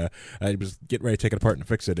 And I was getting ready to take it apart and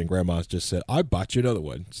fix it, and Grandma just said, I bought you another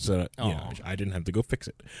one. So, I didn't have to go fix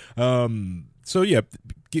it. So, yeah,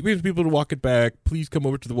 get people to walk it back. Please come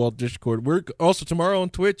over to the Wall Discord. We're also, tomorrow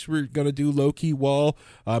on Twitch, we're going to do Low Key Wall.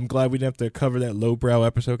 I'm glad we didn't have to cover that lowbrow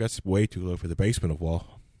episode. That's way too low for the basement of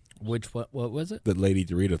Wall. What was it? The Lady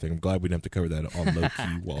Dorito thing. I'm glad we didn't have to cover that on Low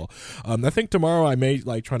Key Wall. I think tomorrow I may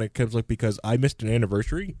trying to look, because I missed an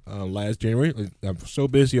anniversary last January. I'm so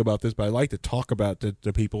busy about this, but I like to talk about it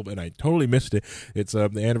to people, and I totally missed it. It's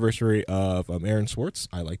the anniversary of Aaron Swartz.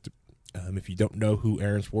 I like to. If you don't know who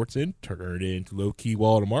Aaron Swartz is, turn it into Low Key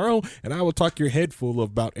Wall tomorrow, and I will talk your head full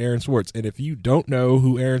about Aaron Swartz. And if you don't know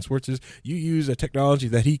who Aaron Swartz is, you use a technology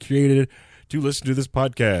that he created to listen to this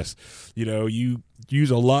podcast. You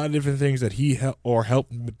use a lot of different things that he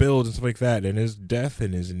helped build and stuff like that. And his death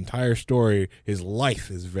and his entire story, his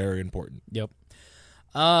life, is very important. Yep.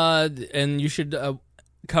 And you should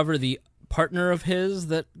cover the partner of his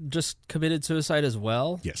that just committed suicide as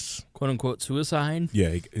well. Yes. Quote unquote suicide.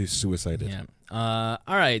 Yeah, he's suicided. Yeah.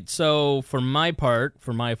 All right. So for my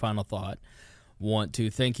final thought, want to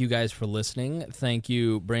thank you guys for listening. Thank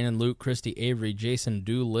you, Brandon, Luke, Christy, Avery, Jason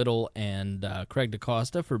Doolittle, and Craig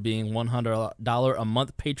DaCosta for being $100 a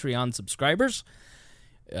month Patreon subscribers.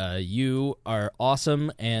 You are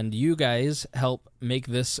awesome, and you guys help make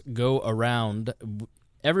this go around.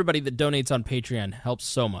 Everybody that donates on Patreon helps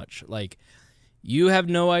so much. Like, you have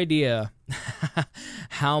no idea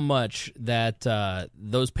how much that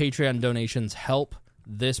those Patreon donations help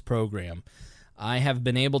this program. I have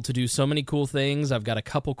been able to do so many cool things. I've got a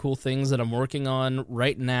couple cool things that I'm working on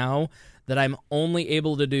right now that I'm only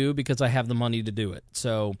able to do because I have the money to do it.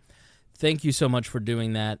 So thank you so much for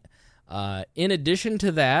doing that. In addition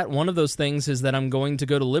to that, one of those things is that I'm going to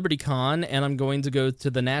go to LibertyCon, and I'm going to go to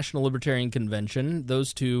the National Libertarian Convention.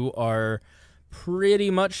 Those two are pretty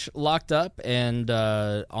much locked up and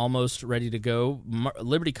almost ready to go.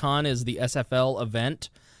 LibertyCon is the SFL event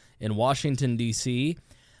in Washington, D.C.,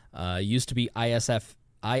 used to be International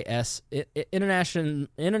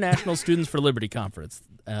Students for Liberty Conference.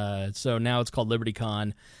 So now it's called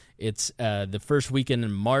LibertyCon. It's the first weekend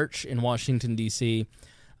in March in Washington, D.C.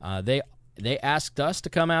 They asked us to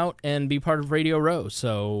come out and be part of Radio Row,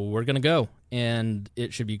 so we're going to go. And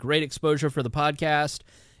it should be great exposure for the podcast.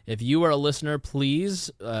 If you are a listener,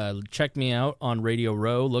 please check me out on Radio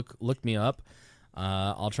Row. Look me up.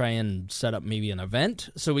 I'll try and set up maybe an event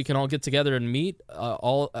so we can all get together and meet.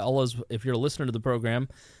 If you're a listener to the program,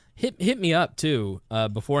 hit me up too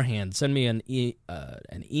beforehand. Send me an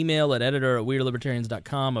email at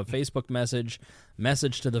editor@wearelibertarians.com, a Facebook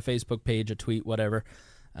message to the Facebook page, a tweet, whatever,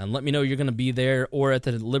 and let me know you're going to be there or at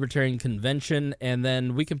the Libertarian Convention, and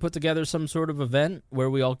then we can put together some sort of event where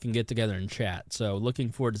we all can get together and chat. So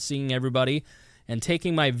looking forward to seeing everybody and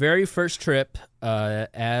taking my very first trip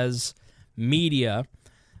as media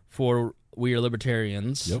for We Are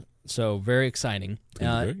Libertarians. Yep. So very exciting.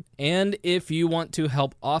 And if you want to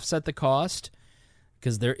help offset the cost,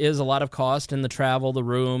 because there is a lot of cost in the travel, the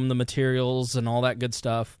room, the materials, and all that good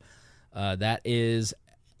stuff, that is,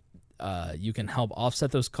 you can help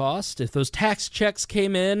offset those costs. If those tax checks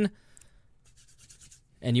came in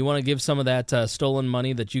and you want to give some of that stolen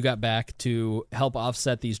money that you got back to help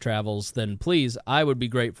offset these travels, then please, I would be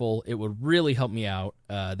grateful. It would really help me out.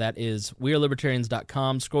 That is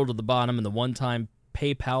wearelibertarians.com. Scroll to the bottom, and the one-time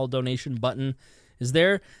PayPal donation button is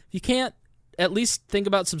there. If you can't, at least think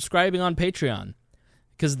about subscribing on Patreon,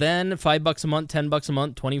 because then $5 a month, $10 a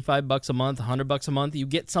month, $25 a month, $100 a month, you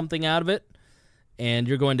get something out of it, and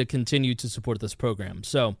you're going to continue to support this program.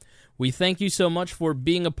 So we thank you so much for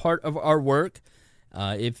being a part of our work.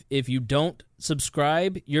 If you don't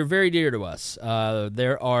subscribe, you're very dear to us.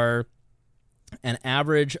 There are an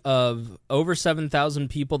average of over 7,000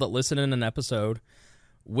 people that listen in an episode.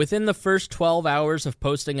 Within the first 12 hours of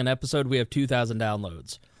posting an episode, we have 2,000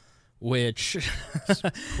 downloads, which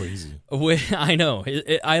crazy. I know.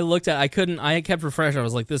 I looked at. I kept refreshing. I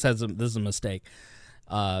was like, this is a mistake.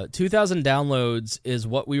 2,000 downloads is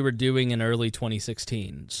what we were doing in early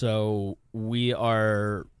 2016. So we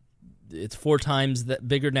are. It's 4 times that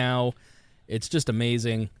bigger now. It's just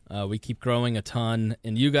amazing. We keep growing a ton,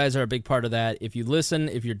 and you guys are a big part of that. If you listen,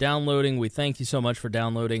 if you're downloading, we thank you so much for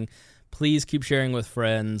downloading. Please keep sharing with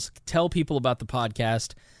friends. Tell people about the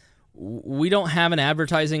podcast. We don't have an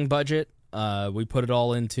advertising budget. We put it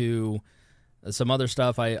all into some other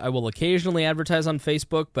stuff. I will occasionally advertise on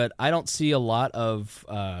Facebook, but I don't see a lot of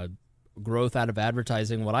growth out of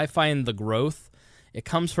advertising. What I find the growth, it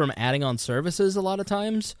comes from adding on services a lot of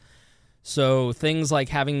times. So things like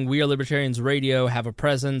having We Are Libertarians Radio have a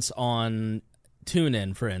presence on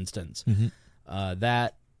TuneIn, for instance. Mm-hmm.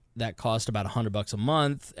 That cost about $100 a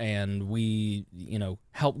month, and we,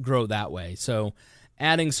 help grow that way. So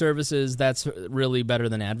adding services, that's really better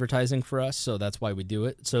than advertising for us, so that's why we do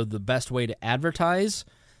it. So the best way to advertise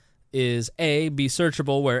is A, be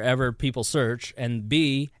searchable wherever people search, and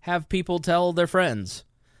B, have people tell their friends.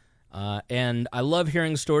 And I love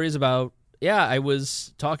hearing stories about, I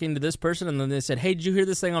was talking to this person, and then they said, hey, did you hear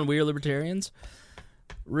this thing on We Are Libertarians?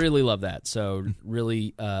 Really love that. So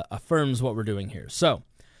really affirms what we're doing here. So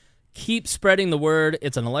keep spreading the word.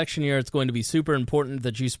 It's an election year. It's going to be super important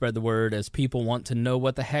that you spread the word, as people want to know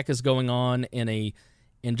what the heck is going on in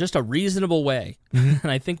just a reasonable way. And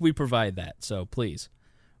I think we provide that. So please,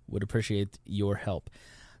 would appreciate your help.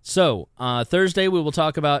 So Thursday we will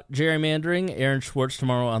talk about gerrymandering. Aaron Schwartz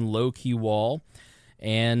tomorrow on Low Key Wall.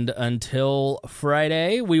 And until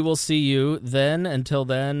Friday, we will see you then. Until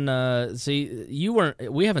then,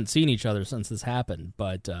 we haven't seen each other since this happened,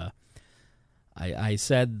 but I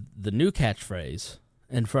said the new catchphrase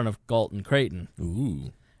in front of Galton Creighton.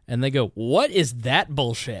 Ooh. And they go, what is that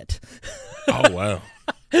bullshit? Oh, wow.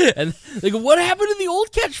 And they go, what happened to the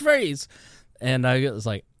old catchphrase? And I was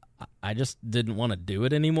like, I just didn't want to do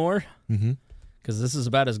it anymore. Mm-hmm. Because this is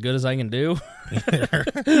about as good as I can do.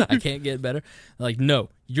 I can't get better. Like, no,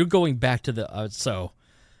 you're going back to the... so,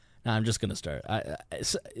 now I'm just going to start.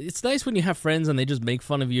 It's nice when you have friends and they just make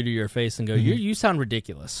fun of you to your face and go, you sound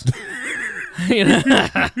ridiculous.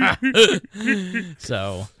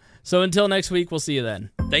 So until next week, we'll see you then.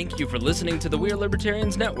 Thank you for listening to the We Are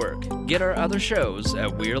Libertarians Network. Get our other shows at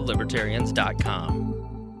wearelibertarians.com.